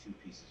needs 2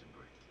 pieces of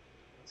bread.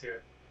 Let's hear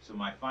it. So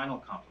my final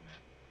compliment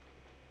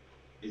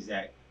is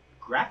that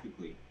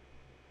graphically,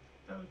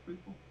 that was pretty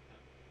cool.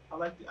 I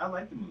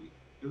liked the movie.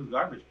 It was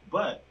garbage,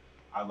 but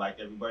I liked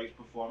everybody's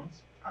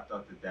performance. I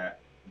thought that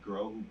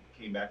girl who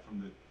came back from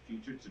the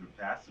future to the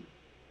past and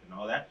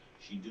all that,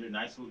 she did a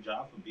nice little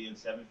job for being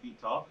 7 feet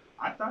tall.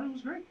 I thought it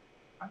was great.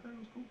 I thought it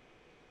was cool.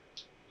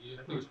 Yeah,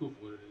 I think it's cool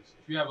for what it is.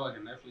 If you have like a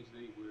Netflix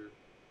date where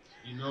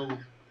you know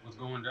what's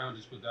going down,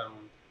 just put that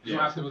on. You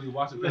don't have to really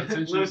watch it, pay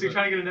attention. Lewis, you're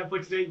trying to get a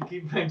Netflix date and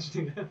keep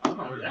mentioning it. I'm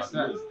not worried about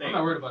that. I'm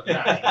not worried about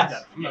Nah,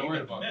 that. I'm not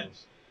worried about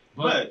those.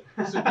 But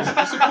it's a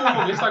cool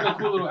movie. It's like a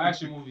cool little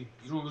action movie.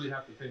 You don't really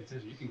have to pay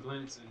attention. You can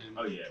glance and then.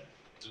 Oh yeah.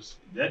 Just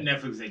That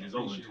Netflix thing is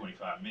over in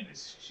 25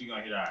 minutes. She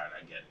gonna hit, all right,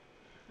 I get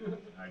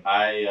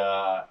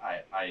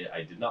it.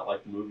 I did not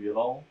like the movie at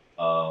all.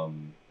 out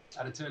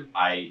of 10.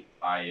 I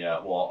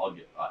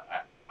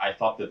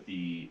thought that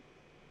the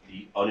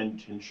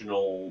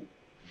unintentional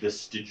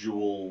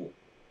vestigial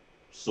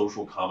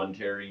social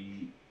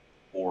commentary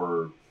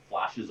or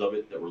flashes of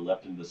it that were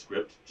left in the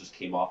script just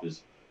came off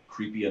as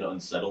creepy and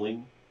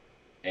unsettling,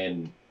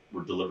 and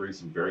were delivering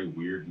some very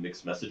weird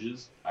mixed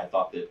messages. I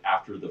thought that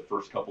after the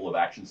first couple of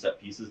action set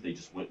pieces, they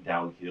just went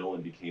downhill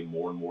and became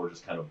more and more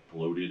just kind of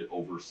bloated,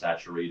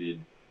 oversaturated,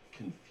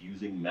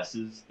 confusing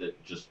messes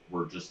that just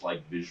were just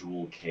like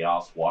visual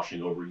chaos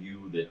washing over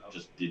you that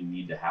just didn't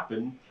need to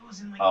happen. It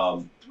was in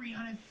like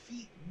 300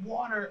 feet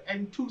water,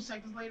 and 2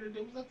 seconds later, it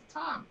was at the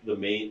top. The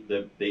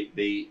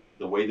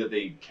way that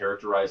they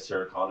characterized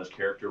Sarah Connor's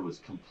character was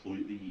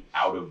completely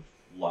out of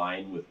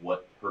line with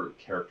what her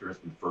character has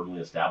been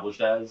firmly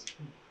established as.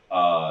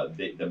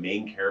 The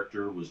main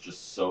character was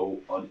just so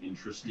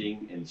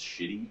uninteresting and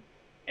shitty,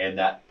 and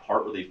that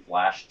part where they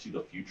flashed to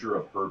the future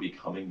of her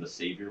becoming the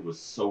savior was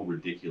so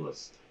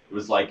ridiculous. It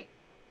was like,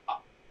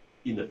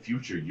 in the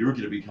future, you're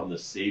going to become the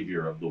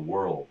savior of the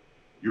world.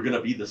 You're going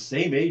to be the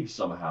same age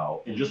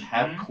somehow and just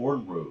have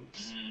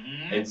cornrows.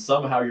 And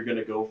somehow you're going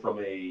to go from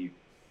a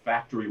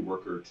factory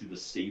worker to the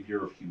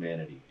savior of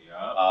humanity. Yeah.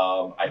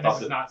 I And thought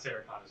this is that, not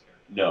Sarah Connor's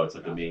character. no, it's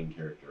like the main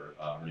character.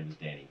 Her name is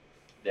Danny.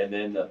 And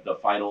then the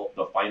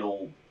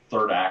final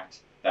third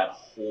act, that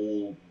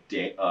whole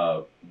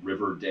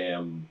river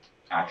dam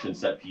action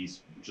set piece,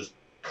 just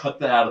cut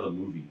that out of the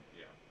movie.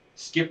 Yeah.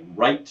 Skip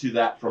right to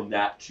that,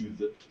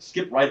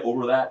 skip right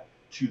over that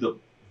to the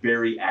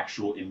very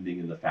actual ending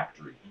in the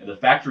factory. And the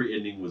factory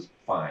ending was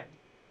fine.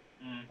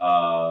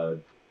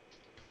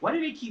 Why do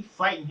they keep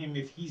fighting him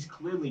if he's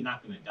clearly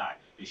not going to die?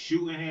 They're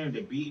shooting him,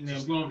 they're beating him.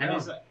 Slow him and down.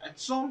 it's like,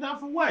 slow him down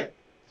for what?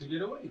 To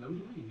get away. Let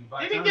me leave. You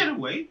buy They didn't time. get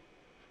away.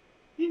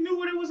 He knew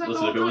what it was at the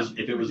Listen, whole time.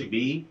 if it was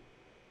me,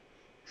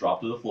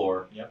 drop to the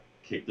floor, Yep.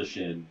 kick the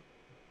shin,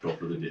 go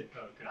for the dick.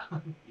 Oh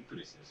god. You could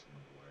have said some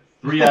other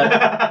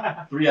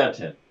word. 3 out of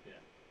 10.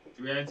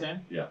 3 out of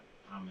 10? Yeah.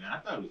 I mean, I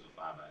thought it was a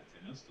 5 out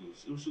of 10.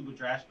 It was super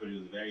trash, but it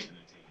was very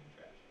entertaining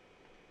trash.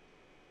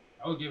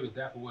 I would give it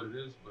that for what it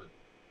is, but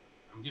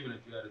I'm giving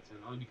it 3 out of 10.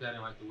 Only because I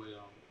didn't like the way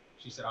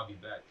she said I'll be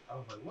back. I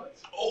was like, what?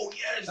 Oh,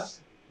 yes!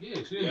 Yeah,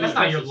 she didn't. That's do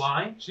it not your justice.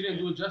 line. She didn't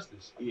do it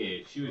justice. Yeah,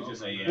 she was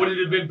just like, yeah. Would it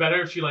have been better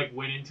if she like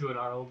went into an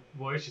Arnold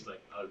voice? She's like,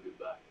 oh,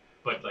 goodbye.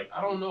 But like, I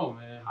don't know,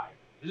 man. higher.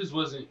 It just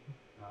wasn't.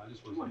 Nah, it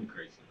just It wasn't. wasn't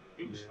crazy.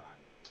 It was Yeah.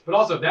 fine. But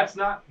also, that's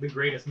not the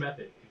greatest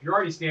method. If you're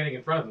already standing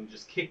in front of them,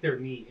 just kick their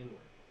knee inward.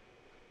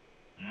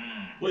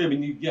 Well, I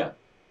mean, yeah.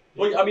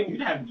 Well, I mean,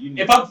 You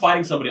if I'm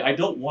fighting somebody, I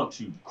don't want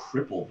to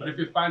cripple But them. if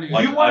you're finding,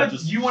 Like, you want I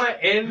just-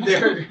 to end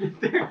their,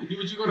 what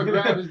you gonna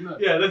grab is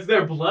nuts. yeah, that's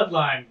their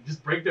bloodline.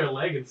 Just break their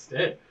leg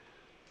instead.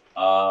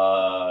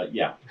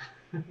 Yeah.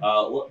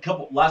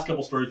 Last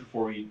couple stories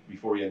before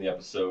we end the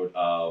episode.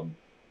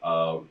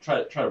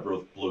 Try to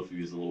blow through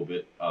these a little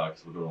bit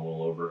because we're going a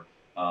little over.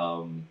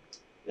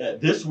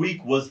 This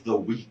week was the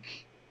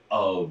week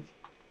of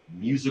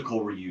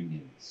musical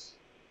reunions.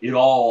 It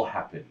all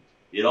happened.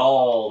 It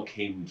all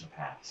came to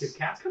pass. Did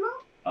Cats come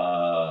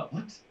out?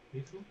 What?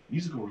 Musical?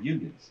 Musical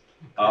reunions.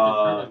 Like,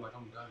 I'm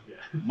done. Yeah.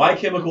 My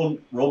Chemical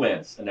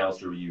Romance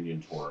announced a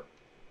reunion tour.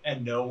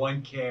 And no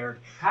one cared.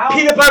 How?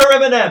 Peanut butter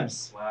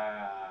M&Ms.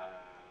 Wow.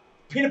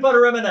 Peanut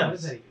butter What does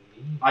M&Ms. that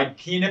even mean?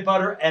 Peanut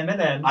butter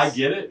M&Ms. I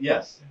get it.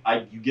 Yes.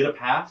 You get a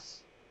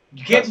pass.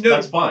 You can't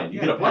That's fine. You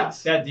Yeah, get a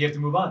pass. That you have to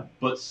move on.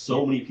 But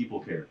so many people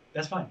care.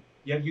 That's fine.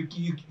 Yeah, you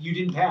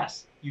didn't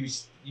pass. You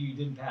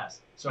didn't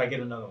pass. So I get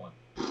another one.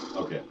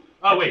 Okay.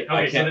 Oh wait.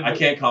 Okay. I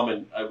can't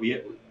comment.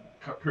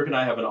 Kirk and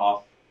I have an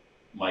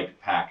Mike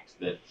packed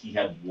that he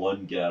had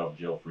one get out of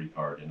jail free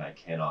card, and I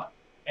cannot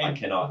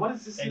What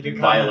is this? And even you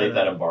violate cut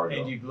that embargo.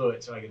 And you blew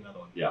it, so I get another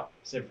one. Yeah.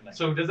 Save for next.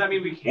 So does that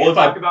mean we can't Well, if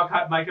I- talk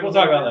about Mike and We'll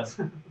talk about Romance?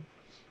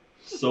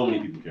 So many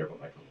people care about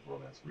My Chemical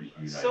Romance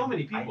reuniting. So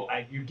many people.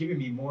 You're giving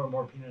me more and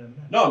more peanut and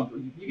that. No,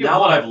 You get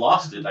now one. that I've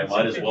lost it, I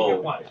might as You well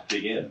get one.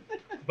 dig in.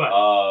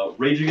 But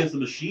Rage Against the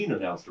Machine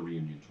announced a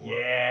reunion tour.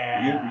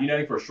 Yeah.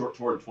 Reuniting for a short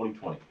tour in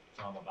 2020.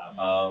 That's all I'm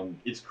about.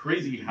 It's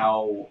crazy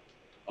how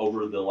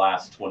over the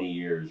last 20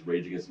 years,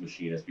 Rage Against the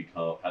Machine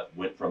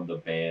went from the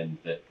band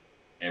that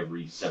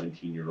every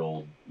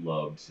 17-year-old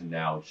loved to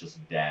now it's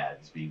just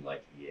dads being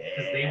like, yeah.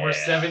 because they were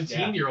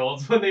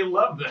 17-year-olds when they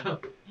loved them.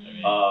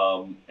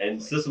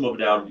 And System of a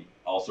Down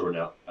also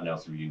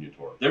announced a reunion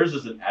tour. Theirs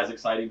isn't as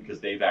exciting because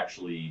they've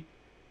actually,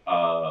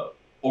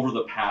 over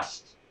the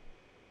past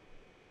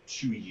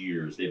 2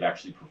 years, they've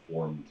actually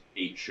performed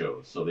 8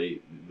 shows. So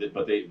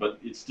but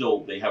it's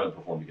still, they haven't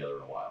performed together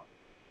in a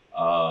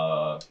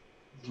while.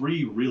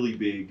 3 really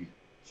big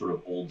sort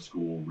of old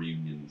school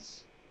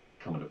reunions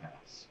coming to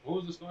pass. What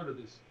was the start of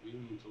this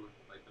reunion tour?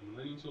 Like the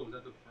Millennium Tour, was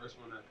that the first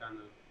one that kind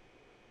of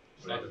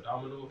started the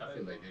domino effect? I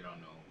feel like they don't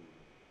know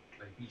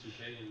who. Like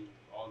B2K and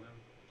all them.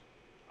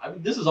 I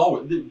mean, this is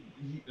always.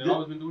 They've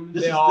always been doing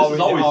This this. is all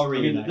always. I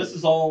mean, reunited. this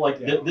is all like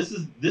Yeah. this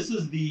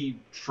is the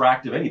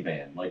tract of any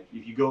band. Like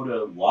if you go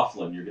to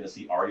Laughlin, you're gonna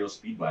see REO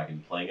Speedwagon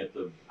playing at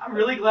the. I'm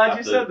really glad you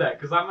At the- said that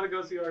because I'm gonna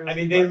go see our. I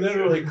mean, they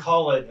literally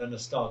call it a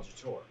nostalgia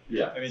tour.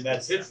 Yeah. I mean,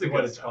 that's It's the what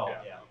good it's stuff, called.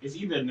 yeah. Yeah. It's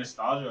either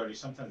nostalgia or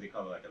sometimes they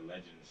call it like a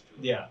legends tour.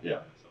 Yeah. Yeah.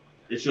 Something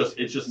like that.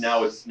 It's just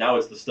now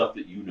it's the stuff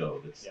that you know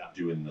that's Yeah.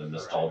 doing the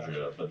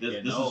nostalgia. But this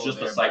Yeah, this no, is just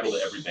a they're cycle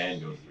much- that every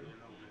band goes through.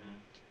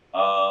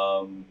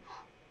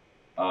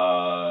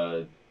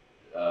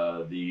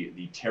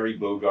 The Terry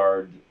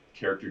Bogard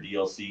character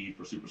DLC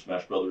for Super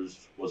Smash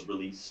Bros. Was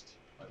released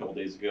a couple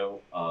days ago.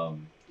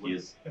 He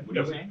is.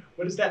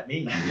 What does that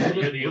mean?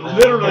 You're the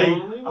Literally,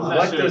 only I'm one. not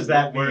what sure does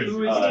that what mean?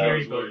 Who is Uh,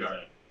 Terry What is Bogard?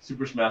 that?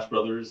 Super Smash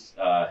Bros.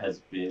 Has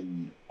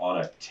been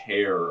on a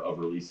tear of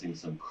releasing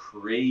some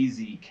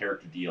crazy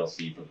character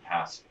DLC for the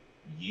past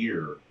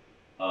year.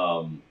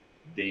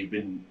 They've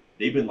been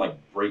like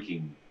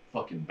breaking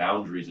fucking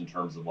boundaries in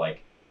terms of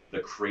like the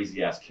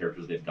crazy ass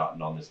characters they've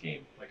gotten on this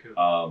game. Like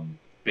who?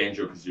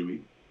 Banjo-Kazooie,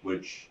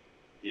 which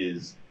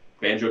is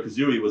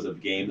Banjo-Kazooie was a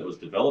game that was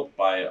developed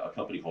by a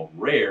company called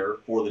Rare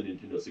for the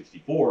Nintendo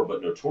 64,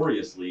 but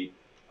notoriously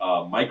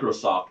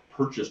Microsoft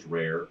purchased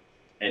Rare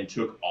and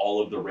took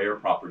all of the Rare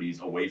properties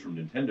away from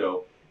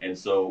Nintendo, and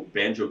so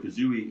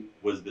Banjo-Kazooie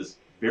was this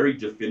very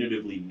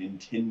definitively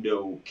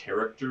Nintendo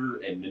character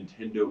and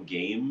Nintendo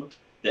game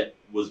that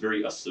was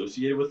very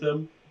associated with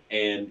them,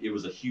 and it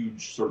was a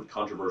huge sort of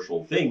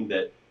controversial thing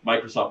that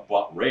Microsoft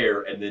bought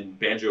Rare, and then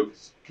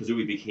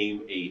Banjo-Kazooie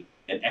became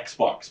an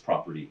Xbox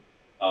property.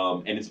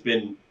 And it's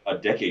been a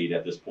decade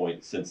at this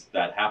point since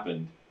that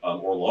happened,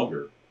 or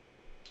longer.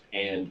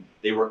 And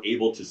they were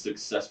able to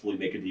successfully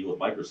make a deal with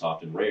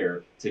Microsoft and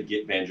Rare to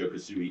get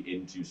Banjo-Kazooie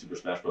into Super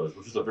Smash Bros.,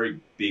 which is a very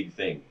big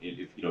thing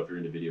if you're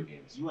into video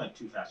games. You went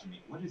too fast for me.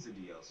 What is a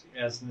DLC?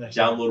 Yeah, that's the next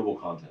Downloadable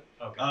content.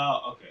 Okay.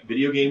 Oh, okay.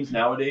 Video games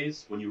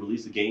nowadays, when you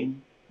release a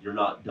game, you're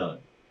not done.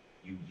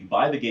 You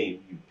buy the game,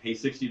 you pay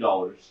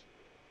 $60,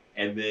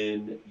 and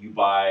then you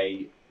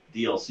buy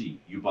DLC.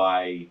 You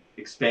buy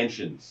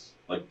expansions,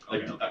 like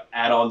Okay.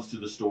 add-ons to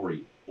the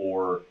story,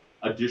 or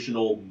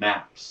additional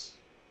maps,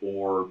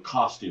 or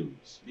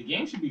costumes, The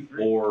game should be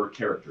free. or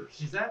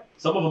characters. Is that?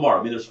 Some of them are.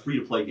 I mean, there's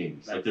free-to-play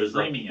games. Like Like there's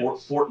like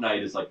freemiums.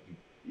 Fortnite is like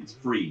it's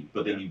free,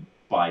 but then you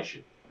buy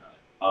shit.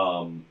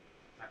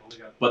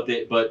 But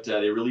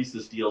they released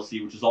this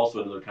DLC, which is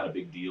also another kind of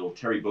big deal.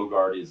 Terry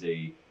Bogard is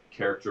a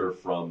character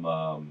from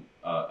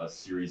a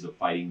series of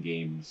fighting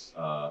games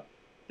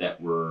that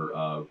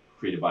were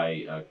created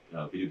by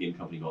a video game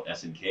company called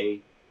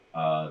SNK.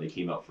 They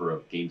came out for a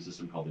game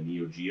system called the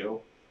Neo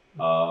Geo,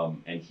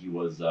 and he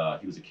was a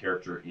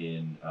character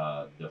in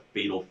the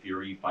Fatal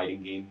Fury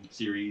fighting game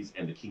series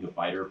and the King of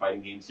Fighter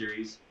fighting game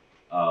series.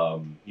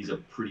 He's a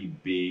pretty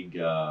big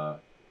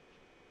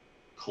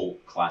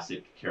cult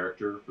classic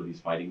character for these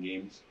fighting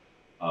games.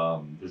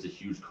 There's a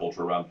huge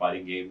culture around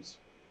fighting games,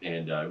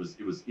 and it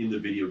was in the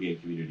video game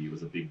community. It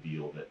was a big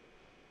deal that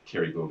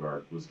Terry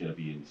Bogard was going to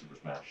be in Super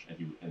Smash,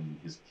 and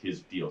his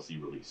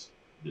DLC released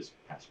this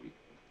past week.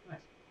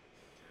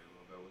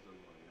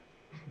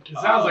 It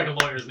sounds like a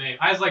lawyer's name.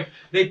 I was like,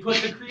 they put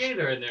the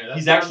creator in there. That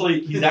He's sounds-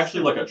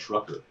 actually like a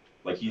trucker.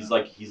 Like he's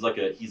like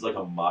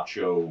a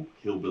macho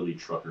hillbilly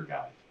trucker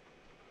guy.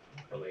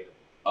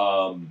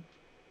 relatable.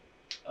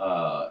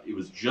 It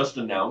was just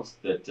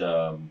announced that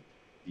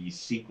the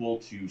sequel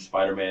to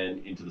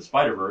Spider-Man Into the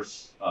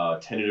Spider-Verse,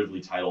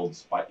 tentatively titled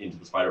Into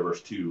the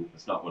Spider-Verse 2,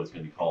 that's not what it's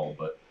going to be called,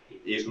 but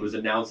it was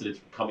announced that it's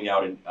coming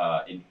out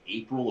in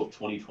April of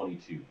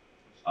 2022.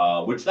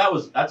 Which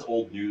that's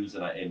old news,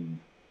 and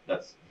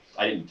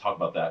I didn't talk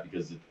about that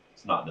because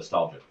it's not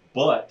nostalgic.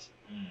 But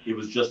it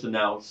was just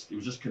announced, it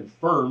was just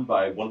confirmed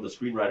by one of the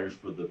screenwriters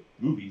for the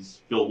movies,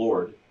 Phil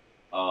Lord,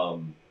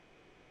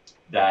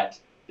 that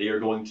they are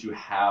going to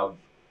have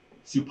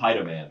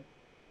Spider-Man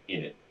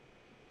in it.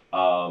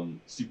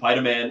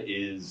 Spider-Man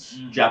is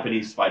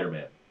Japanese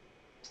Spider-Man.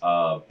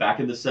 Back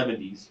in the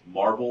 70s,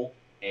 Marvel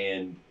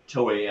and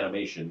Toei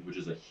Animation, which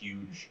is a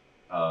huge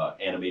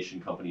animation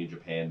company in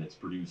Japan that's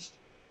produced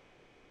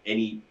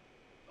any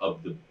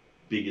of the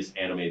biggest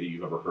anime that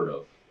you've ever heard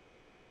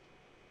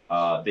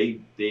of.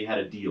 They had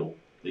a deal.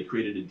 They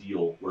created a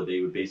deal where they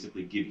would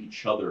basically give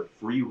each other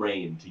free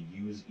reign to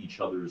use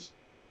each other's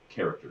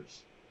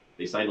characters.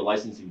 They signed a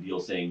licensing deal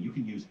saying you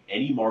can use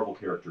any Marvel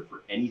character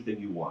for anything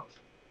you want,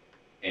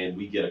 and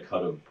we get a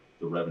cut of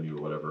the revenue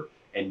or whatever,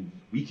 and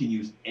we can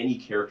use any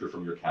character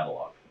from your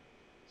catalog.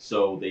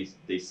 So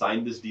they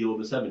signed this deal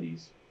in the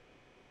 70s,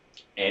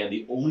 and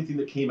the only thing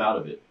that came out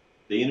of it,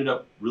 they ended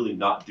up really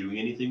not doing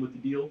anything with the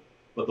deal,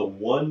 but the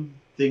one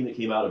thing that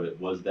came out of it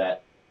was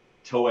that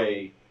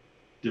Toei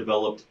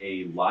developed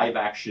a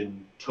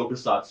live-action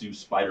tokusatsu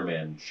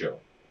Spider-Man show,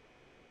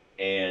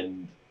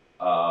 and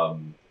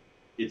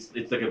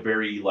it's like a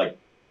very like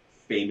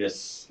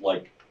famous,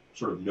 like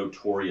sort of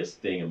notorious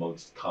thing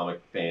amongst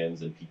comic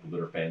fans and people that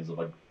are fans of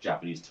like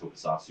Japanese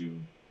tokusatsu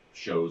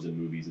shows and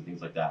movies and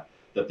things like that.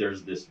 That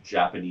there's this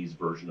Japanese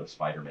version of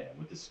Spider-Man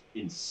with this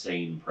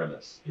insane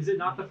premise. Is it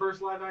not the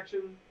first live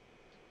action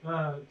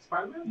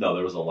Spider-Man? No,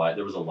 there was a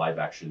live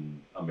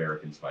action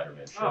American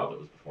Spider-Man show that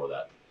was before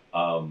that.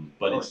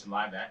 But it's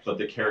live action. But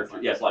the character,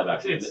 yes, live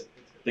action.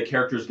 The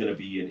character is going to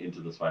be in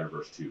Into the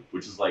Spider-Verse too,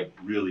 which is like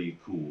really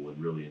cool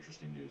and really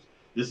interesting news.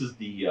 This is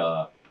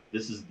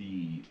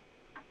the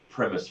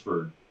premise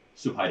for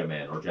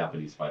Spider-Man or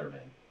Japanese Spider-Man.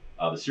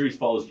 The series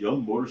follows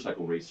young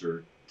motorcycle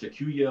racer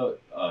Takuya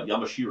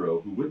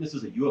Yamashiro, who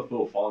witnesses a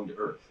UFO falling to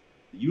Earth.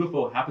 The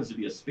UFO happens to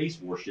be a space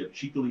warship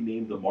cheekily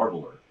named the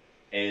Marveler,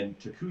 and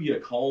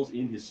Takuya calls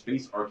in his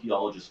space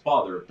archaeologist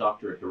father,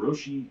 Dr.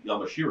 Hiroshi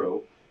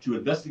Yamashiro, to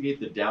investigate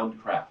the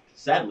downed craft.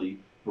 Sadly,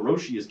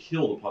 Hiroshi is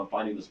killed upon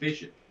finding the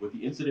spaceship, with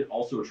the incident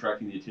also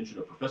attracting the attention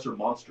of Professor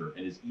Monster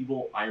and his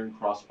evil Iron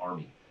Cross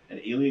army, an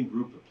alien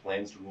group that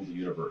plans to rule the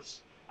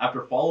universe.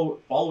 After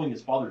following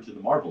his father to the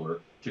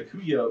Marveler,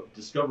 Takuya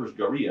discovers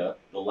Garia,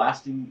 the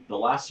last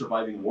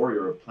surviving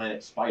warrior of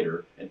Planet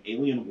Spider, an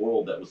alien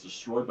world that was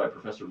destroyed by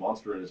Professor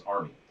Monster and his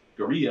army.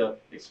 Garia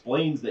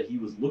explains that he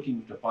was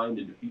looking to find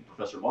and defeat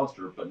Professor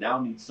Monster, but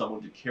now needs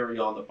someone to carry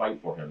on the fight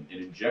for him,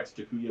 and injects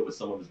Takuya with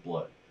some of his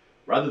blood.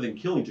 Rather than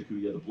killing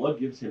Takuya, the blood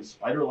gives him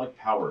spider-like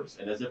powers,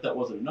 and as if that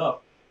wasn't enough,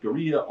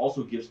 Garia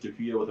also gives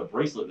Takuya with a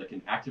bracelet that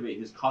can activate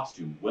his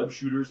costume, web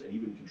shooters, and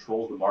even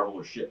controls the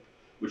Marveler ship,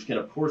 which can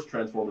of course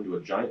transform into a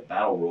giant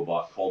battle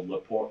robot called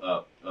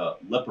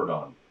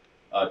Leopardon.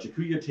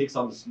 Takuya takes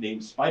on the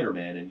name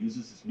Spider-Man and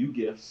uses his new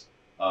gifts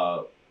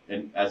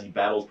and as he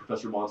battles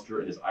Professor Monster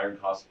and his Iron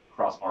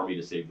Cross army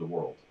to save the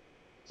world.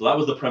 So that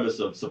was the premise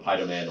of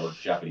Spider-Man or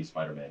Japanese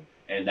Spider-Man,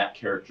 and that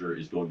character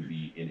is going to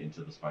be in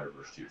Into the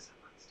Spider-Verse 2,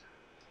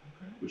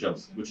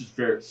 which is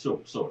very so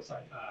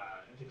exciting.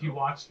 If you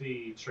watch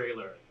the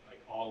trailer,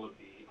 like all of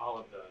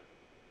the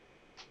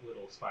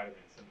little Spider-Man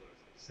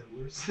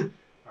symbols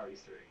are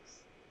Easter eggs.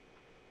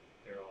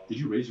 They're all. Did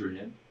you raise your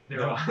hand?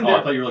 They're all. Oh,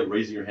 I thought you were like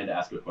raising your hand to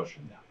ask a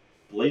question. No.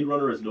 Blade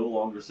Runner is no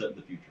longer set in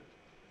the future.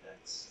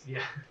 That's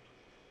Yeah.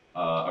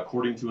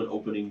 According to an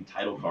opening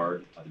title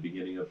card at the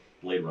beginning of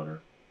Blade Runner,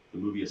 the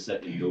movie is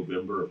set in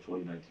November of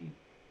 2019.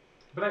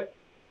 But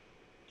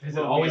has it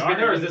Well, always we been are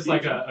there, or in is the this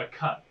like future. a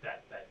cut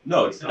that?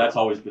 No, that's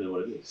always been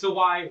what it is. So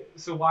why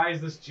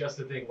is this just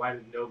a thing? Why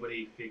did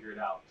nobody figure it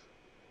out?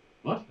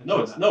 What?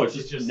 Until No, now. it's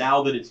just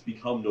now that it's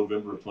become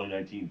November of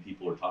 2019,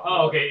 people are talking. Oh,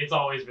 about okay. It's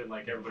always been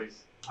like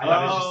everybody's. I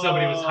thought it's just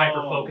somebody was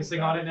hyper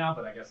focusing on it now,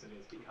 but I guess it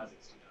is because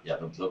it's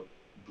 2000. Yeah, so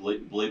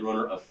Blade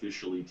Runner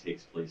officially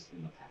takes place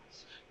in the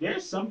past.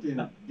 There's something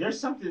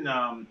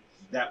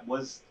that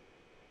was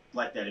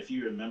like that. If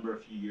you remember a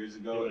few years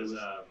ago, It was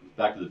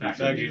Back to the Back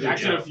Future. to the Back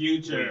to Yeah. the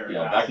Future.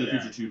 Yeah, Back to the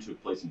Future 2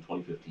 took place in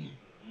 2015.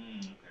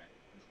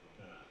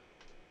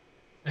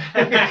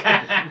 Okay.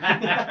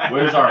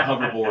 Where's our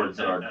hoverboards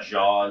and our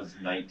Jaws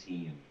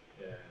 19?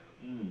 Yeah.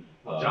 Mm.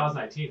 Well, Jaws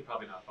 19 is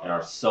probably not far. And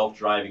our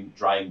self-drying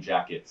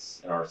jackets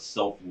and our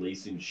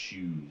self-lacing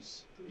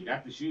shoes You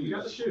got the shoes. You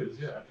got the shoes,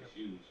 yeah. You got the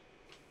shoes.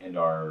 and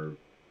our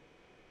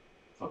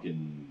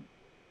fucking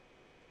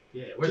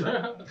Yeah. Where's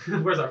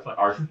our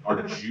fucking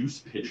our juice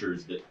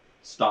pitchers that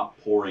stop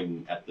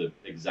pouring at the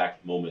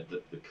exact moment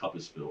that the cup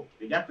is filled.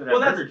 They got that Well, at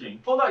that's- Burger King.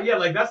 Hold on, yeah,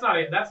 like that's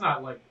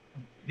not like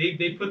they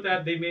made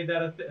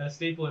that a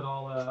staple in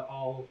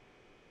all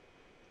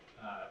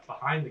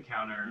behind the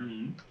counter.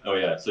 Mm-hmm. Oh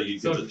yeah, so you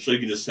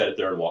can just set it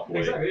there and walk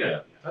away. Exactly,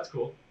 yeah. That's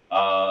cool.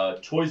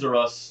 Toys R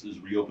Us is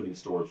reopening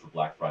stores for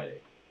Black Friday.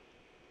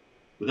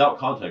 Without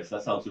context,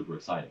 that sounds super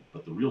exciting,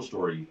 but the real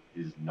story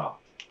is not.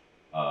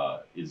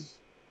 It's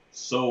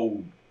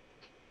so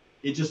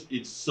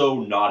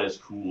not as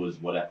cool as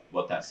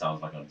what that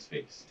sounds like on its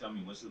face. Tell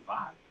me, what's the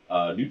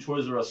vibe? New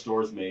Toys R Us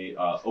stores may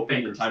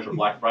open in time for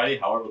Black Friday.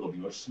 However, they'll be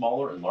much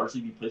smaller and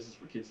largely be places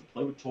for kids to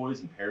play with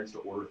toys and parents to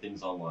order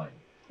things online.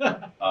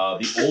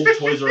 The old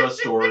Toys R Us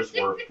stores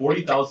were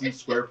 40,000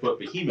 square foot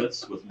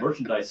behemoths with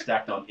merchandise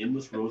stacked on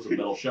endless rows of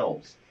metal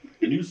shelves.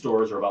 The new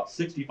stores are about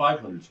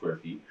 6,500 square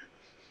feet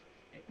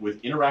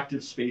with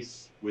interactive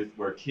space with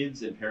where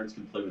kids and parents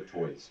can play with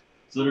toys.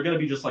 So they're going to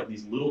be just like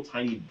these little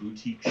tiny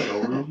boutique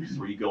showrooms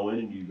where you go in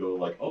and you go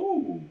like,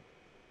 oh,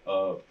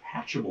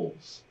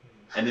 Hatchimals,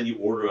 and then you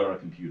order it on a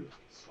computer.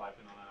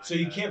 Swiping on an So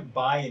you iPad. can't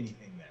buy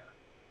anything there.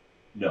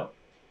 No.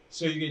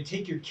 So you're gonna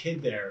take your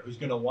kid there, who's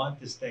gonna want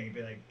this thing, and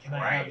be like, "Can I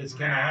have Right. this?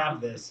 Can I have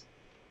this?"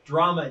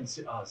 Drama and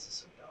oh, this is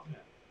so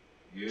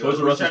dumb. Toys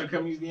R We're Us trying is- to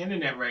come use the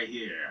internet right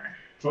here.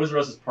 Toys R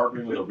Us is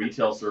partnering with a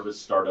retail service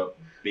startup,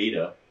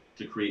 Beta,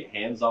 to create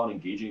hands-on,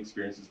 engaging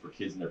experiences for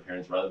kids and their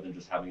parents rather than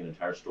just having an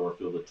entire store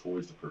filled with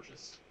toys to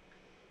purchase.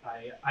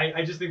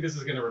 I just think this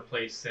is gonna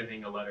replace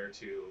sending a letter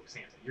to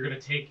Santa. You're gonna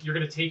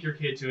take your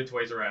kid to a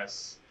Toys R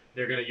Us.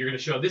 You're gonna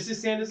show this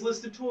is Santa's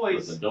list of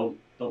toys. Listen, don't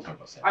talk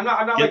about Santa.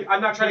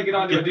 I'm not trying to get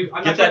onto a deep.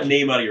 Get that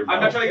name out of your mouth.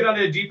 I'm not trying to get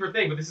onto a deeper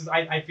thing, but this is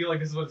I feel like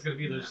this is what it's gonna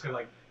be. They're just gonna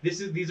like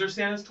these are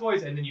Santa's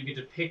toys, and then you get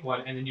to pick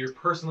one, and then you're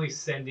personally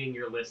sending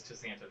your list to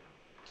Santa.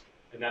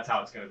 And that's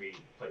how it's going to be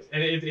placed.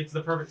 And it's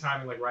the perfect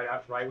timing, like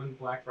right when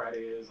Black Friday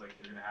is, like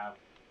you're going to have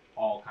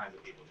all kinds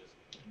of people just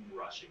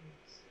rushing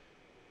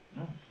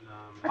this.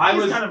 I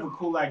think it's kind of a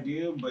cool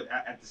idea, but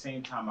at the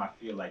same time, I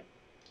feel like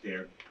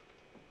they're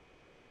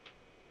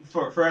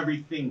for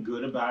everything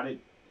good about it,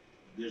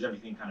 there's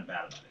everything kind of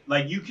bad about it.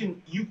 Like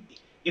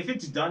if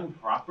it's done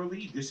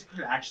properly, this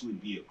could actually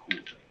be a cool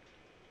thing.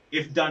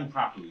 If done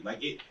properly,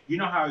 like you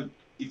know how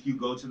if you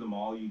go to the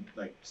mall, you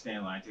like stand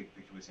in line, take a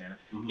picture with Santa.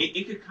 Mhm.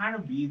 It could kind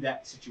of be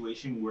that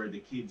situation where the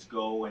kids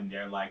go and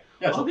they're like,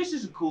 Yeah, "Oh, this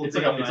is a cool It's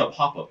thing." like it's a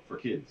pop-up for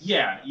kids.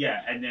 Yeah,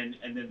 and then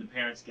the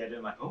parents get it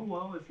and like, "Oh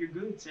well, if you're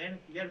good, Santa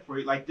can get it for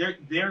you." Like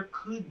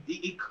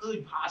it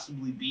could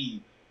possibly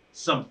be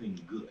something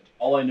good.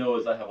 All I know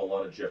is I have a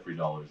lot of Jeffrey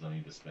dollars I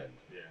need to spend.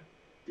 Yeah.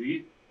 Do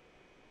you?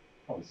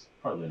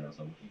 Probably later on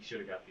something. You should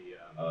have got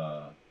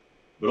the.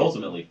 But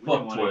ultimately, We fuck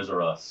didn't want Toys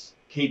R Us.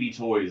 KB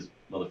Toys,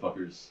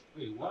 motherfuckers.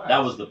 Wait, why? That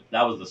was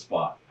the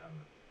spot.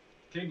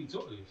 KB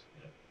Toys.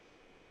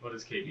 What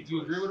is KB? Do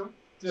you agree with him?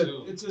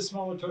 It's a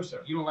smaller toy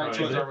store. You don't like Right.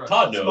 Toys R Us.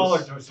 Todd knows. Smaller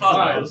toy store. Todd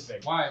Why? knows.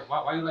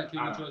 Why you like KB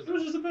I don't Toys?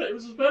 It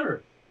was just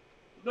better.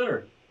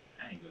 Better.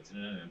 I ain't go to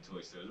none of them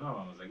toy stores. My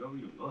mom was like, "Go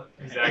read a book."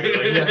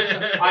 Exactly.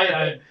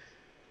 Yeah.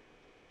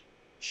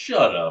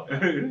 Shut up.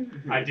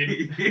 I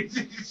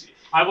didn't.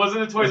 I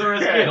wasn't a Toys R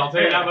Us kid. I'll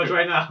tell you that much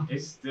right now.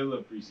 It's still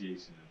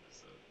appreciation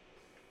episode.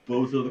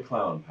 Bozo the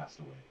Clown passed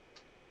away.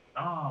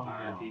 Oh.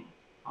 R.I.P.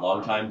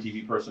 Longtime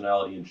TV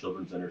personality and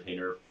children's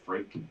entertainer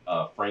Frank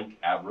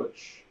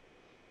Avrich,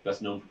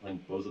 best known for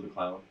playing Bozo the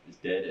Clown, is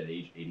dead at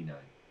age 89.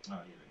 Oh,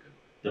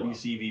 you're good.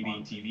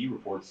 WCVB TV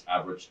reports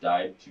Avrich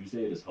died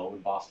Tuesday at his home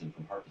in Boston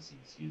from heart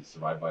disease. He is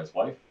survived by his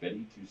wife,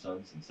 Betty, 2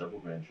 sons, and several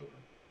grandchildren.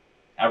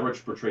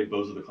 Avrich portrayed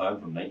Bozo the Clown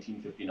from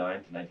 1959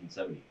 to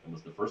 1970 and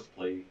was the first to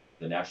play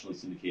the nationally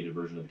syndicated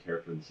version of the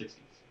character in the 60s.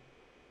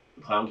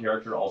 The clown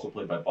character, also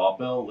played by Bob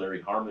Bell,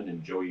 Larry Harmon,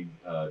 and Joey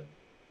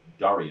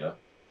Daria,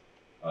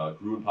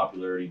 grew in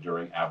popularity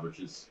during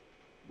Avrich's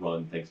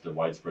run thanks to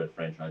widespread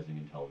franchising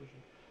in television.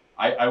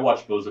 I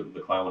watched Bozo the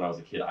Clown when I was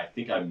a kid. I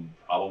think I'm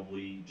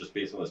probably, just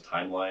based on this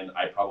timeline,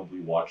 I probably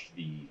watched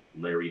the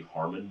Larry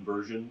Harmon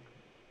version,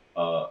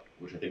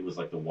 which I think was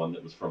like the one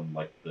that was from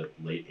like the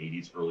late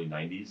 80s, early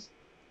 90s.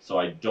 So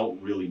I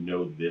don't really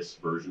know this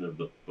version of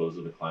the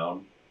Bozo the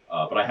Clown,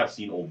 but I have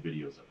seen old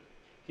videos of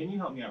it. Can you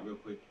help me out real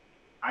quick?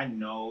 I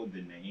know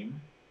the name.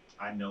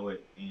 I know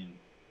it in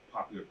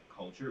popular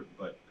culture,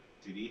 but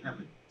did he have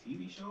a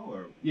TV show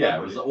or?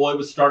 Yeah, it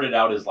was started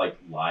out as like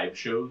live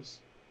shows.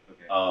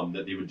 Okay.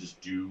 That they would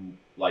just do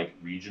like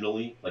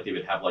regionally, like they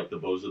would have like the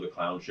Bozo the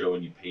Clown show,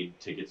 and you paid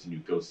tickets and you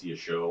go see a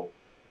show.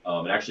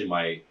 And actually,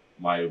 my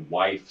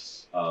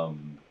wife's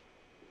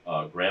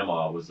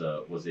grandma was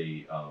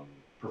a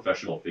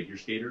professional figure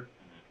skater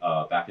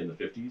back in the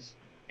 50s,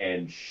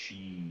 and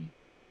she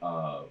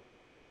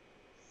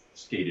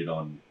skated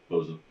on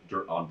Bozo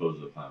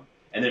the Clown,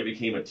 and then it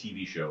became a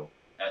TV show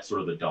at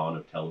sort of the dawn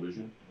of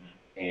television,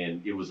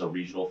 and it was a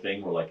regional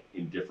thing where like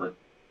in different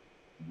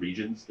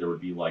regions there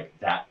would be like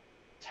that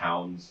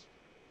town's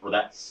or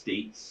that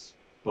state's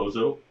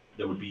Bozo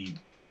that would be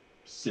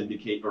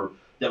syndicate or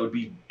that would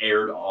be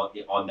aired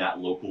on that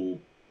local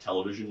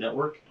television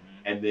network,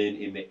 and then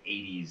in the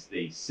 80s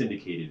they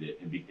syndicated it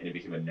and it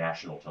became a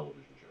national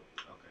television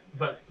show. Okay.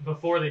 But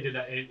before they did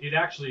that, it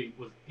actually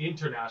was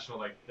international.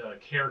 Like the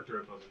character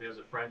of Bozo. There's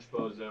a French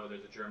Bozo.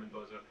 There's a German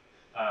Bozo.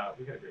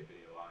 We got a great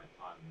video on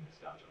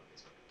Nostalgia on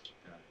Facebook.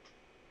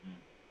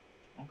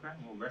 Okay.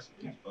 Well, rest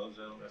in peace,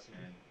 Bozo.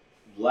 And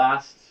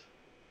Last,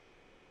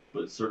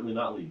 but certainly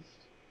not least,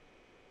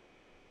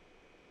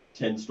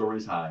 10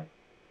 Stories High,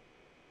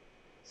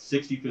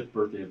 65th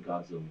birthday of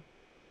Godzilla.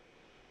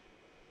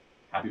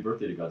 Happy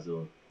birthday to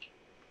Godzilla.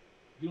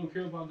 You don't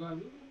care about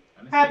Godzilla?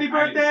 Happy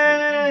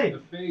birthday!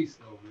 The face,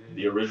 though, man.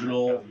 The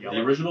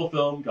original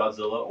film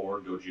Godzilla, or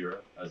Gojira,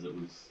 as it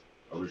was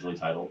originally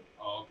titled,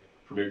 Oh,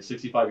 okay. premiered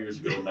 65 years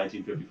ago in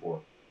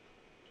 1954.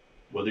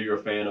 Whether you're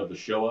a fan of the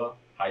Showa,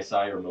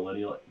 Heisei, or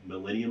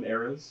Millennium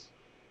eras,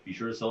 be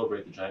sure to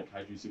celebrate the giant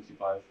Kaiju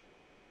 65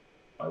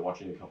 by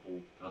watching a couple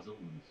Godzilla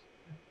movies.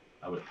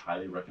 I would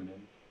highly recommend.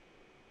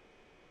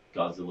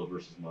 Godzilla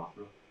vs.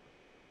 Mothra,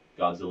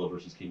 Godzilla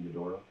vs. King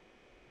Ghidorah,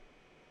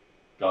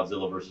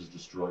 Godzilla vs.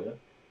 Destroya.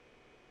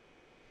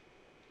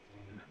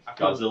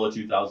 Godzilla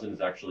 2000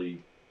 is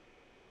actually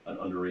an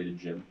underrated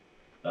gem.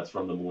 That's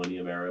from the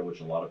Millennium era,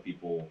 which a lot of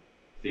people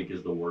think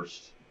is the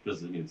worst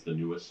because it's the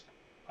newest.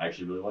 I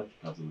actually really like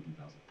Godzilla 2000.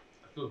 I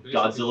feel basic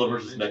Godzilla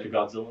vs.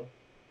 Mechagodzilla.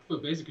 I feel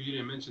basic because you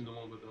didn't mention the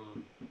one with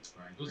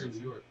it was in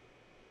New York.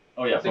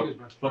 Oh yeah, I think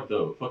fuck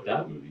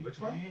that movie. Which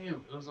one? Damn,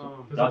 it was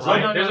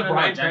There's a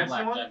Bryan Jack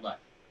Cranston one? Jack Black.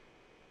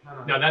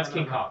 No, that's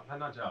King Kong.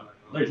 Not Jack Black.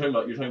 No, you're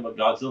talking about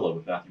Godzilla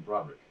with Matthew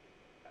Broderick.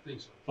 I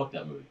think so. Fuck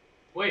that movie.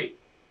 Wait.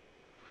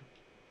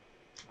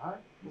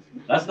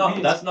 That's not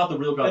the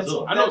real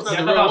Godzilla. I know it's not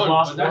Yeah, the I thought real that was one,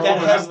 Lost but that's That the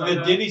one has I the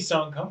thought. Diddy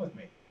song "Come with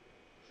Me." I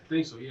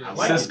think so. Yeah. I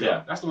like it.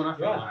 Yeah. That's the one I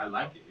feel. Yeah. I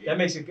like it. Yeah. That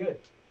makes it good.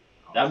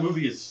 That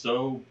movie is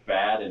so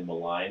bad and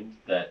maligned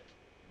that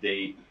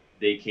they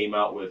came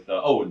out with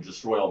and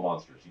Destroy All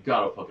Monsters. You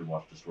gotta fucking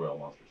watch Destroy All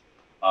Monsters.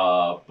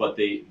 But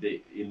they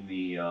in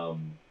the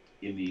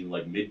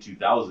like mid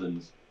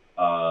 2000s,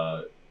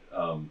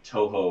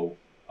 Toho,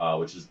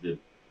 which is the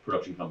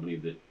production company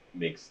that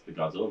makes the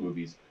Godzilla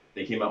movies,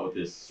 they came out with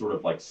this sort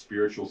of like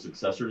spiritual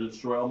successor to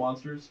Destroy All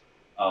Monsters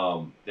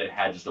that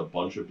had just a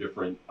bunch of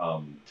different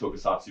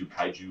tokusatsu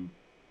kaiju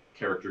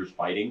characters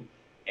fighting,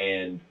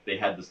 and they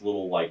had this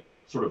little like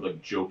sort of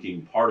like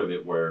joking part of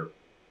it where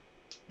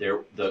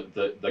the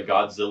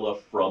Godzilla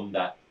from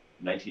that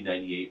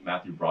 1998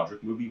 Matthew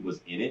Broderick movie was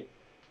in it,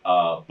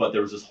 but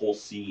there was this whole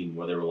scene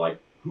where they were like,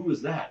 "Who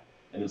is that?"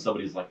 And then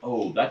somebody's like,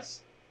 "Oh,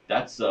 that's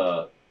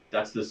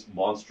this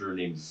monster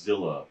named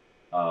Zilla.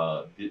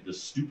 The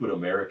stupid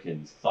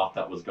Americans thought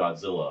that was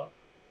Godzilla,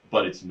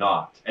 but it's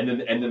not." And then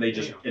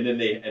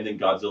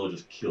Godzilla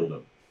just killed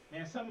him.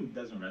 Man, something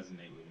doesn't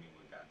resonate with me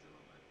with Godzilla,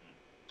 but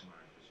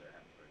alright, for sure,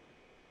 happy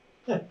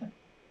birthday.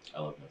 I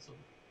love Godzilla.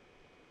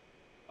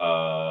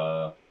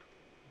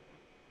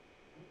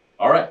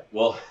 All right.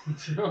 Well,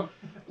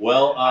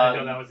 I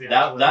know that was the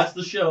actual that's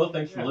the show.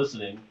 Thanks for Yeah.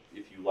 listening.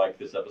 If you like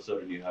this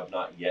episode and you have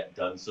not yet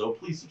done so,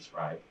 please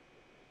subscribe.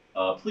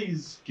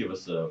 Please give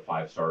us a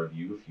 5-star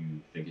review if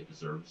you think it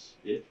deserves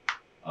it.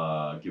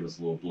 Give us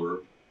a little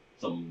blurb,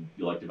 something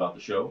you liked about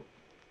the show.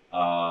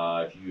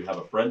 If you have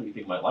a friend that you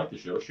think might like the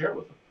show, share it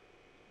with them.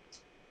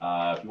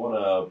 If you want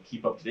to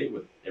keep up to date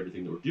with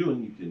everything that we're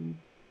doing, you can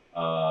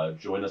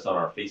join us on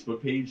our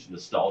Facebook page,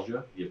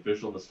 Nostalgia, the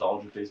official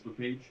Nostalgia Facebook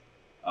page,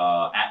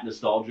 at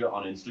Nostalgia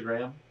on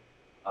Instagram.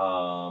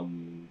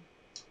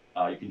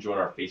 You can join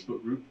our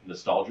Facebook group,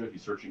 Nostalgia, if you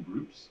search in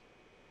groups.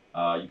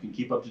 You can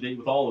keep up to date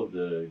with all of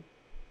the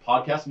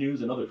podcast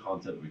news and other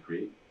content that we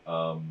create.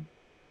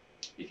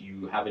 If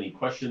you have any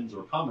questions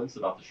or comments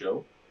about the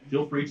show,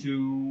 feel free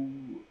to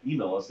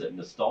email us at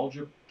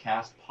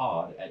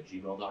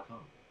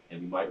nostalgicastpod@gmail.com,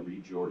 and we might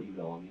read your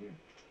email on the air.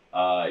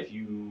 If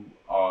you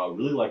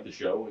really like the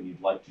show and you'd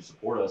like to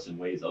support us in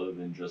ways other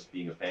than just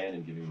being a fan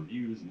and giving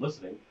reviews and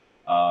listening,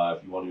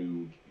 if you want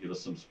to give us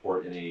some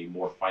support in a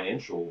more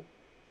financial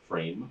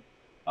frame,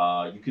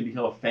 you can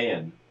become a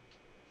fan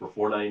for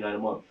 $4.99 a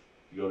month.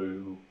 You go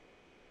to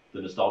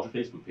the Nostalgia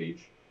Facebook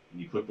page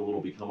and you click the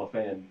little Become a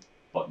Fan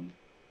button.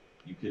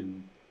 You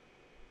can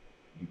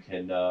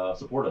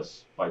support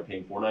us by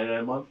paying $4.99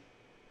 a month,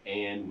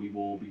 and we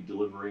will be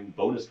delivering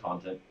bonus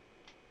content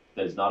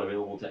that is not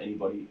available to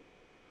anybody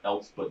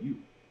else but you.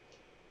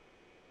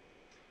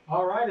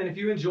 All right, and if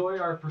you enjoy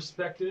our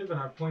perspective and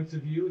our points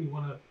of view and you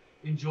want to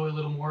enjoy a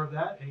little more of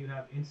that and you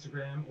have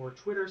Instagram or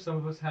Twitter, some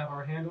of us have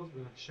our handles.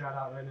 We're going to shout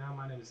out right now.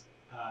 My name is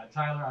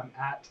Tyler. I'm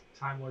at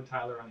Time Lord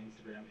Tyler on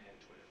Instagram and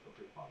Twitter. Feel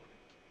free to follow me.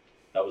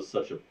 That was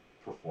such a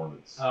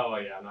performance. Oh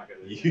yeah, I'm not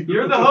gonna.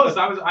 You're the host.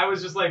 I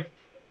was just like,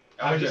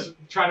 I was just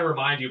trying to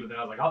remind you, but then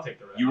I was like, I'll take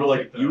the rest. You were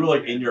like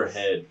in your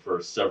head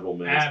for several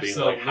minutes, being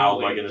like, "How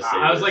am I going to say this?"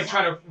 I was like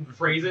trying to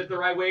phrase it the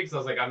right way because I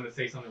was like, I'm going to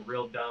say something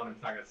real dumb and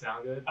it's not going to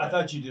sound good. I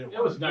thought you did it.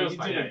 It was well. no, you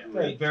fine. did it Yeah,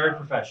 great very job.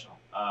 professional.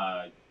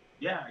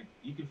 Yeah,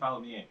 you can follow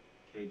me at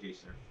KJ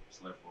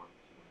Slur 4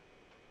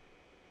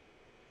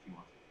 if you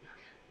want.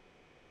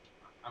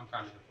 I'm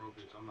kind of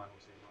inappropriate, so I'm not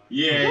gonna say mine.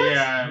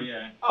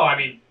 Yeah. Oh, I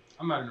mean,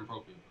 I'm not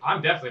inappropriate.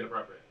 I'm definitely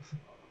inappropriate.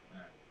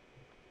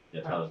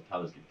 Yeah,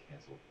 Tyler's getting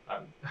canceled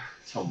God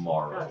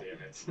tomorrow. damn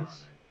it.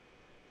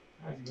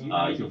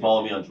 You can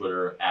follow me on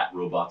Twitter at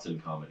Robots in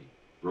Comedy.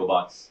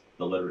 Robots,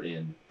 the letter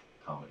N,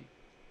 comedy.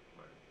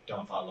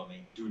 Don't follow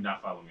me. Do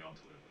not follow me on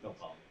Twitter. Don't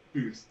follow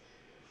me.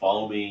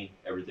 Follow me.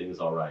 Everything is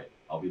all right.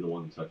 I'll be the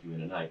one to tuck you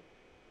in at night.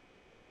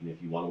 And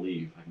if you want to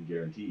leave, I can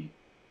guarantee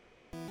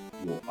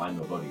you won't find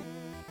nobody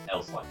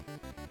else like me.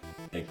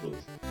 Thanks for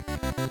listening.